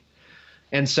shape.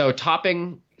 And so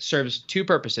topping serves 2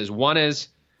 purposes. One is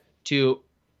to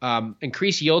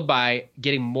increase yield by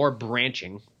getting more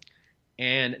branching.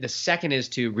 And the second is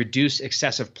to reduce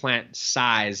excessive plant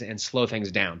size and slow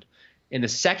things down. In the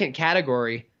second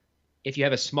category, if you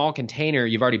have a small container,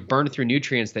 you've already burned through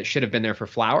nutrients that should have been there for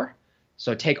flower.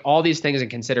 So take all these things in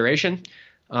consideration.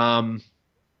 In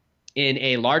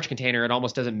a large container, it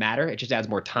almost doesn't matter. It just adds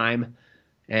more time.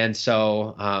 And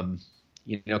so,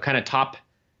 kind of top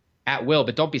at will,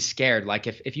 but don't be scared. Like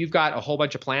if you've got a whole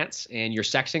bunch of plants and you're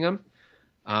sexing them,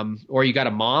 or you got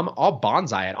a mom, I'll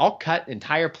bonsai it. I'll cut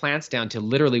entire plants down to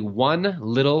literally one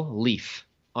little leaf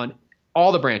on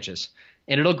all the branches,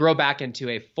 and it'll grow back into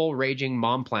a full raging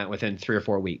mom plant within 3 or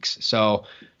 4 weeks. So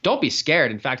don't be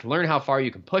scared. In fact, learn how far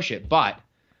you can push it, but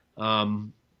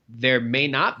there may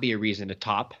not be a reason to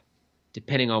top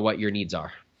depending on what your needs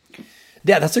are.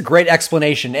 Yeah, that's a great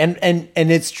explanation. And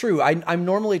it's true. I'm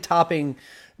normally topping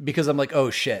because I'm like, oh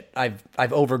shit, I've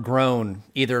overgrown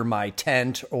either my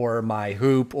tent or my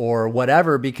hoop or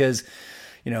whatever, because,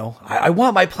 you know, I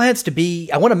want my plants to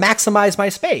be, I want to maximize my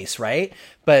space, right?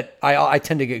 But I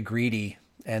tend to get greedy,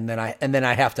 and then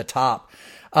I have to top.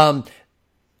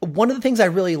 One of the things I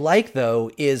really like, though,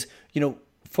 is, you know,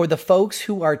 for the folks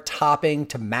who are topping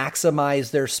to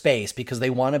maximize their space because they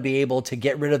want to be able to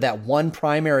get rid of that one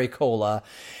primary cola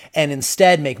and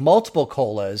instead make multiple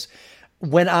colas.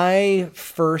 When I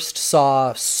first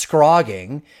saw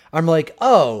scrogging, I'm like,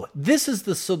 oh, this is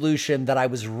the solution that I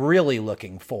was really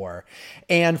looking for.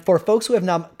 And for folks who have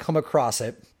not come across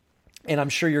it, and I'm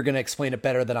sure you're going to explain it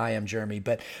better than I am, Jeremy,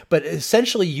 but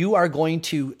essentially you are going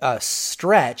to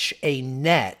stretch a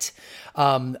net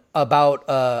about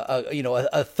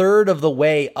a third of the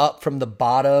way up from the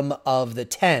bottom of the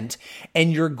tent,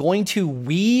 and you're going to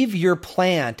weave your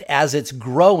plant as it's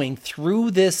growing through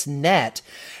this net.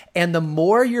 And the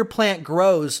more your plant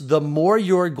grows, the more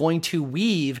you're going to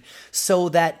weave so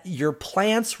that your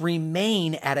plants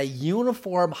remain at a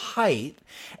uniform height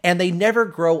and they never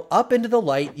grow up into the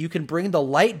light. You can bring the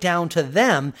light down to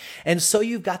them. And so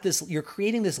you've got this, you're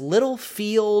creating this little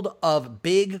field of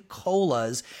big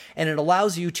colas, and it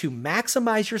allows you to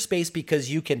maximize your space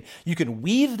because you can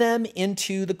weave them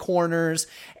into the corners,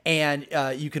 and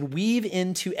you can weave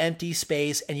into empty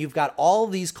space, and you've got all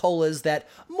these colas that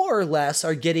more or less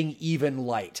are getting even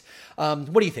light.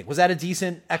 What do you think? Was that a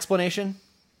decent explanation?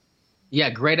 Yeah,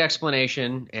 great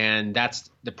explanation. And that's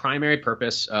the primary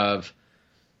purpose of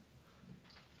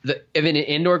if in an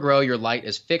indoor grow, your light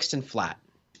is fixed and flat.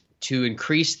 To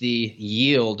increase the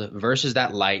yield versus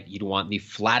that light, you'd want the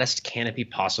flattest canopy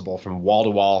possible from wall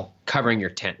to wall, covering your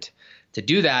tent. To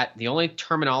do that, the only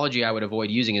terminology I would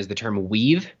avoid using is the term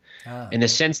weave, in the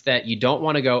sense that you don't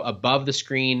want to go above the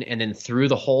screen and then through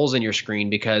the holes in your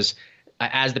screen, because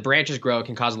as the branches grow, it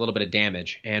can cause a little bit of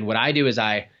damage. And what I do is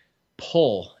I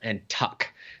pull and tuck.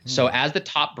 So as the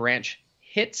top branch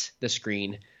hits the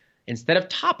screen, instead of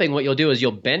topping, what you'll do is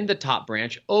you'll bend the top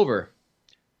branch over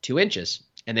 2 inches.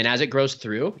 And then as it grows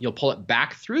through, you'll pull it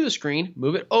back through the screen,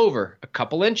 move it over a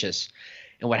couple inches.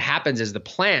 And what happens is the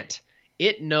plant,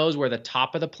 it knows where the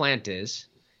top of the plant is,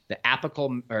 the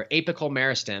apical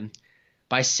meristem,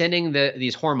 by sending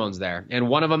these hormones there. And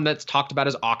one of them that's talked about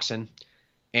is auxin,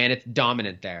 and it's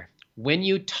dominant there. When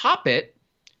you top it,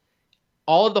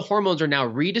 all of the hormones are now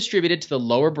redistributed to the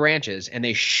lower branches, and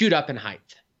they shoot up in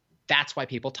height. That's why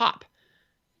people top.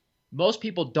 Most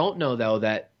people don't know, though,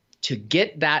 that to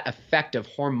get that effect of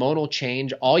hormonal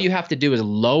change, all you have to do is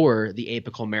lower the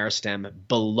apical meristem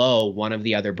below one of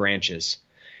the other branches.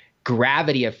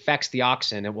 Gravity affects the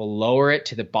auxin. It will lower it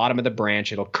to the bottom of the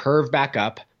branch. It'll curve back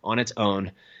up on its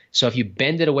own. So if you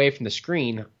bend it away from the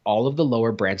screen, all of the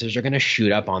lower branches are going to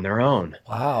shoot up on their own.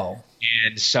 Wow.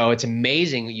 And so it's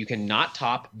amazing. You can not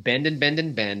top, bend and bend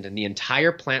and bend, and the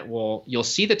entire plant you'll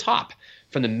see the top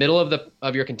from the middle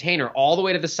of your container all the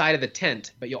way to the side of the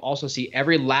tent, but you'll also see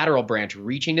every lateral branch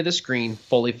reaching to the screen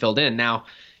fully filled in. Now,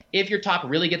 if your top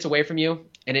really gets away from you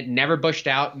and it never bushed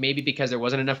out, maybe because there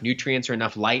wasn't enough nutrients or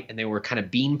enough light and they were kind of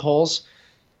bean poles,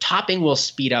 topping will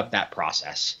speed up that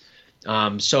process.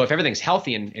 So if everything's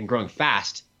healthy and growing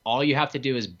fast, all you have to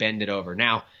do is bend it over.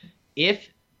 Now, if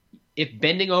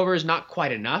bending over is not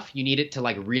quite enough, you need it to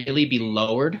like really be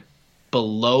lowered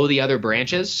below the other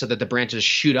branches so that the branches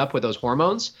shoot up with those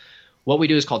hormones. What we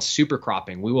do is called super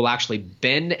cropping. We will actually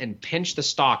bend and pinch the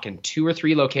stalk in 2 or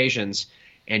 3 locations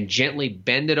and gently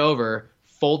bend it over,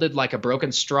 folded like a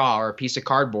broken straw or a piece of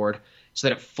cardboard, so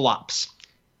that it flops.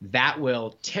 That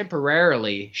will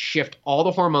temporarily shift all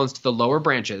the hormones to the lower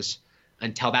branches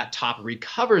until that top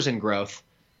recovers in growth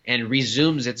and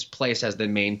resumes its place as the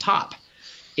main top.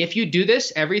 If you do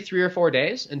this every 3 or 4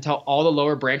 days until all the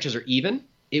lower branches are even,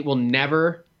 it will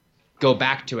never go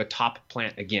back to a top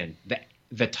plant again.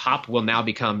 The top will now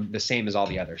become the same as all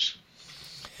the others.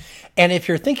 And if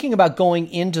you're thinking about going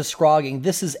into scrogging,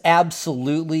 this is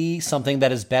absolutely something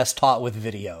that is best taught with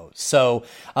video. So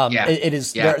it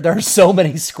is. Yeah. There are so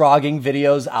many scrogging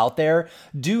videos out there.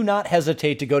 Do not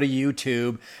hesitate to go to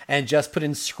YouTube and just put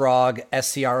in scrog,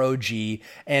 SCROG,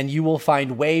 and you will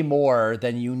find way more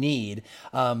than you need.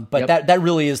 But that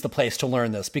really is the place to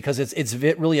learn this, because it's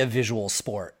really a visual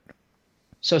sport.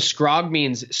 So SCROG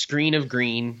means screen of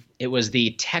green. It was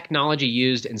the technology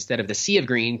used instead of the sea of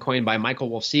green, coined by Michael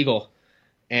Wolff-Siegel.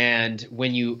 And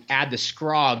when you add the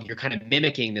SCROG, you're kind of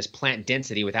mimicking this plant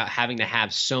density without having to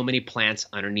have so many plants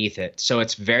underneath it. So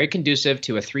it's very conducive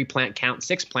to a 3-plant count,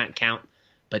 6-plant count,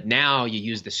 but now you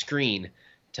use the screen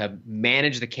to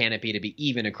manage the canopy to be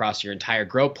even across your entire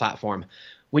grow platform.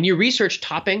 When you research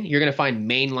topping, you're going to find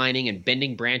mainlining and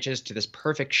bending branches to this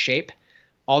perfect shape.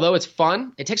 Although it's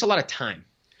fun, it takes a lot of time.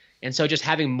 And so just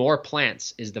having more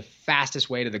plants is the fastest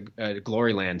way to the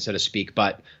glory land, so to speak.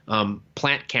 But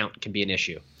plant count can be an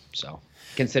issue. So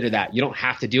consider that. You don't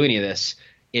have to do any of this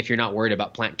if you're not worried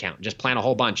about plant count. Just plant a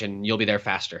whole bunch and you'll be there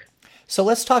faster. So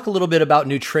let's talk a little bit about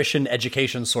nutrition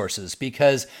education sources,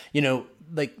 because,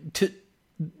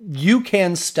 you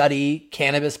can study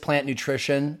cannabis plant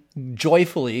nutrition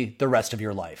joyfully the rest of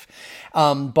your life.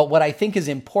 But what I think is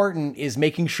important is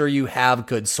making sure you have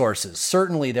good sources.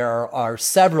 Certainly there are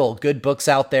several good books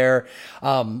out there,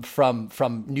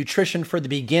 from nutrition for the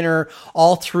beginner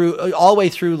all the way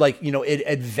through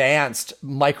advanced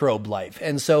microbe life.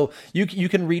 And so you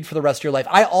can read for the rest of your life.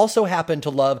 I also happen to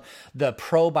love the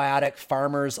Probiotic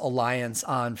Farmers Alliance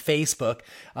on Facebook.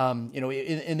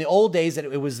 In the old days,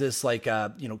 it was this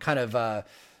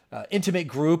intimate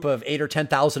group of 8 or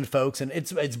 10,000 folks, and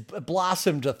it's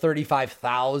blossomed to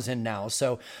 35,000 now.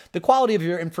 So the quality of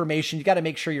your information, you got to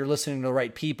make sure you're listening to the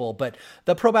right people. But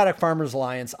the Probiotic Farmers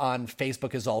Alliance on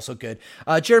Facebook is also good.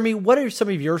 Jeremy, what are some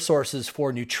of your sources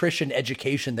for nutrition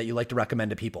education that you like to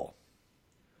recommend to people?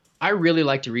 I really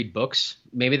like to read books.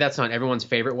 Maybe that's not everyone's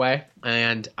favorite way.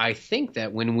 And I think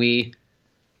that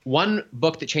one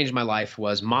book that changed my life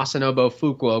was Masanobu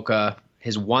Fukuoka,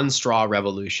 his One Straw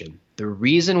Revolution. The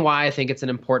reason why I think it's an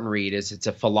important read is it's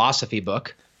a philosophy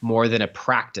book more than a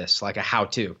practice, like a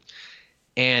how-to.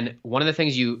 And one of the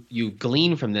things you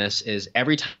glean from this is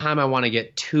every time I want to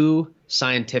get too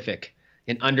scientific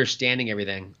in understanding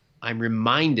everything, I'm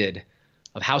reminded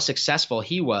of how successful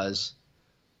he was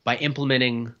by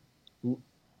implementing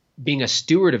being a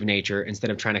steward of nature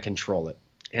instead of trying to control it.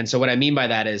 And so what I mean by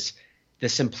that is the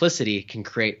simplicity can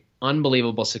create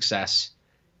unbelievable success.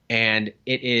 And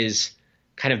it is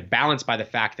kind of balanced by the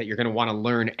fact that you're going to want to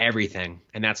learn everything,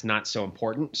 and that's not so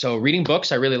important. So reading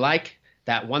books, I really like.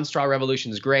 That One Straw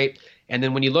Revolution is great. And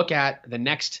then when you look at the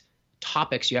next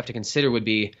topics you have to consider would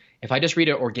be, if I just read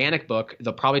an organic book,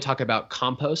 they'll probably talk about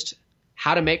compost,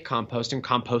 how to make compost and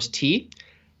compost tea,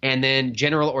 and then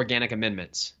general organic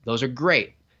amendments. Those are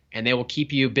great, and they will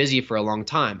keep you busy for a long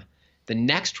time. The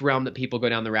next realm that people go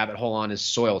down the rabbit hole on is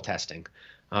soil testing.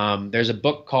 There's a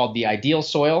book called The Ideal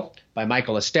Soil by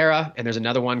Michael Estera, and there's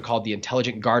another one called The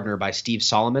Intelligent Gardener by Steve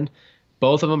Solomon.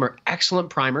 Both of them are excellent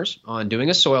primers on doing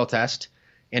a soil test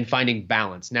and finding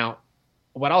balance. Now,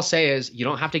 what I'll say is you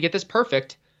don't have to get this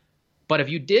perfect, but if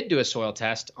you did do a soil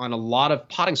test on a lot of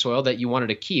potting soil that you wanted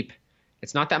to keep,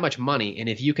 it's not that much money. And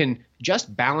if you can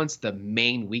just balance the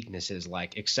main weaknesses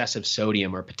like excessive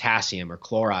sodium or potassium or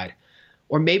chloride,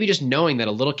 or maybe just knowing that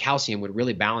a little calcium would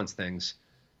really balance things,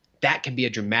 that can be a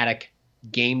dramatic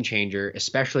game changer,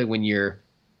 especially when you're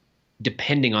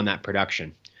depending on that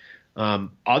production.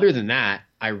 Other than that,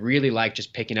 I really like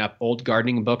just picking up old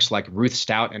gardening books like Ruth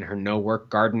Stout and her No Work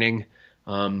Gardening.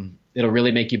 It'll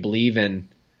really make you believe in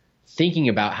thinking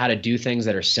about how to do things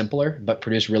that are simpler but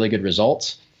produce really good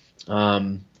results.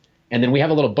 And then we have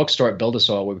a little bookstore at Build a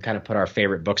Soil where we kind of put our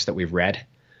favorite books that we've read.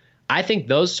 I think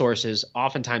those sources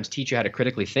oftentimes teach you how to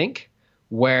critically think,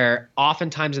 where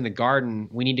oftentimes in the garden,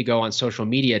 we need to go on social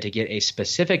media to get a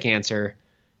specific answer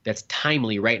that's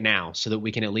timely right now so that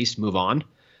we can at least move on.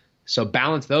 So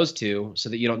balance those two so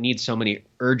that you don't need so many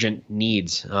urgent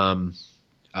needs.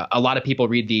 A lot of people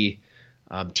read the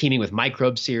Teaming with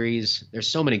Microbes series. There's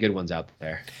so many good ones out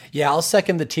there. Yeah, I'll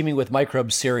second the Teaming with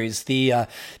Microbes series. The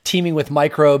Teaming with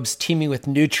Microbes, Teaming with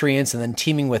Nutrients, and then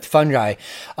Teaming with Fungi.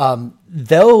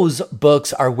 Those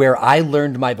books are where I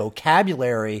learned my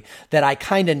vocabulary that I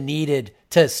kind of needed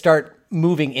to start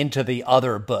moving into the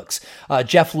other books.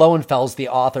 Jeff Lowenfeld's the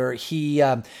author.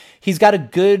 He's got a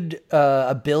good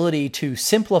ability to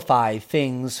simplify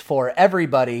things for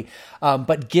everybody,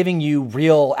 but giving you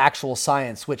real, actual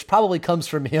science, which probably comes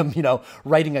from him,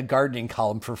 writing a gardening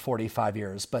column for 45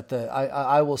 years. But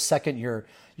I will second your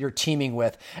teaming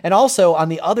with. And also on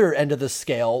the other end of the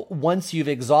scale, once you've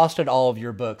exhausted all of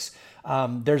your books,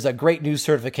 there's a great new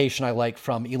certification I like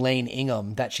from Elaine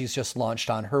Ingham that she's just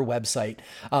launched on her website.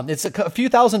 It's a few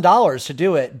 $1,000s to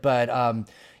do it, but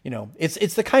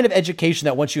it's the kind of education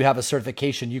that once you have a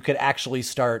certification, you could actually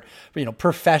start,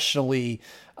 professionally,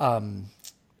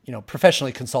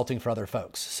 professionally consulting for other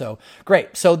folks. So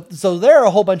great. So there are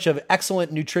a whole bunch of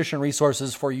excellent nutrition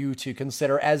resources for you to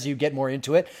consider as you get more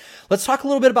into it. Let's talk a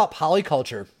little bit about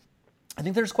polyculture. I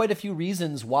think there's quite a few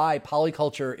reasons why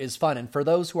polyculture is fun. And for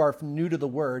those who are new to the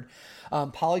word,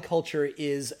 polyculture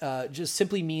is just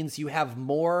simply means you have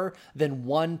more than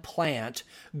one plant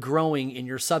growing in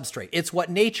your substrate. It's what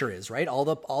nature is, right? All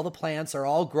the plants are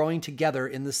all growing together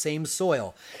in the same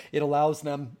soil. It allows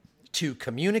them to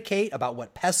communicate about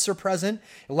what pests are present.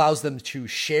 It allows them to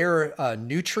share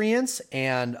nutrients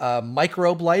and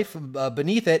microbe life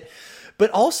beneath it. But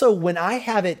also when I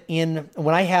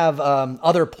have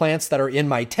other plants that are in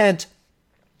my tent,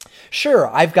 sure,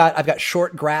 I've got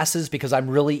short grasses because I'm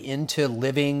really into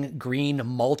living green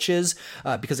mulches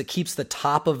because it keeps the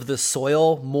top of the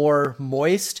soil more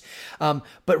moist.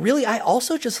 But really, I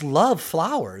also just love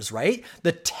flowers, right?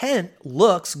 The tent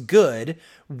looks good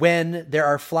when there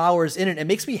are flowers in it. It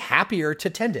makes me happier to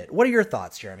tend it. What are your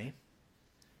thoughts, Jeremy?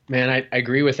 Man, I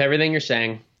agree with everything you're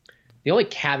saying. The only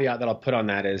caveat that I'll put on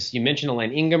that is you mentioned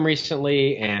Elaine Ingham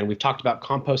recently, and we've talked about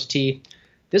compost tea.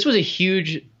 This was a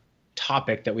huge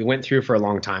topic that we went through for a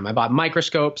long time. I bought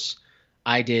microscopes.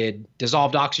 I did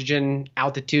dissolved oxygen,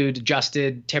 altitude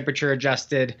adjusted, temperature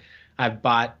adjusted. I've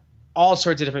bought all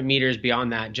sorts of different meters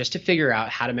beyond that just to figure out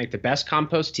how to make the best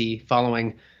compost tea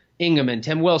following Ingham and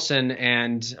Tim Wilson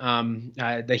and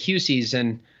the Huseys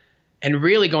and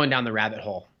really going down the rabbit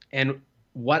hole. And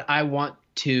what I want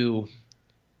to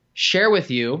share with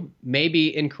you,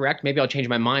 maybe incorrect, maybe I'll change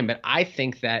my mind, but I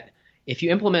think that if you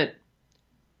implement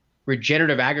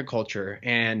regenerative agriculture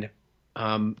and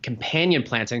companion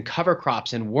plants and cover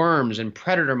crops and worms and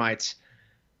predator mites,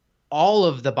 all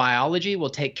of the biology will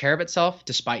take care of itself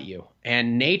despite you,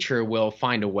 and nature will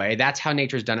find a way. That's how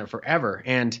nature's done it forever.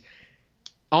 And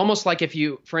almost like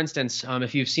for instance,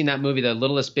 if you've seen that movie, The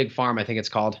Littlest Big Farm, I think it's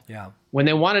called. Yeah. When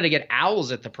they wanted to get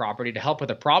owls at the property to help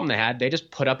with a problem they had, they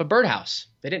just put up a birdhouse.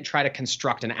 They didn't try to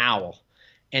construct an owl.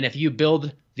 And if you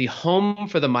build the home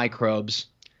for the microbes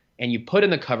and you put in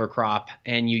the cover crop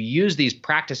and you use these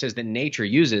practices that nature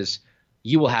uses,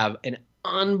 you will have an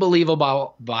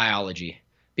unbelievable biology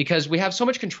because we have so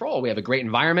much control. We have a great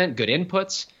environment, good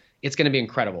inputs. It's going to be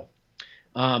incredible.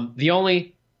 The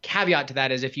only caveat to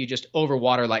that is if you just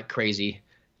overwater like crazy,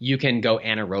 you can go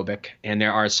anaerobic. And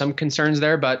there are some concerns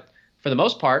there, but for the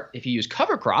most part, if you use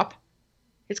cover crop,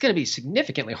 it's going to be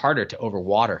significantly harder to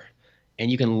overwater. And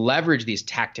you can leverage these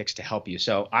tactics to help you.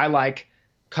 So I like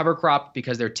cover crop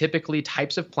because they're typically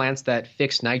types of plants that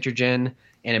fix nitrogen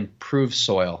and improve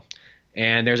soil.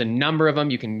 And there's a number of them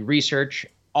you can research.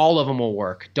 All of them will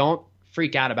work. Don't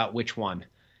freak out about which one.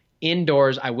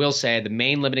 Indoors, I will say the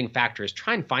main limiting factor is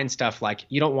try and find stuff like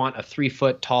you don't want a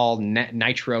 3-foot tall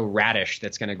nitro radish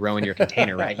that's going to grow in your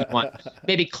container, right? You want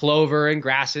maybe clover and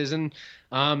grasses and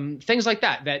things like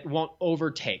that won't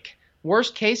overtake.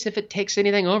 Worst case, if it takes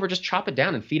anything over, just chop it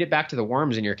down and feed it back to the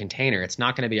worms in your container. It's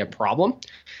not going to be a problem.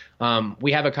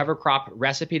 We have a cover crop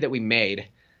recipe that we made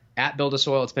at Build a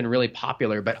Soil. It's been really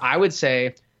popular, but I would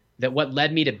say that what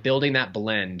led me to building that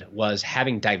blend was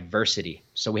having diversity.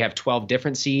 So we have 12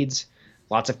 different seeds,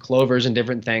 lots of clovers and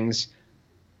different things.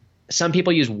 Some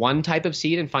people use one type of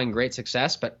seed and find great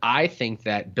success, but I think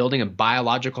that building a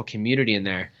biological community in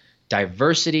there,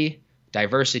 diversity,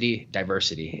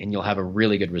 and you'll have a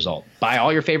really good result. Buy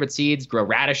all your favorite seeds, grow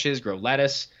radishes, grow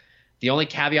lettuce. The only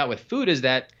caveat with food is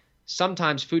that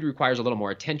sometimes food requires a little more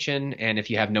attention, and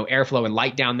if you have no airflow and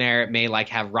light down there, it may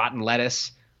have rotten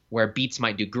lettuce where beets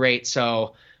might do great,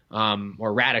 so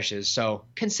or radishes. So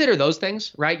consider those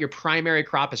things, right? Your primary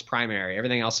crop is primary.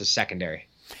 Everything else is secondary.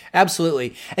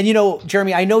 Absolutely. And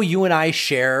Jeremy, I know you and I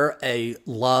share a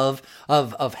love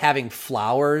of having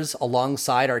flowers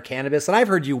alongside our cannabis. And I've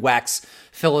heard you wax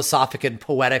philosophic and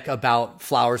poetic about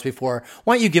flowers before.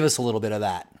 Why don't you give us a little bit of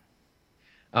that?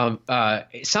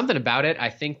 Something about it. I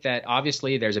think that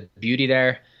obviously there's a beauty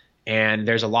there, and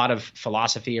there's a lot of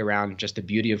philosophy around just the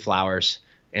beauty of flowers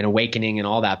and awakening and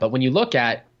all that. But when you look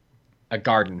at a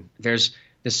garden, there's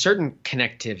this certain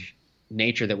connective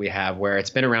nature that we have where it's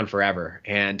been around forever.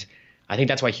 And I think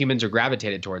that's why humans are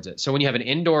gravitated towards it. So when you have an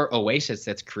indoor oasis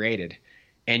that's created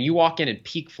and you walk in and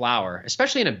peak flower,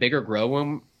 especially in a bigger grow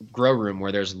room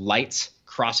where there's lights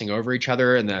crossing over each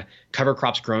other and the cover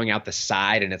crop's growing out the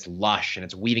side and it's lush and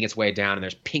it's weaving its way down and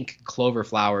there's pink clover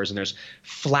flowers and there's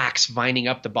flax vining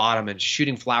up the bottom and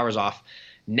shooting flowers off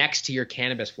next to your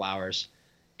cannabis flowers,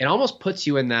 it almost puts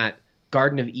you in that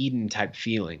Garden of Eden type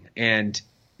feeling. And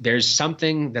there's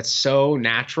something that's so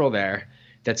natural there,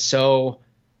 that's so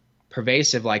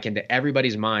pervasive, into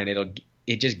everybody's mind.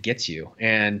 It just gets you.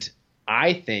 And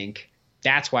I think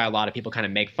that's why a lot of people kind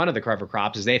of make fun of the cover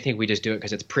crops, is they think we just do it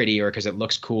because it's pretty or because it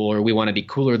looks cool or we want to be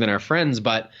cooler than our friends.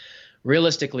 But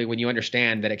realistically, when you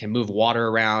understand that it can move water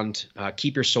around,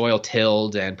 keep your soil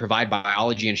tilled, and provide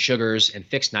biology and sugars and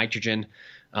fix nitrogen,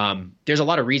 there's a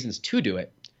lot of reasons to do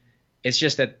it. It's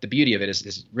just that the beauty of it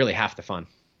is really half the fun.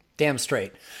 Damn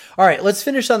straight. All right, let's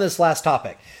finish on this last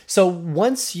topic. So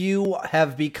once you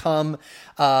have become,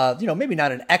 maybe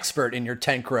not an expert in your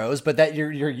tent grows, but that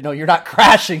you're not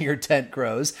crashing your tent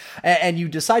grows, and you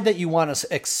decide that you want to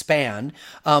expand,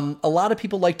 a lot of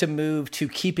people like to move to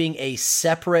keeping a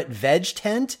separate veg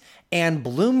tent and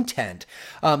bloom tent.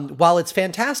 While it's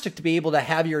fantastic to be able to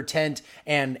have your tent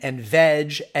and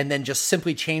veg and then just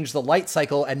simply change the light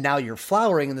cycle and now you're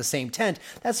flowering in the same tent,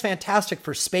 that's fantastic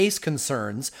for space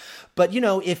concerns. But,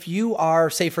 if you are,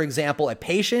 say, for example, a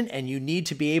patient and you need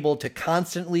to be able to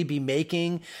constantly be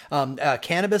making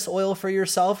cannabis oil for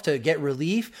yourself to get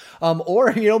relief,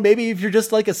 or, maybe if you're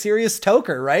just like a serious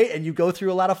toker, right, and you go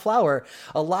through a lot of flower,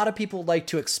 a lot of people like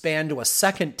to expand to a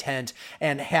second tent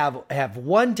and have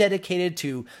one dedicated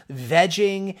to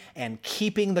vegging and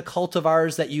keeping the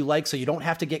cultivars that you like so you don't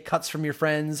have to get cuts from your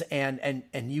friends, and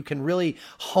you can really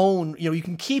hone, you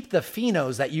can keep the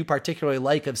phenos that you particularly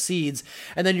like of seeds,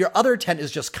 and then your other tent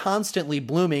is just constantly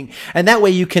blooming, and that way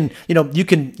you can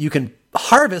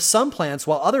harvest some plants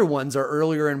while other ones are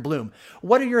earlier in bloom.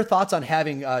 What are your thoughts on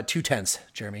having two tents,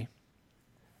 Jeremy?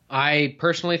 I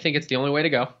personally think it's the only way to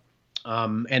go,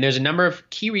 and there's a number of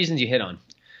key reasons you hit on.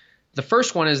 The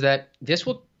first one is that this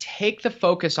will take the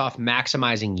focus off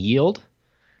maximizing yield,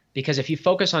 because if you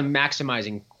focus on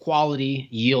maximizing quality,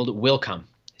 yield will come,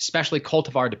 especially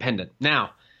cultivar dependent.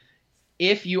 Now,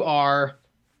 if you are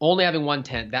only having one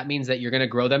tent, that means that you're going to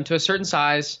grow them to a certain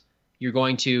size. You're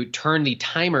going to turn the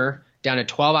timer down to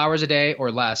 12 hours a day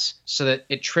or less so that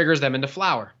it triggers them into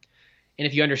flower. And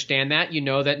if you understand that, you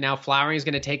know that now flowering is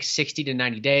going to take 60 to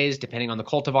 90 days, depending on the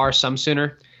cultivar, some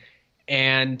sooner.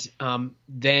 And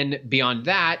then beyond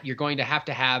that, you're going to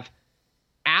have,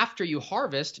 after you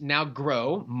harvest, now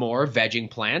grow more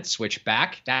vegging plants, switch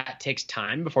back. That takes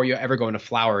time before you ever go into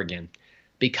flower again.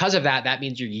 Because of that, that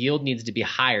means your yield needs to be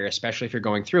higher, especially if you're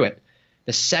going through it.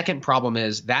 The second problem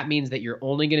is that means that you're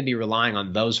only going to be relying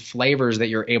on those flavors that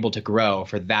you're able to grow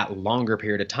for that longer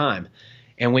period of time.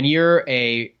 And when you're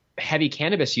a heavy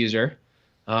cannabis user,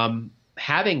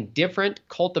 having different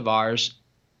cultivars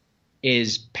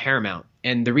is paramount.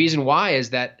 And the reason why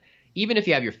is that even if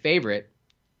you have your favorite,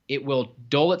 it will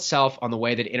dull itself on the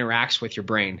way that it interacts with your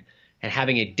brain. And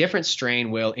having a different strain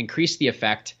will increase the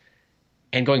effect.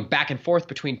 And going back and forth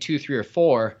between 2, 3, or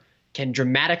 4 can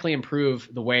dramatically improve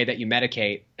the way that you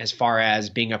medicate as far as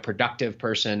being a productive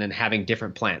person and having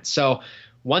different plants. So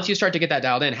once you start to get that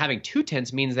dialed in, having two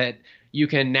tents means that you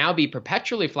can now be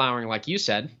perpetually flowering, like you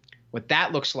said. What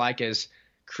that looks like is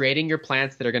creating your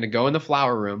plants that are going to go in the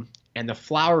flower room, and the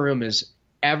flower room is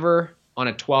ever on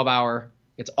a 12-hour,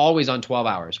 it's always on 12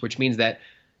 hours, which means that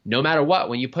no matter what,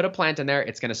 when you put a plant in there,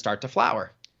 it's going to start to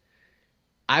flower.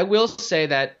 I will say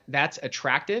that that's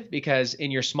attractive because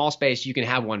in your small space, you can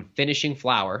have one finishing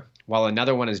flower while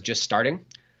another one is just starting.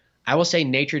 I will say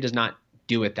nature does not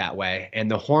do it that way. And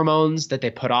the hormones that they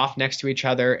put off next to each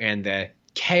other and the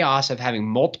chaos of having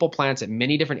multiple plants at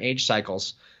many different age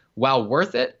cycles, while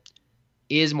worth it,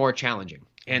 is more challenging.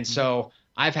 And so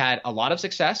I've had a lot of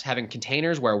success having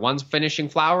containers where one's finishing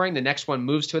flowering, the next one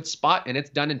moves to its spot, and it's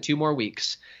done in 2 more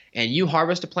weeks. And you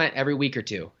harvest a plant every week or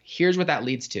 2. Here's what that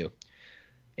leads to.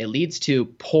 It leads to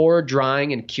poor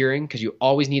drying and curing because you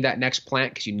always need that next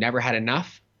plant because you never had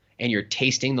enough, and you're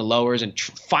tasting the lowers and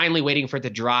finally waiting for it to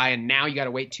dry, and now you got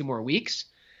to wait 2 more weeks.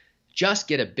 Just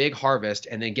get a big harvest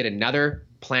and then get another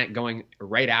plant going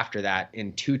right after that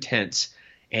in 2 tents,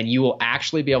 and you will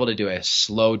actually be able to do a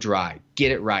slow dry,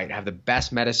 get it right, have the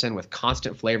best medicine with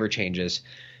constant flavor changes.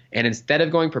 And instead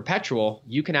of going perpetual,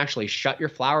 you can actually shut your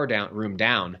flower room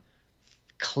down,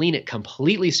 clean it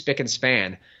completely spick and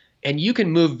span, and you can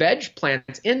move veg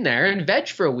plants in there and veg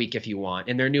for a week if you want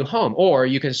in their new home, or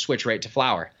you can switch right to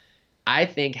flower. I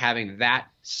think having that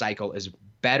cycle is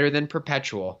better than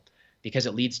perpetual because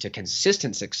it leads to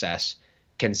consistent success.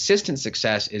 Consistent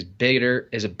success is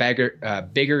a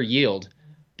bigger yield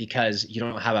because you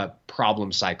don't have a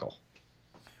problem cycle.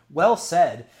 Well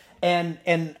said. And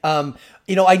I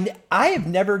have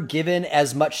never given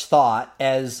as much thought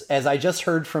as I just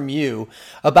heard from you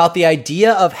about the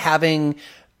idea of having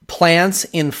plants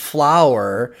in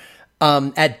flower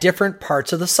at different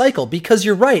parts of the cycle, because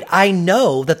you're right. I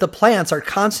know that the plants are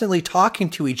constantly talking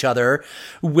to each other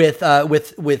with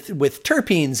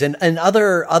terpenes and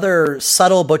other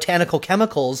subtle botanical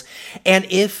chemicals. And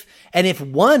if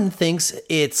one thinks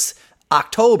it's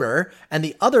October and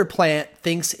the other plant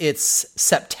thinks it's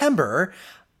September,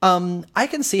 I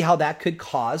can see how that could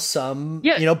cause some,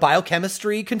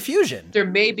 biochemistry confusion. There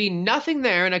may be nothing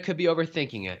there, and I could be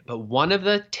overthinking it. But one of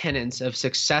the tenets of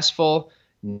successful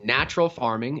natural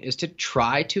farming is to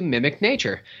try to mimic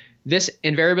nature. This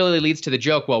invariably leads to the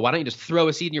joke, well, why don't you just throw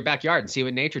a seed in your backyard and see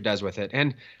what nature does with it?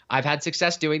 And I've had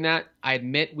success doing that. I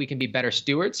admit we can be better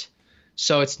stewards.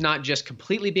 So it's not just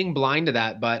completely being blind to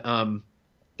that, but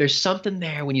there's something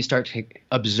there when you start to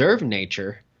observe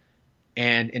nature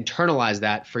and internalize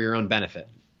that for your own benefit.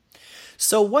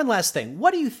 So one last thing,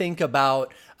 what do you think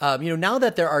about, now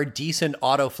that there are decent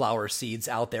autoflower seeds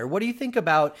out there, what do you think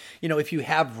about, if you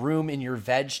have room in your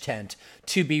veg tent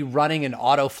to be running an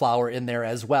autoflower in there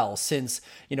as well? Since,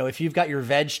 if you've got your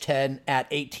veg tent at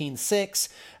 18.6,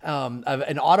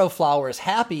 an autoflower is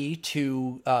happy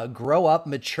to grow up,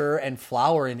 mature, and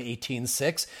flower in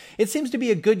 18.6. It seems to be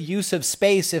a good use of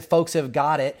space if folks have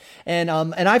got it. And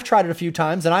I've tried it a few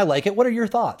times and I like it. What are your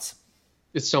thoughts?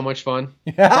 It's so much fun.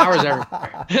 Flowers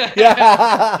everywhere.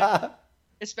 Yeah.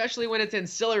 Especially when it's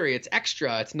ancillary. It's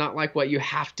extra. It's not like what you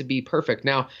have to be perfect.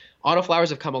 Now,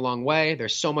 autoflowers have come a long way. They're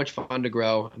so much fun to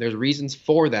grow. There's reasons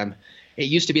for them. It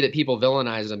used to be that people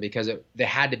villainized them because they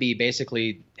had to be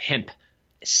basically hemp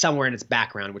somewhere in its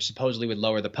background, which supposedly would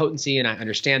lower the potency, and I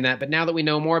understand that. But now that we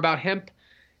know more about hemp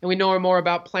and we know more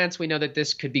about plants, we know that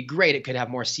this could be great. It could have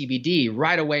more CBD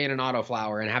right away in an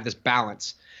autoflower and have this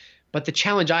balance. But the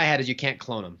challenge I had is you can't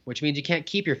clone them, which means you can't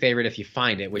keep your favorite if you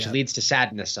find it, which leads to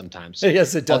sadness sometimes.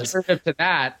 Yes, it does. Alternative to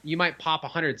that, you might pop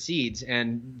 100 seeds,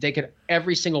 and they could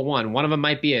every single one of them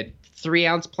might be a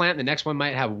 3-ounce plant, the next one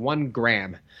might have 1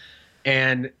 gram.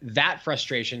 And that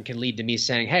frustration can lead to me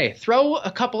saying, hey, throw a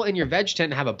couple in your veg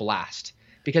tent and have a blast,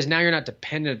 because now you're not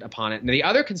dependent upon it. And the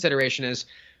other consideration is,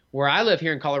 where I live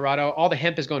here in Colorado, all the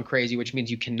hemp is going crazy, which means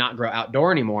you cannot grow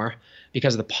outdoor anymore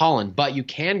because of the pollen. But you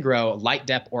can grow light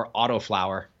dep or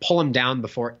autoflower, pull them down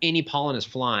before any pollen is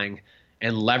flying,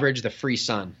 and leverage the free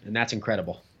sun. And that's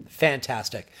incredible.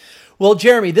 Fantastic. Well,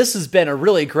 Jeremy, this has been a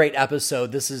really great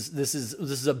episode. This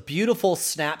is a beautiful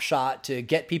snapshot to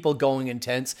get people going in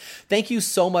tents. Thank you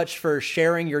so much for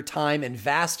sharing your time and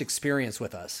vast experience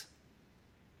with us.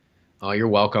 Oh, you're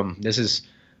welcome. This is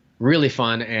really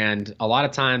fun, and a lot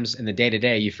of times in the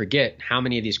day-to-day, you forget how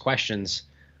many of these questions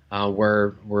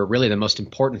were really the most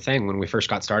important thing when we first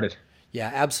got started. Yeah,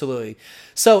 absolutely.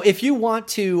 So if you want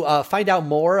to find out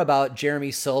more about Jeremy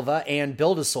Silva and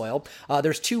Build-A-Soil,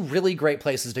 there's 2 really great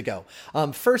places to go.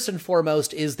 First and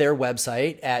foremost is their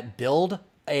website at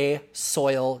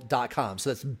buildasoil.com.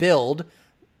 So that's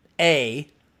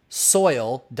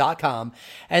buildasoil.com.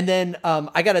 And then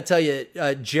I got to tell you,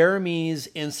 Jeremy's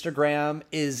Instagram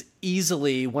is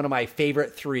easily one of my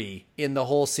favorite 3 in the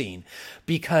whole scene,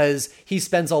 because he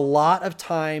spends a lot of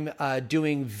time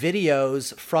doing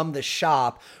videos from the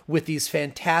shop with these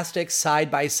fantastic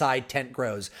side-by-side tent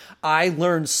grows. I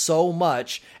learned so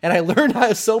much, and I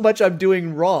learned so much I'm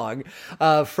doing wrong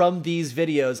from these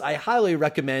videos. I highly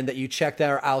recommend that you check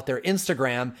out their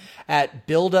Instagram at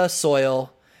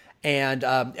Build-A-Soil. And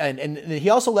he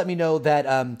also let me know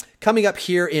that coming up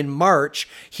here in March,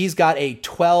 he's got a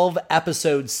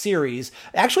 12-episode series,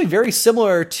 actually very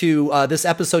similar to this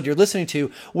episode you're listening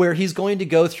to, where he's going to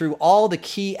go through all the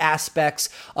key aspects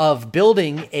of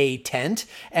building a tent.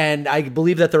 And I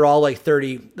believe that they're all like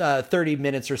 30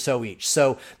 minutes or so each.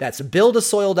 So that's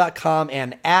buildasoil.com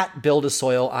and at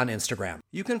Build-A-Soil on Instagram.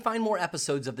 You can find more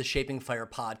episodes of the Shaping Fire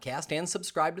podcast and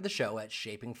subscribe to the show at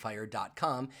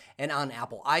shapingfire.com and on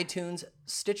Apple iTunes,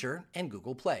 Stitcher, and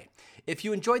Google Play. If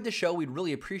you enjoyed the show, we'd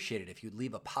really appreciate it if you'd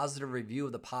leave a positive review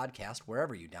of the podcast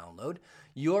wherever you download.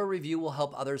 Your review will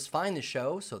help others find the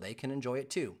show so they can enjoy it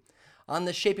too. On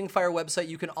the Shaping Fire website,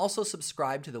 you can also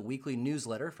subscribe to the weekly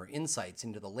newsletter for insights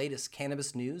into the latest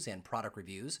cannabis news and product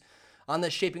reviews. On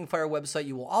the Shaping Fire website,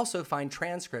 you will also find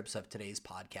transcripts of today's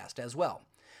podcast as well.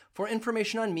 For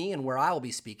information on me and where I will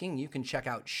be speaking, you can check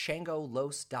out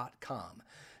shangolos.com.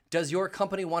 Does your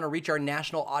company want to reach our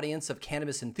national audience of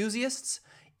cannabis enthusiasts?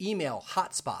 Email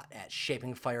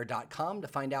hotspot@shapingfire.com to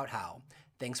find out how.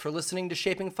 Thanks for listening to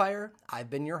Shaping Fire. I've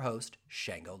been your host,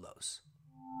 Shango Los.